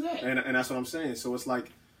job is that? And that's what I'm saying. So it's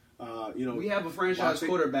like, We have a franchise why-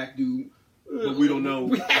 quarterback dude. But we don't know.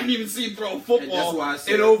 We haven't even seen throw a And football that's why I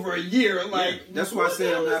said- in over a year. Like That's why I what said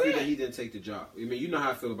the I'm hell is happy that he didn't take the job. I mean, you know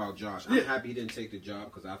how I feel about Josh. I'm happy he didn't take the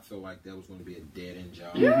job because I feel like that was going to be a dead end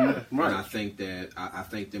job. Yeah. Right. And I think that I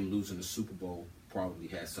think them losing the Super Bowl probably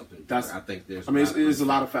has something to do. That's- I think there's. I mean, it's a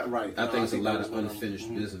lot of fact. Right. I think it's a lot that of was one unfinished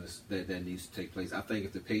them. business that needs to take place. I think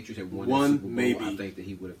if the Patriots had won One, the Super Bowl, maybe. I think that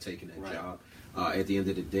he would have taken that Right. job. At the end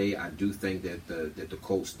of the day, I do think that the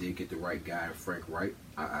Colts did get the right guy, Frank Wright.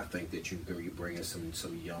 I think that you bring in some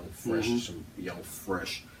young,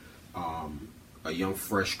 fresh, a young,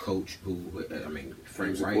 fresh coach who, I mean,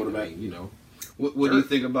 Frank Who's a Wright. quarterback. I mean, you know, What do you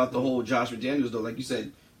think about the whole Josh McDaniels though? Like you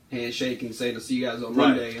said, handshake and say to see you guys on Right.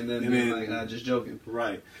 Monday, and then And being then- like, just joking.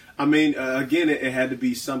 Right. I mean, again, it had to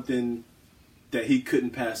be something that he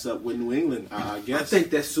couldn't pass up with New England. I guess. I think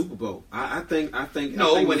that's Super Bowl. I think. No, I think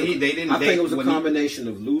when it was- they didn't. I think it was a when he- combination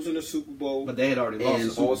of losing the Super Bowl, but they had already lost. the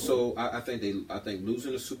and Super Bowl. also I think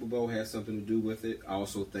losing the Super Bowl has something to do with it. I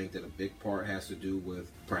also think that a big part has to do with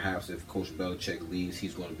perhaps if Coach Belichick leaves,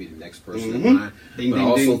 he's going to be the next person in line. Ding, but ding, I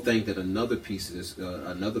also ding. think that another piece of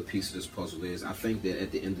this puzzle is I think that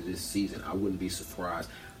at the end of this season, I wouldn't be surprised.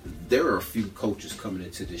 There are a few coaches coming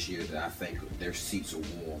into this year that I think their seats are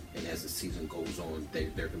warm, and as the season goes on,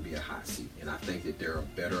 there can be a hot seat. And I think that there are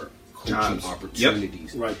better coaching Jobs.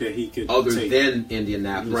 opportunities right that he could other take. than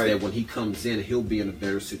Indianapolis. Right. That when he comes in, he'll be in a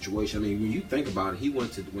better situation. I mean, when you think about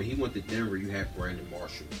it, when he went to Denver, you had Brandon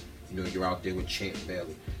Marshall. You know, you're out there with Champ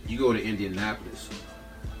Bailey. You go to Indianapolis.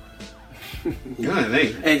 God,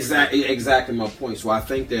 dang. Exactly my point. So I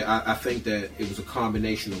think that it was a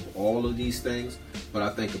combination of all of these things, but I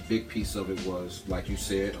think a big piece of it was, like you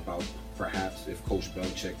said, about perhaps if Coach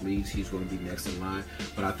Belichick leaves, he's going to be next in line.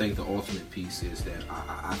 But I think the ultimate piece is that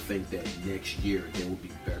I think that next year there will be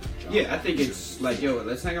better jobs. Yeah, I think it's like, yo,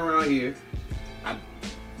 let's hang around here. I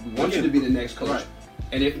want you to be the next coach. Right.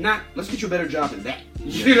 And if not, let's get you a better job than that.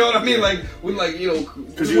 You know what I mean? Like, we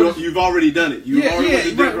because you've already done it. You've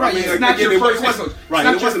already done it. right. I mean, It's not again, your it first wasn't- head coach. Right, It's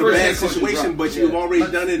not it your wasn't a first bad head coach, situation, right. but you've Yeah. already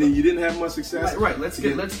Let's- done it and you didn't have much success. right. Let's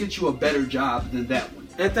get you a better job than that one.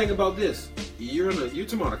 And think about this: you're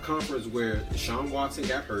talking about a conference where Deshaun Watson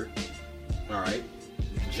got hurt. All right,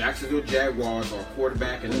 Jacksonville Jaguars are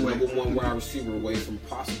quarterback and the Away. number one wide receiver away from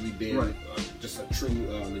possibly being Right. just a true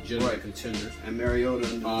legitimate Right. contender. And Mariota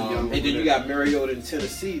and, And then you got Mariota in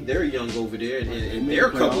Tennessee. They're young over there, and made they're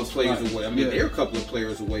a couple of playoffs. players Right. away. I mean, Yeah. they're a couple of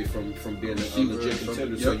players away from being a Receiver, legit something.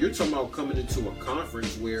 contender. So Yep. you're talking about coming into a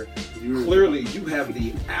conference where You're- clearly you have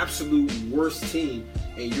the absolute worst team,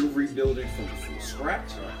 and you're rebuilding from scratch.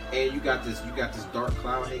 And you got this dark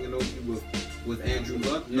cloud hanging over you with Andrew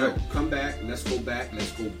Luck. No, Yeah. come back. Let's go back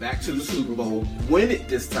to the Super Bowl, win it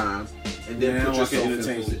this time, and then Now put I yourself can in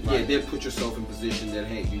entertain it. position. Right. Yeah, then put yourself in position that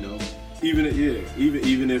hey, you know.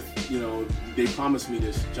 Even if they promised me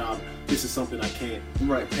this job, this is something I can't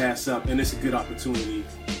Right. pass up, and it's a good opportunity.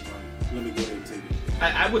 Let me go ahead and take it.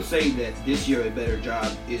 I would say that this year a better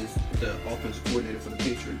job is the offensive coordinator for the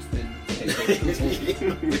Patriots than the head coach of the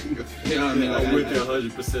Colts. You know what I mean? Like, I'm with you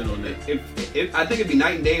 100% on that. If I think it'd be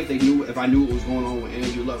night and day if I knew what was going on with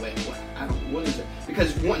Andrew Luck. Like, what is that?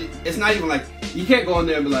 Because one, it's not even like you can't go in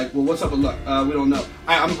there and be like, well, what's up with Luck? We don't know.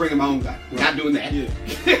 I'm bringing my own guy. Right. Not doing that. Yeah.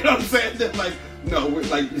 You know what I'm saying? That, like, no, we're,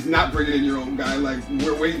 like, it's not bringing in your own guy. Like,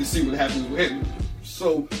 we're waiting to see what happens with him.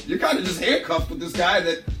 So you're kind of just handcuffed with this guy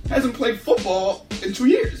that hasn't played football in 2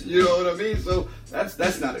 years. You know what I mean? So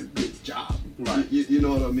that's not a good job. Right. You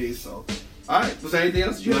know what I mean? So, all right. Was there anything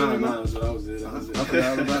else you had? No, that was it. I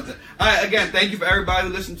forgot about that. All right. Again, thank you for everybody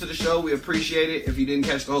who listened to the show. We appreciate it. If you didn't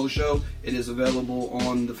catch the whole show, it is available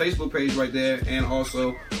on the Facebook page right there, and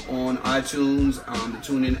also on iTunes, the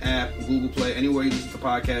TuneIn app, Google Play, anywhere you listen to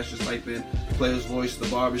podcasts. Just type in Player's Voice, The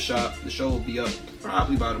Barbershop. The show will be up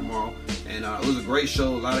probably by tomorrow. And it was a great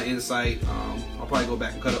show, a lot of insight. I'll probably go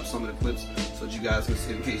back and cut up some of the clips so that you guys can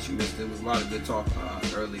see in case you missed it. It was a lot of good talk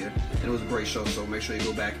earlier, and it was a great show, so make sure you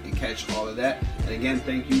go back and catch all of that. And again,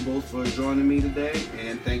 thank you both for joining me today,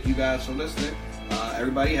 and thank you guys for listening.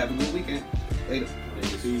 Everybody have a good weekend. Later.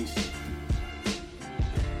 Peace.